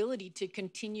our ability to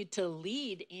continue to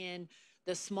lead in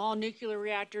the small nuclear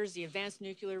reactors, the advanced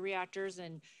nuclear reactors,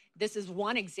 and this is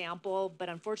one example, but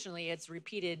unfortunately it's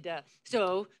repeated.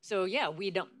 So yeah,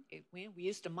 we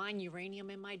used to mine uranium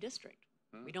in my district.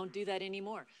 We don't do that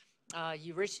anymore.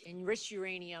 Enriched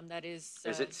uranium, that is.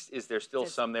 Is there still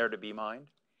some there to be mined?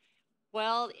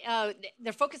 Well,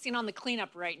 they're focusing on the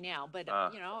cleanup right now, but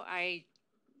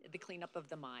the cleanup of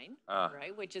the mine,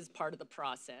 right, which is part of the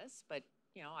process. But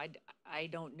I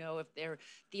don't know if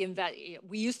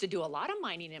we used to do a lot of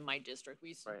mining in my district. We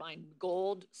used to mine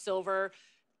gold, silver,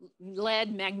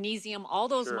 lead, magnesium. All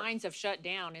those mines have shut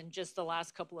down in just the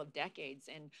last couple of decades.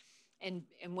 And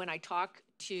when I talk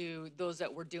to those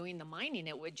that were doing the mining,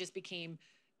 it just became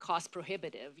cost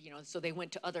prohibitive, so they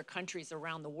went to other countries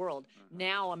around the world.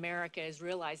 Now America is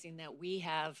realizing that we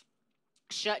have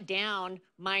shut down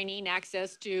mining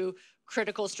access to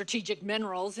critical strategic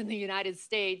minerals in the United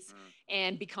States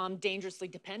and become dangerously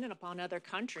dependent upon other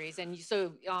countries. And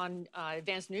so on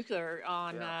advanced nuclear,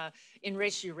 on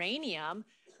enriched uranium,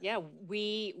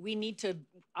 we need to,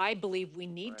 I believe we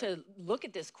need to look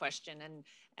at this question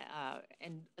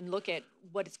and look at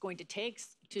what it's going to take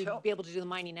to be able to do the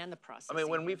mining and the processing. I mean,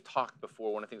 when we've talked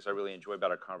before, one of the things I really enjoy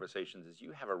about our conversations is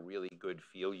you have a really good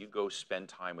feel. You go spend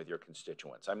time with your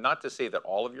constituents. I'm not to say that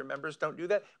all of your members don't do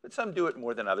that, but some do it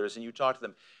more than others, and you talk to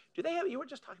them. Do they have, you were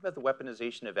just talking about the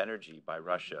weaponization of energy by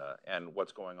Russia and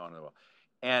what's going on in the world.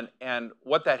 And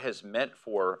what that has meant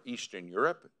for Eastern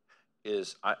Europe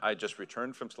is, I just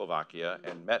returned from Slovakia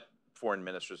and met foreign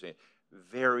ministers,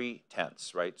 very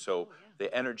tense, right? So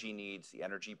the energy needs, the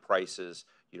energy prices,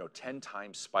 10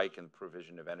 times spike in the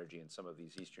provision of energy in some of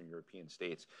these Eastern European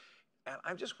states. And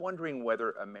I'm just wondering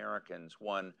whether Americans,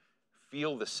 one,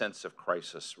 feel the sense of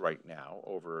crisis right now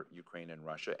over Ukraine and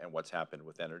Russia and what's happened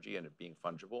with energy and it being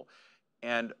fungible.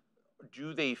 And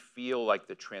do they feel like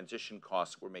the transition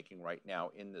costs we're making right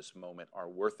now in this moment are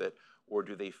worth it? Or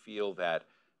do they feel that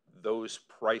those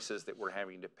prices that we're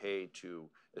having to pay to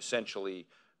essentially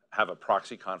have a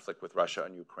proxy conflict with Russia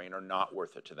and Ukraine are not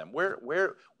worth it to them?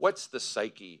 What's the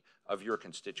psyche of your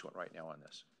constituent right now on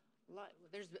this?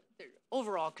 There's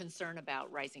overall concern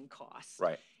about rising costs.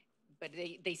 Right. But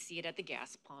they see it at the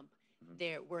gas pump.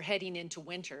 We're heading into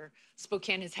winter.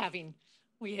 Spokane is having,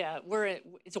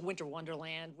 it's a winter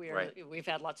wonderland. We've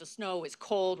had lots of snow. It's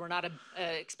cold. We're not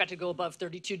expected to go above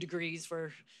 32 degrees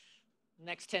for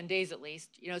next 10 days at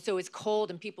least, so it's cold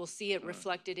and people see it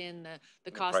reflected in the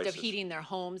cost of heating their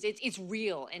homes. It's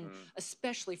real, and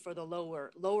especially for the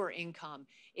lower income,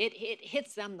 it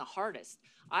hits them the hardest.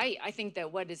 I think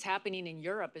that what is happening in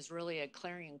Europe is really a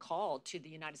clarion call to the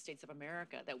United States of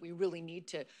America, that we really need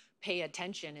to pay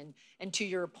attention. And to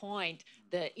your point,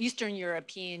 the Eastern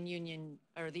European Union,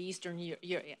 or the Eastern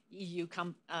EU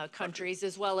countries,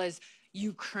 as well as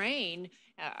Ukraine,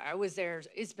 I was there,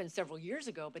 it's been several years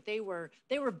ago, but they were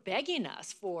begging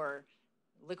us for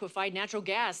liquefied natural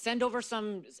gas. Send over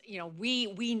some,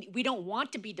 we don't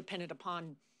want to be dependent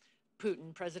upon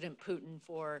President Putin,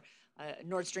 for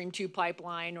Nord Stream 2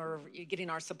 pipeline or getting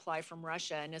our supply from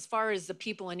Russia. And as far as the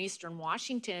people in Eastern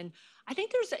Washington, I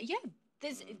think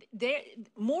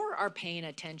more are paying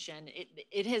attention.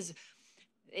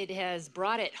 It has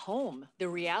brought it home, the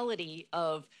reality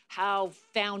of how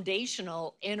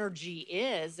foundational energy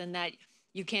is, and that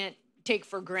you can't take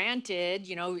for granted,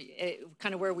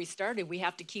 kind of where we started. We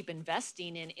have to keep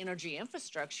investing in energy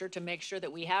infrastructure to make sure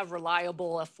that we have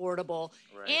reliable, affordable,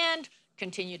 and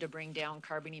continue to bring down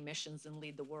carbon emissions and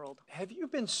lead the world. Have you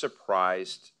been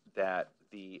surprised that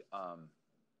the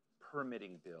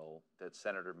permitting bill that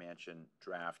Senator Manchin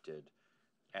drafted,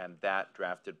 and that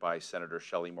drafted by Senator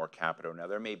Shelley Moore Capito, now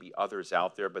there may be others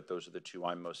out there, but those are the two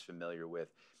I'm most familiar with,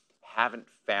 haven't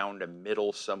found a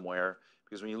middle somewhere?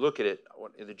 Because when you look at it,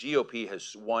 the GOP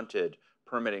has wanted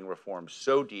permitting reform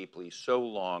so deeply, so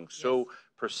long, so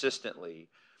persistently,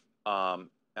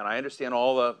 and I understand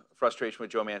all the frustration with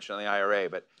Joe Manchin and the IRA,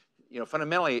 but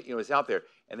fundamentally, it was out there.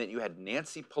 And then you had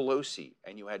Nancy Pelosi,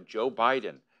 and you had Joe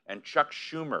Biden and Chuck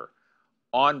Schumer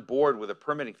on board with a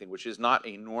permitting thing, which is not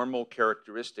a normal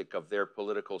characteristic of their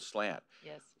political slant.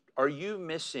 Yes. Are you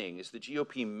missing, is the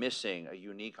GOP missing a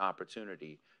unique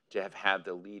opportunity to have had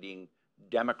the leading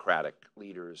Democratic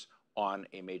leaders on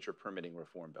a major permitting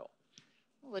reform bill?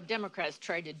 Well, the Democrats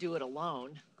tried to do it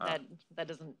alone. That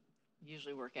doesn't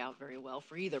usually work out very well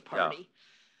for either party.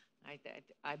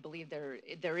 I believe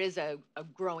there is a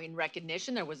growing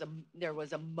recognition. There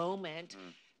was a moment,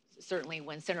 certainly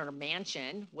when Senator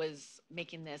Manchin was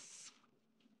making this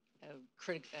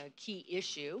a key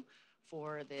issue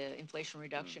for the Inflation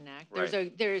Reduction Act.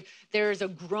 There's a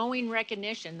growing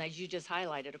recognition, as you just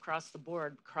highlighted, across the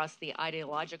board, across the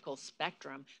ideological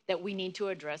spectrum, that we need to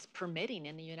address permitting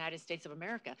in the United States of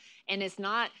America. And it's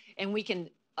not, and we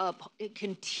can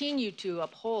continue to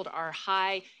uphold our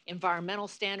high environmental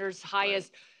standards,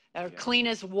 highest,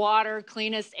 cleanest water,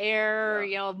 cleanest air,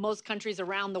 most countries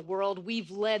around the world. We've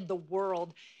led the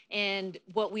world. And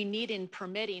what we need in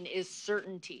permitting is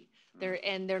certainty.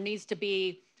 There needs to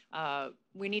be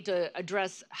We need to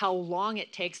address how long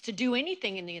it takes to do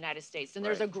anything in the United States. And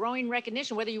there's a growing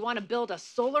recognition, whether you want to build a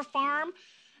solar farm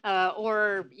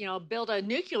or build a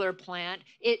nuclear plant,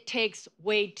 it takes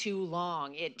way too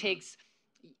long. It takes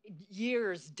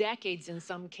years, decades in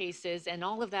some cases, and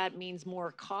all of that means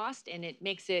more cost, and it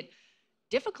makes it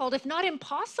difficult, if not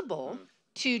impossible,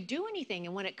 to do anything.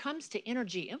 And when it comes to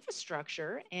energy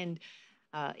infrastructure and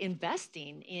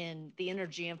investing in the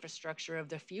energy infrastructure of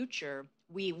the future,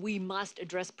 we must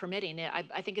address permitting.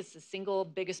 I think it's the single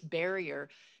biggest barrier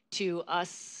to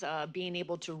us being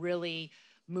able to really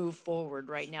move forward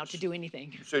right now to do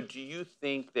anything. So do you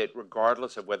think that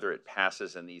regardless of whether it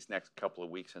passes in these next couple of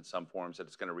weeks in some forms, that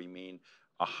it's going to remain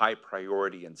a high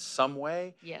priority in some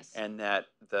way? Yes. And that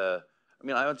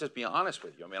I'll just be honest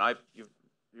with you. I mean,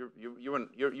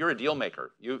 you're a deal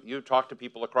maker. You talk to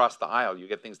people across the aisle. You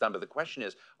get things done. But the question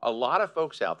is, a lot of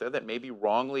folks out there that may be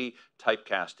wrongly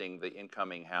typecasting the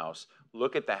incoming House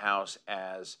look at the House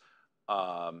as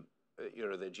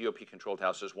the GOP-controlled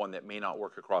House is one that may not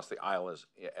work across the aisle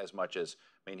as much as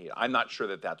may need. I'm not sure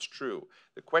that that's true.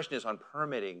 The question is on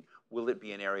permitting, will it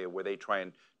be an area where they try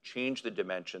and change the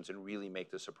dimensions and really make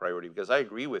this a priority? Because I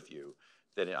agree with you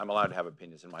that I'm allowed to have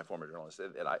opinions in my former journalist,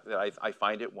 that I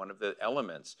find it one of the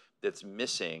elements that's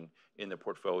missing in the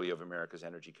portfolio of America's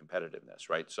energy competitiveness,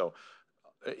 right? So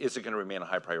is it going to remain a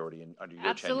high priority under your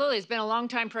tenure? Absolutely. It's been a long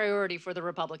time priority for the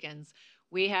Republicans.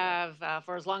 We have,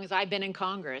 for as long as I've been in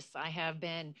Congress, I have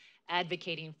been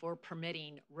advocating for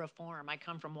permitting reform. I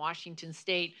come from Washington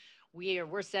State. We're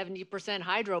 70%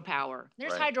 hydropower.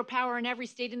 There's hydropower in every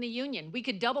state in the union. We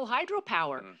could double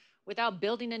hydropower without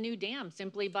building a new dam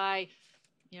simply by,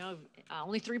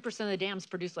 only 3% of the dams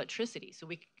produce electricity, so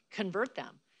we convert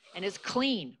them. And it's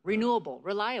clean, renewable,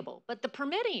 reliable. But the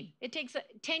permitting, it takes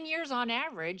 10 years on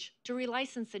average to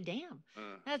relicense a dam.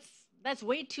 That's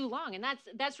way too long, and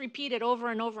that's repeated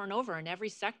over and over and over in every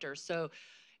sector. So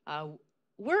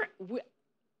we're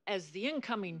as the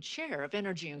incoming chair of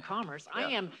Energy and Commerce,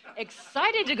 I am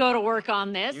excited to go to work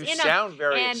on this. You sound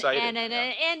very excited.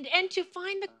 And to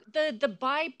find the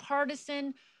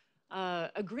bipartisan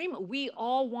agreement. We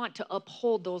all want to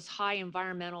uphold those high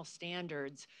environmental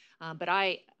standards. But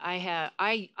I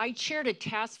chaired a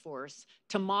task force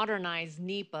to modernize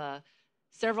NEPA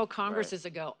several Congresses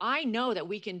ago. I know that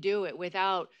we can do it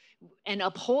without and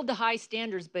uphold the high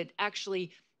standards, but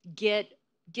actually get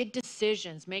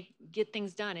decisions, get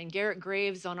things done. And Garrett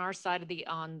Graves on our side of the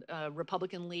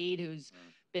Republican lead, who's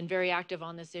been very active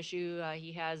on this issue.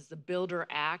 He has the Builder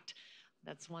Act.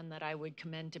 That's one that I would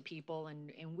commend to people,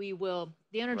 and we will.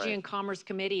 The Energy and Commerce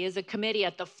Committee is a committee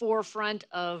at the forefront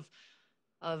of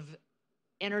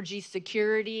energy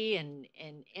security and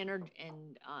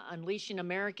unleashing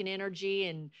American energy,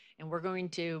 and we're going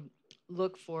to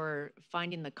look for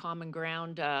finding the common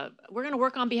ground. We're going to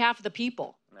work on behalf of the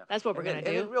people. That's what we're going to do.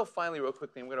 And then real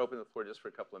quickly, I'm going to open the floor just for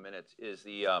a couple of minutes. Is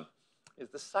the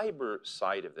cyber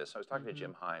side of this? I was talking to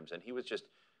Jim Himes, and he was just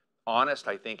honest,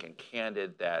 I think, and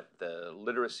candid that the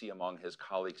literacy among his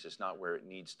colleagues is not where it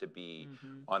needs to be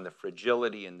on the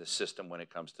fragility in the system when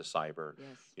it comes to cyber.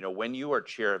 Yes. When you are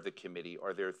chair of the committee,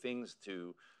 are there things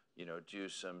to, do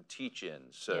some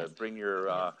teach-ins, bring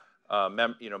your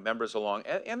members along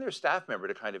and their staff member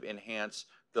to kind of enhance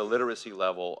the literacy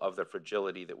level of the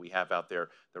fragility that we have out there,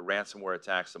 the ransomware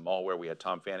attacks, the malware. We had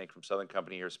Tom Fanning from Southern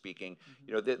Company here speaking.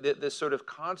 This sort of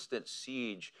constant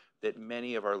siege that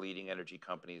many of our leading energy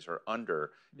companies are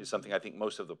under is something I think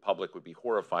most of the public would be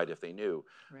horrified if they knew.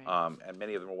 And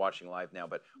many of them are watching live now.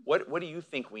 But what do you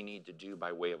think we need to do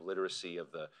by way of literacy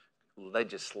of the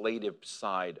legislative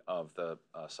side of the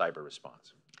cyber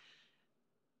response?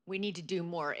 We need to do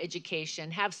more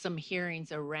education, have some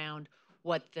hearings around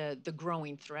what the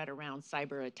growing threat around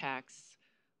cyber attacks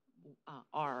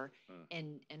are.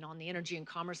 And on the Energy and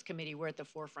Commerce Committee, we're at the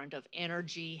forefront of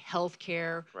energy,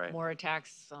 healthcare, more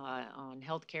attacks on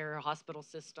healthcare, hospital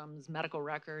systems, medical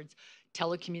records,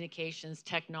 telecommunications,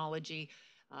 technology.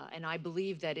 And I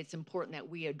believe that it's important that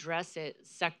we address it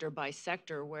sector by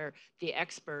sector, where the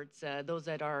experts, those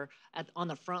that are on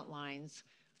the front lines,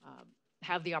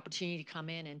 have the opportunity to come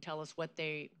in and tell us what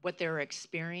they're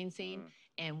experiencing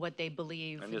and what they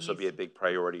believe. And this will be a big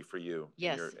priority for you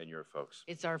and your folks.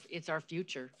 It's our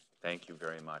future. Thank you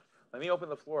very much. Let me open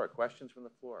the floor. Questions from the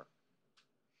floor?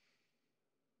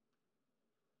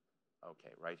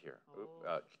 Okay, right here.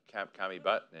 Kami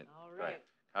Butt. All right.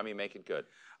 Kami, make it good.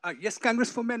 Yes,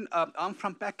 Congresswoman, I'm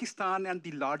from Pakistan, and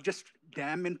the largest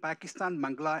dam in Pakistan,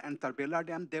 Mangla and Tarbela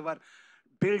Dam, they were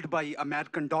built by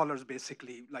American dollars,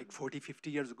 basically, like 40, 50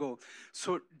 years ago.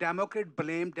 So Democrats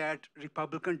blame that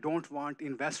Republicans don't want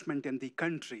investment in the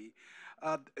country.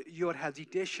 your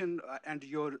hesitation and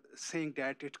your saying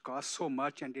that it costs so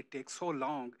much and it takes so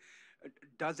long,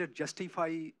 does it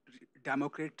justify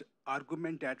Democrat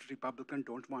argument that Republicans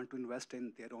don't want to invest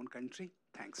in their own country?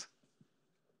 Thanks.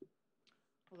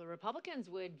 Well, the Republicans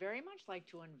would very much like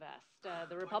to invest.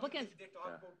 The Republicans. They talk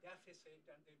about deficit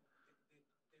and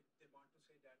they want to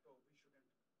say that, oh,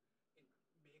 we shouldn't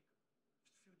make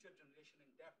future generation in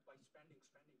debt by spending.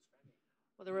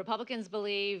 Well, the Republicans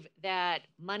believe that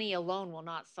money alone will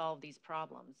not solve these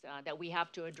problems, that we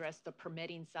have to address the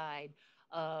permitting side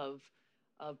of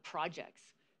projects.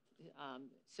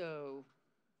 So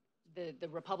the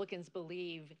Republicans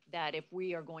believe that if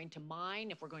we are going to mine,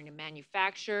 if we're going to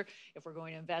manufacture, if we're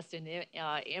going to invest in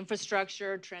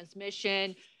infrastructure,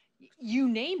 transmission, you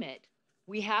name it,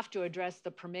 we have to address the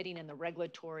permitting and the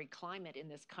regulatory climate in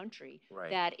this country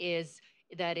that is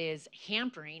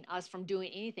hampering us from doing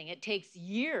anything. It takes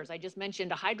years. I just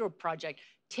mentioned a hydro project,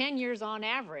 10 years on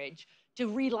average to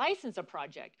relicense a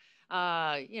project.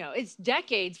 It's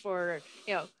decades for,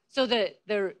 so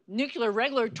the Nuclear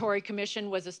Regulatory Commission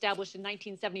was established in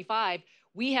 1975.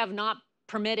 We have not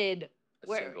permitted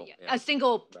a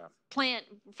single plant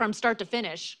from start to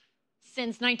finish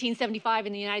since 1975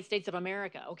 in the United States of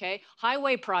America, okay?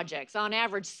 Highway projects, on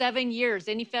average, 7 years,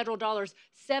 any federal dollars,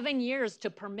 7 years to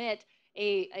permit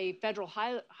a federal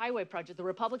highway project. The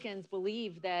Republicans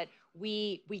believe that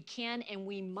we can and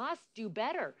we must do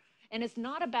better. And it's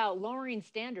not about lowering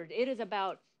standard. It is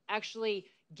about actually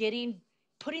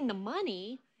putting the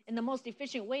money in the most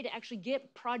efficient way to actually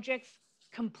get projects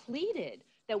completed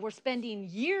that we're spending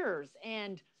years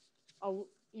and,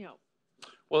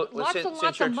 Well, lots and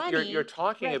lots of money. You're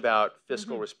talking about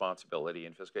fiscal responsibility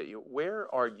and fiscal,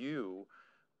 where are you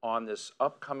on this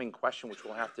upcoming question, which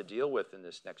we'll have to deal with in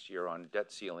this next year on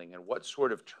debt ceiling, and what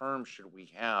sort of terms should we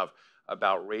have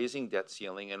about raising debt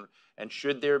ceiling, and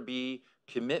should there be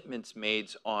commitments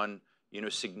made on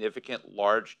significant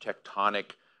large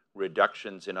tectonic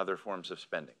reductions in other forms of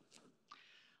spending?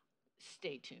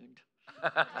 Stay tuned.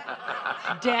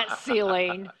 Debt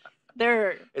ceiling.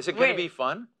 Is it going to be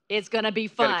fun? It's going to be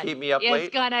fun. Gonna keep me up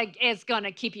late? It's going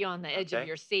to keep you on the edge of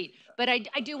your seat. But I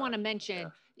do want to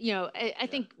mention, I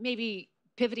think maybe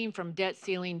pivoting from debt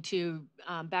ceiling to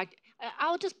back,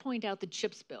 I'll just point out the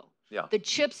CHIPS bill. Yeah. The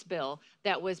CHIPS bill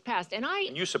that was passed. And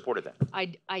you supported that?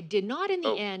 I did not in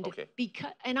the end. Okay.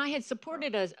 And I had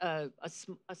supported a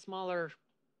smaller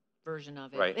version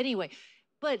of it. Right. Anyway,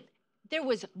 but there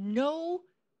was no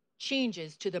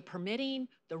changes to the permitting,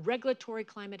 the regulatory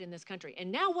climate in this country.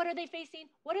 And now what are they facing?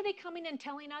 What are they coming and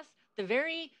telling us? The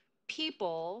very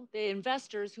people, the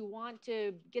investors who want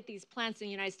to get these plants in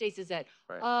the United States is that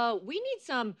we need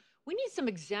some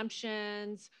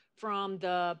exemptions from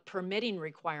the permitting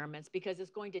requirements because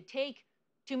it's going to take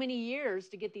too many years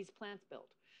to get these plants built.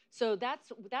 So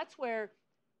that's where.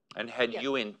 And had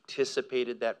you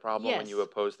anticipated that problem when you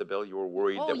opposed the bill? You were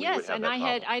worried that we would have that problem? Oh,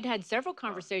 yes, and I'd had several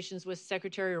conversations with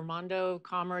Secretary Raimondo,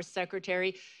 Commerce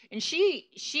Secretary, and she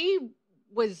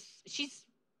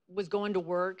was going to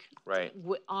work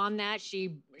on that.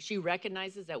 She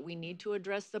recognizes that we need to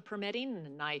address the permitting,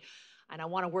 and I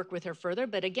want to work with her further.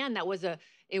 But again, that was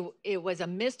it was a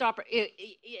missed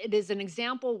opportunity. It is an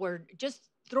example where just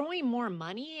throwing more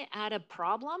money at a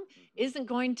problem isn't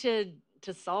going to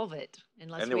solve it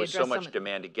unless there was so much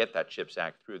demand to get that CHIPS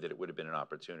Act through that it would have been an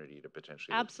opportunity to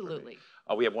potentially. Absolutely.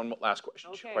 We have one last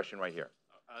question right here.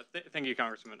 Thank you,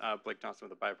 Congressman Blake Johnson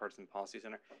with the Bipartisan Policy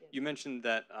Center. You mentioned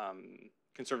that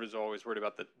conservatives are always worried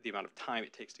about the amount of time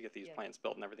it takes to get these plants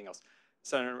built and everything else.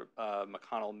 Senator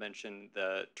McConnell mentioned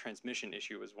the transmission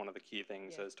issue was one of the key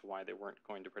things as to why they weren't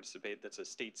going to participate. That's a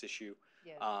state's issue.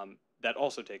 That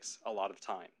also takes a lot of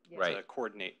time to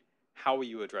coordinate. How will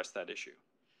you address that issue?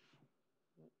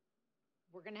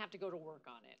 We're going to have to go to work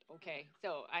on it. Okay.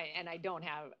 So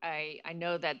I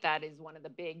know that is one of the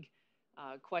big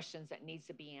questions that needs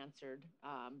to be answered.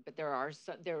 But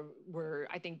there were,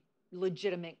 I think,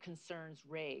 legitimate concerns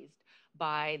raised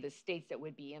by the states that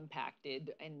would be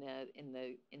impacted in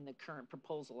the current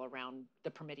proposal around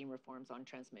the permitting reforms on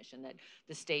transmission, that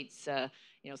the states,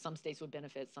 some states would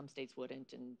benefit, some states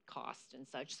wouldn't, and cost and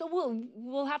such. So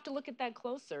we'll have to look at that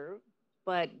closer,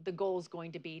 but the goal is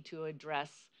going to be to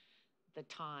address the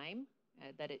time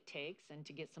that it takes and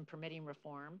to get some permitting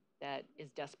reform that is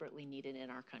desperately needed in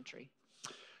our country.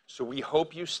 So we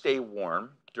hope you stay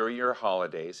warm during your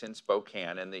holidays in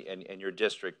Spokane and your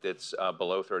district that's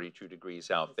below 32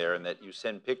 degrees out there, and that you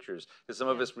send pictures, because some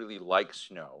of us really like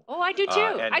snow. Oh, I do too.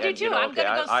 I do too. I'm going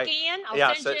to go skiing.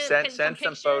 I'll send you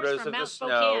some photos of the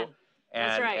snow.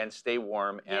 and stay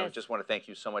warm. And I Yes. just want to thank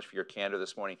you so much for your candor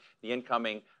this morning. The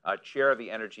incoming chair of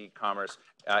the Energy and Commerce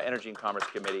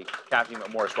Committee, Kathy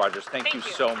McMorris Rogers. Thank you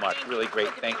so much. Really great.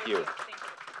 Thank you.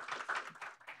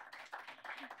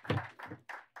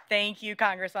 Thank you,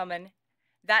 Congresswoman.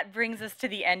 That brings us to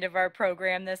the end of our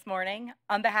program this morning.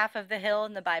 On behalf of the Hill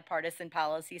and the Bipartisan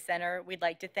Policy Center, we'd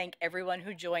like to thank everyone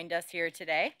who joined us here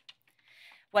today,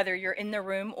 whether you're in the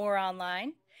room or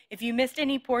online. If you missed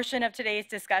any portion of today's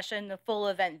discussion, the full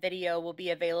event video will be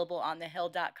available on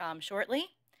thehill.com shortly.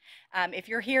 If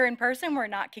you're here in person, we're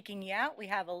not kicking you out. We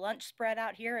have a lunch spread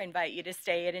out here. I invite you to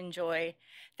stay and enjoy.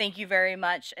 Thank you very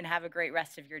much and have a great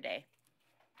rest of your day.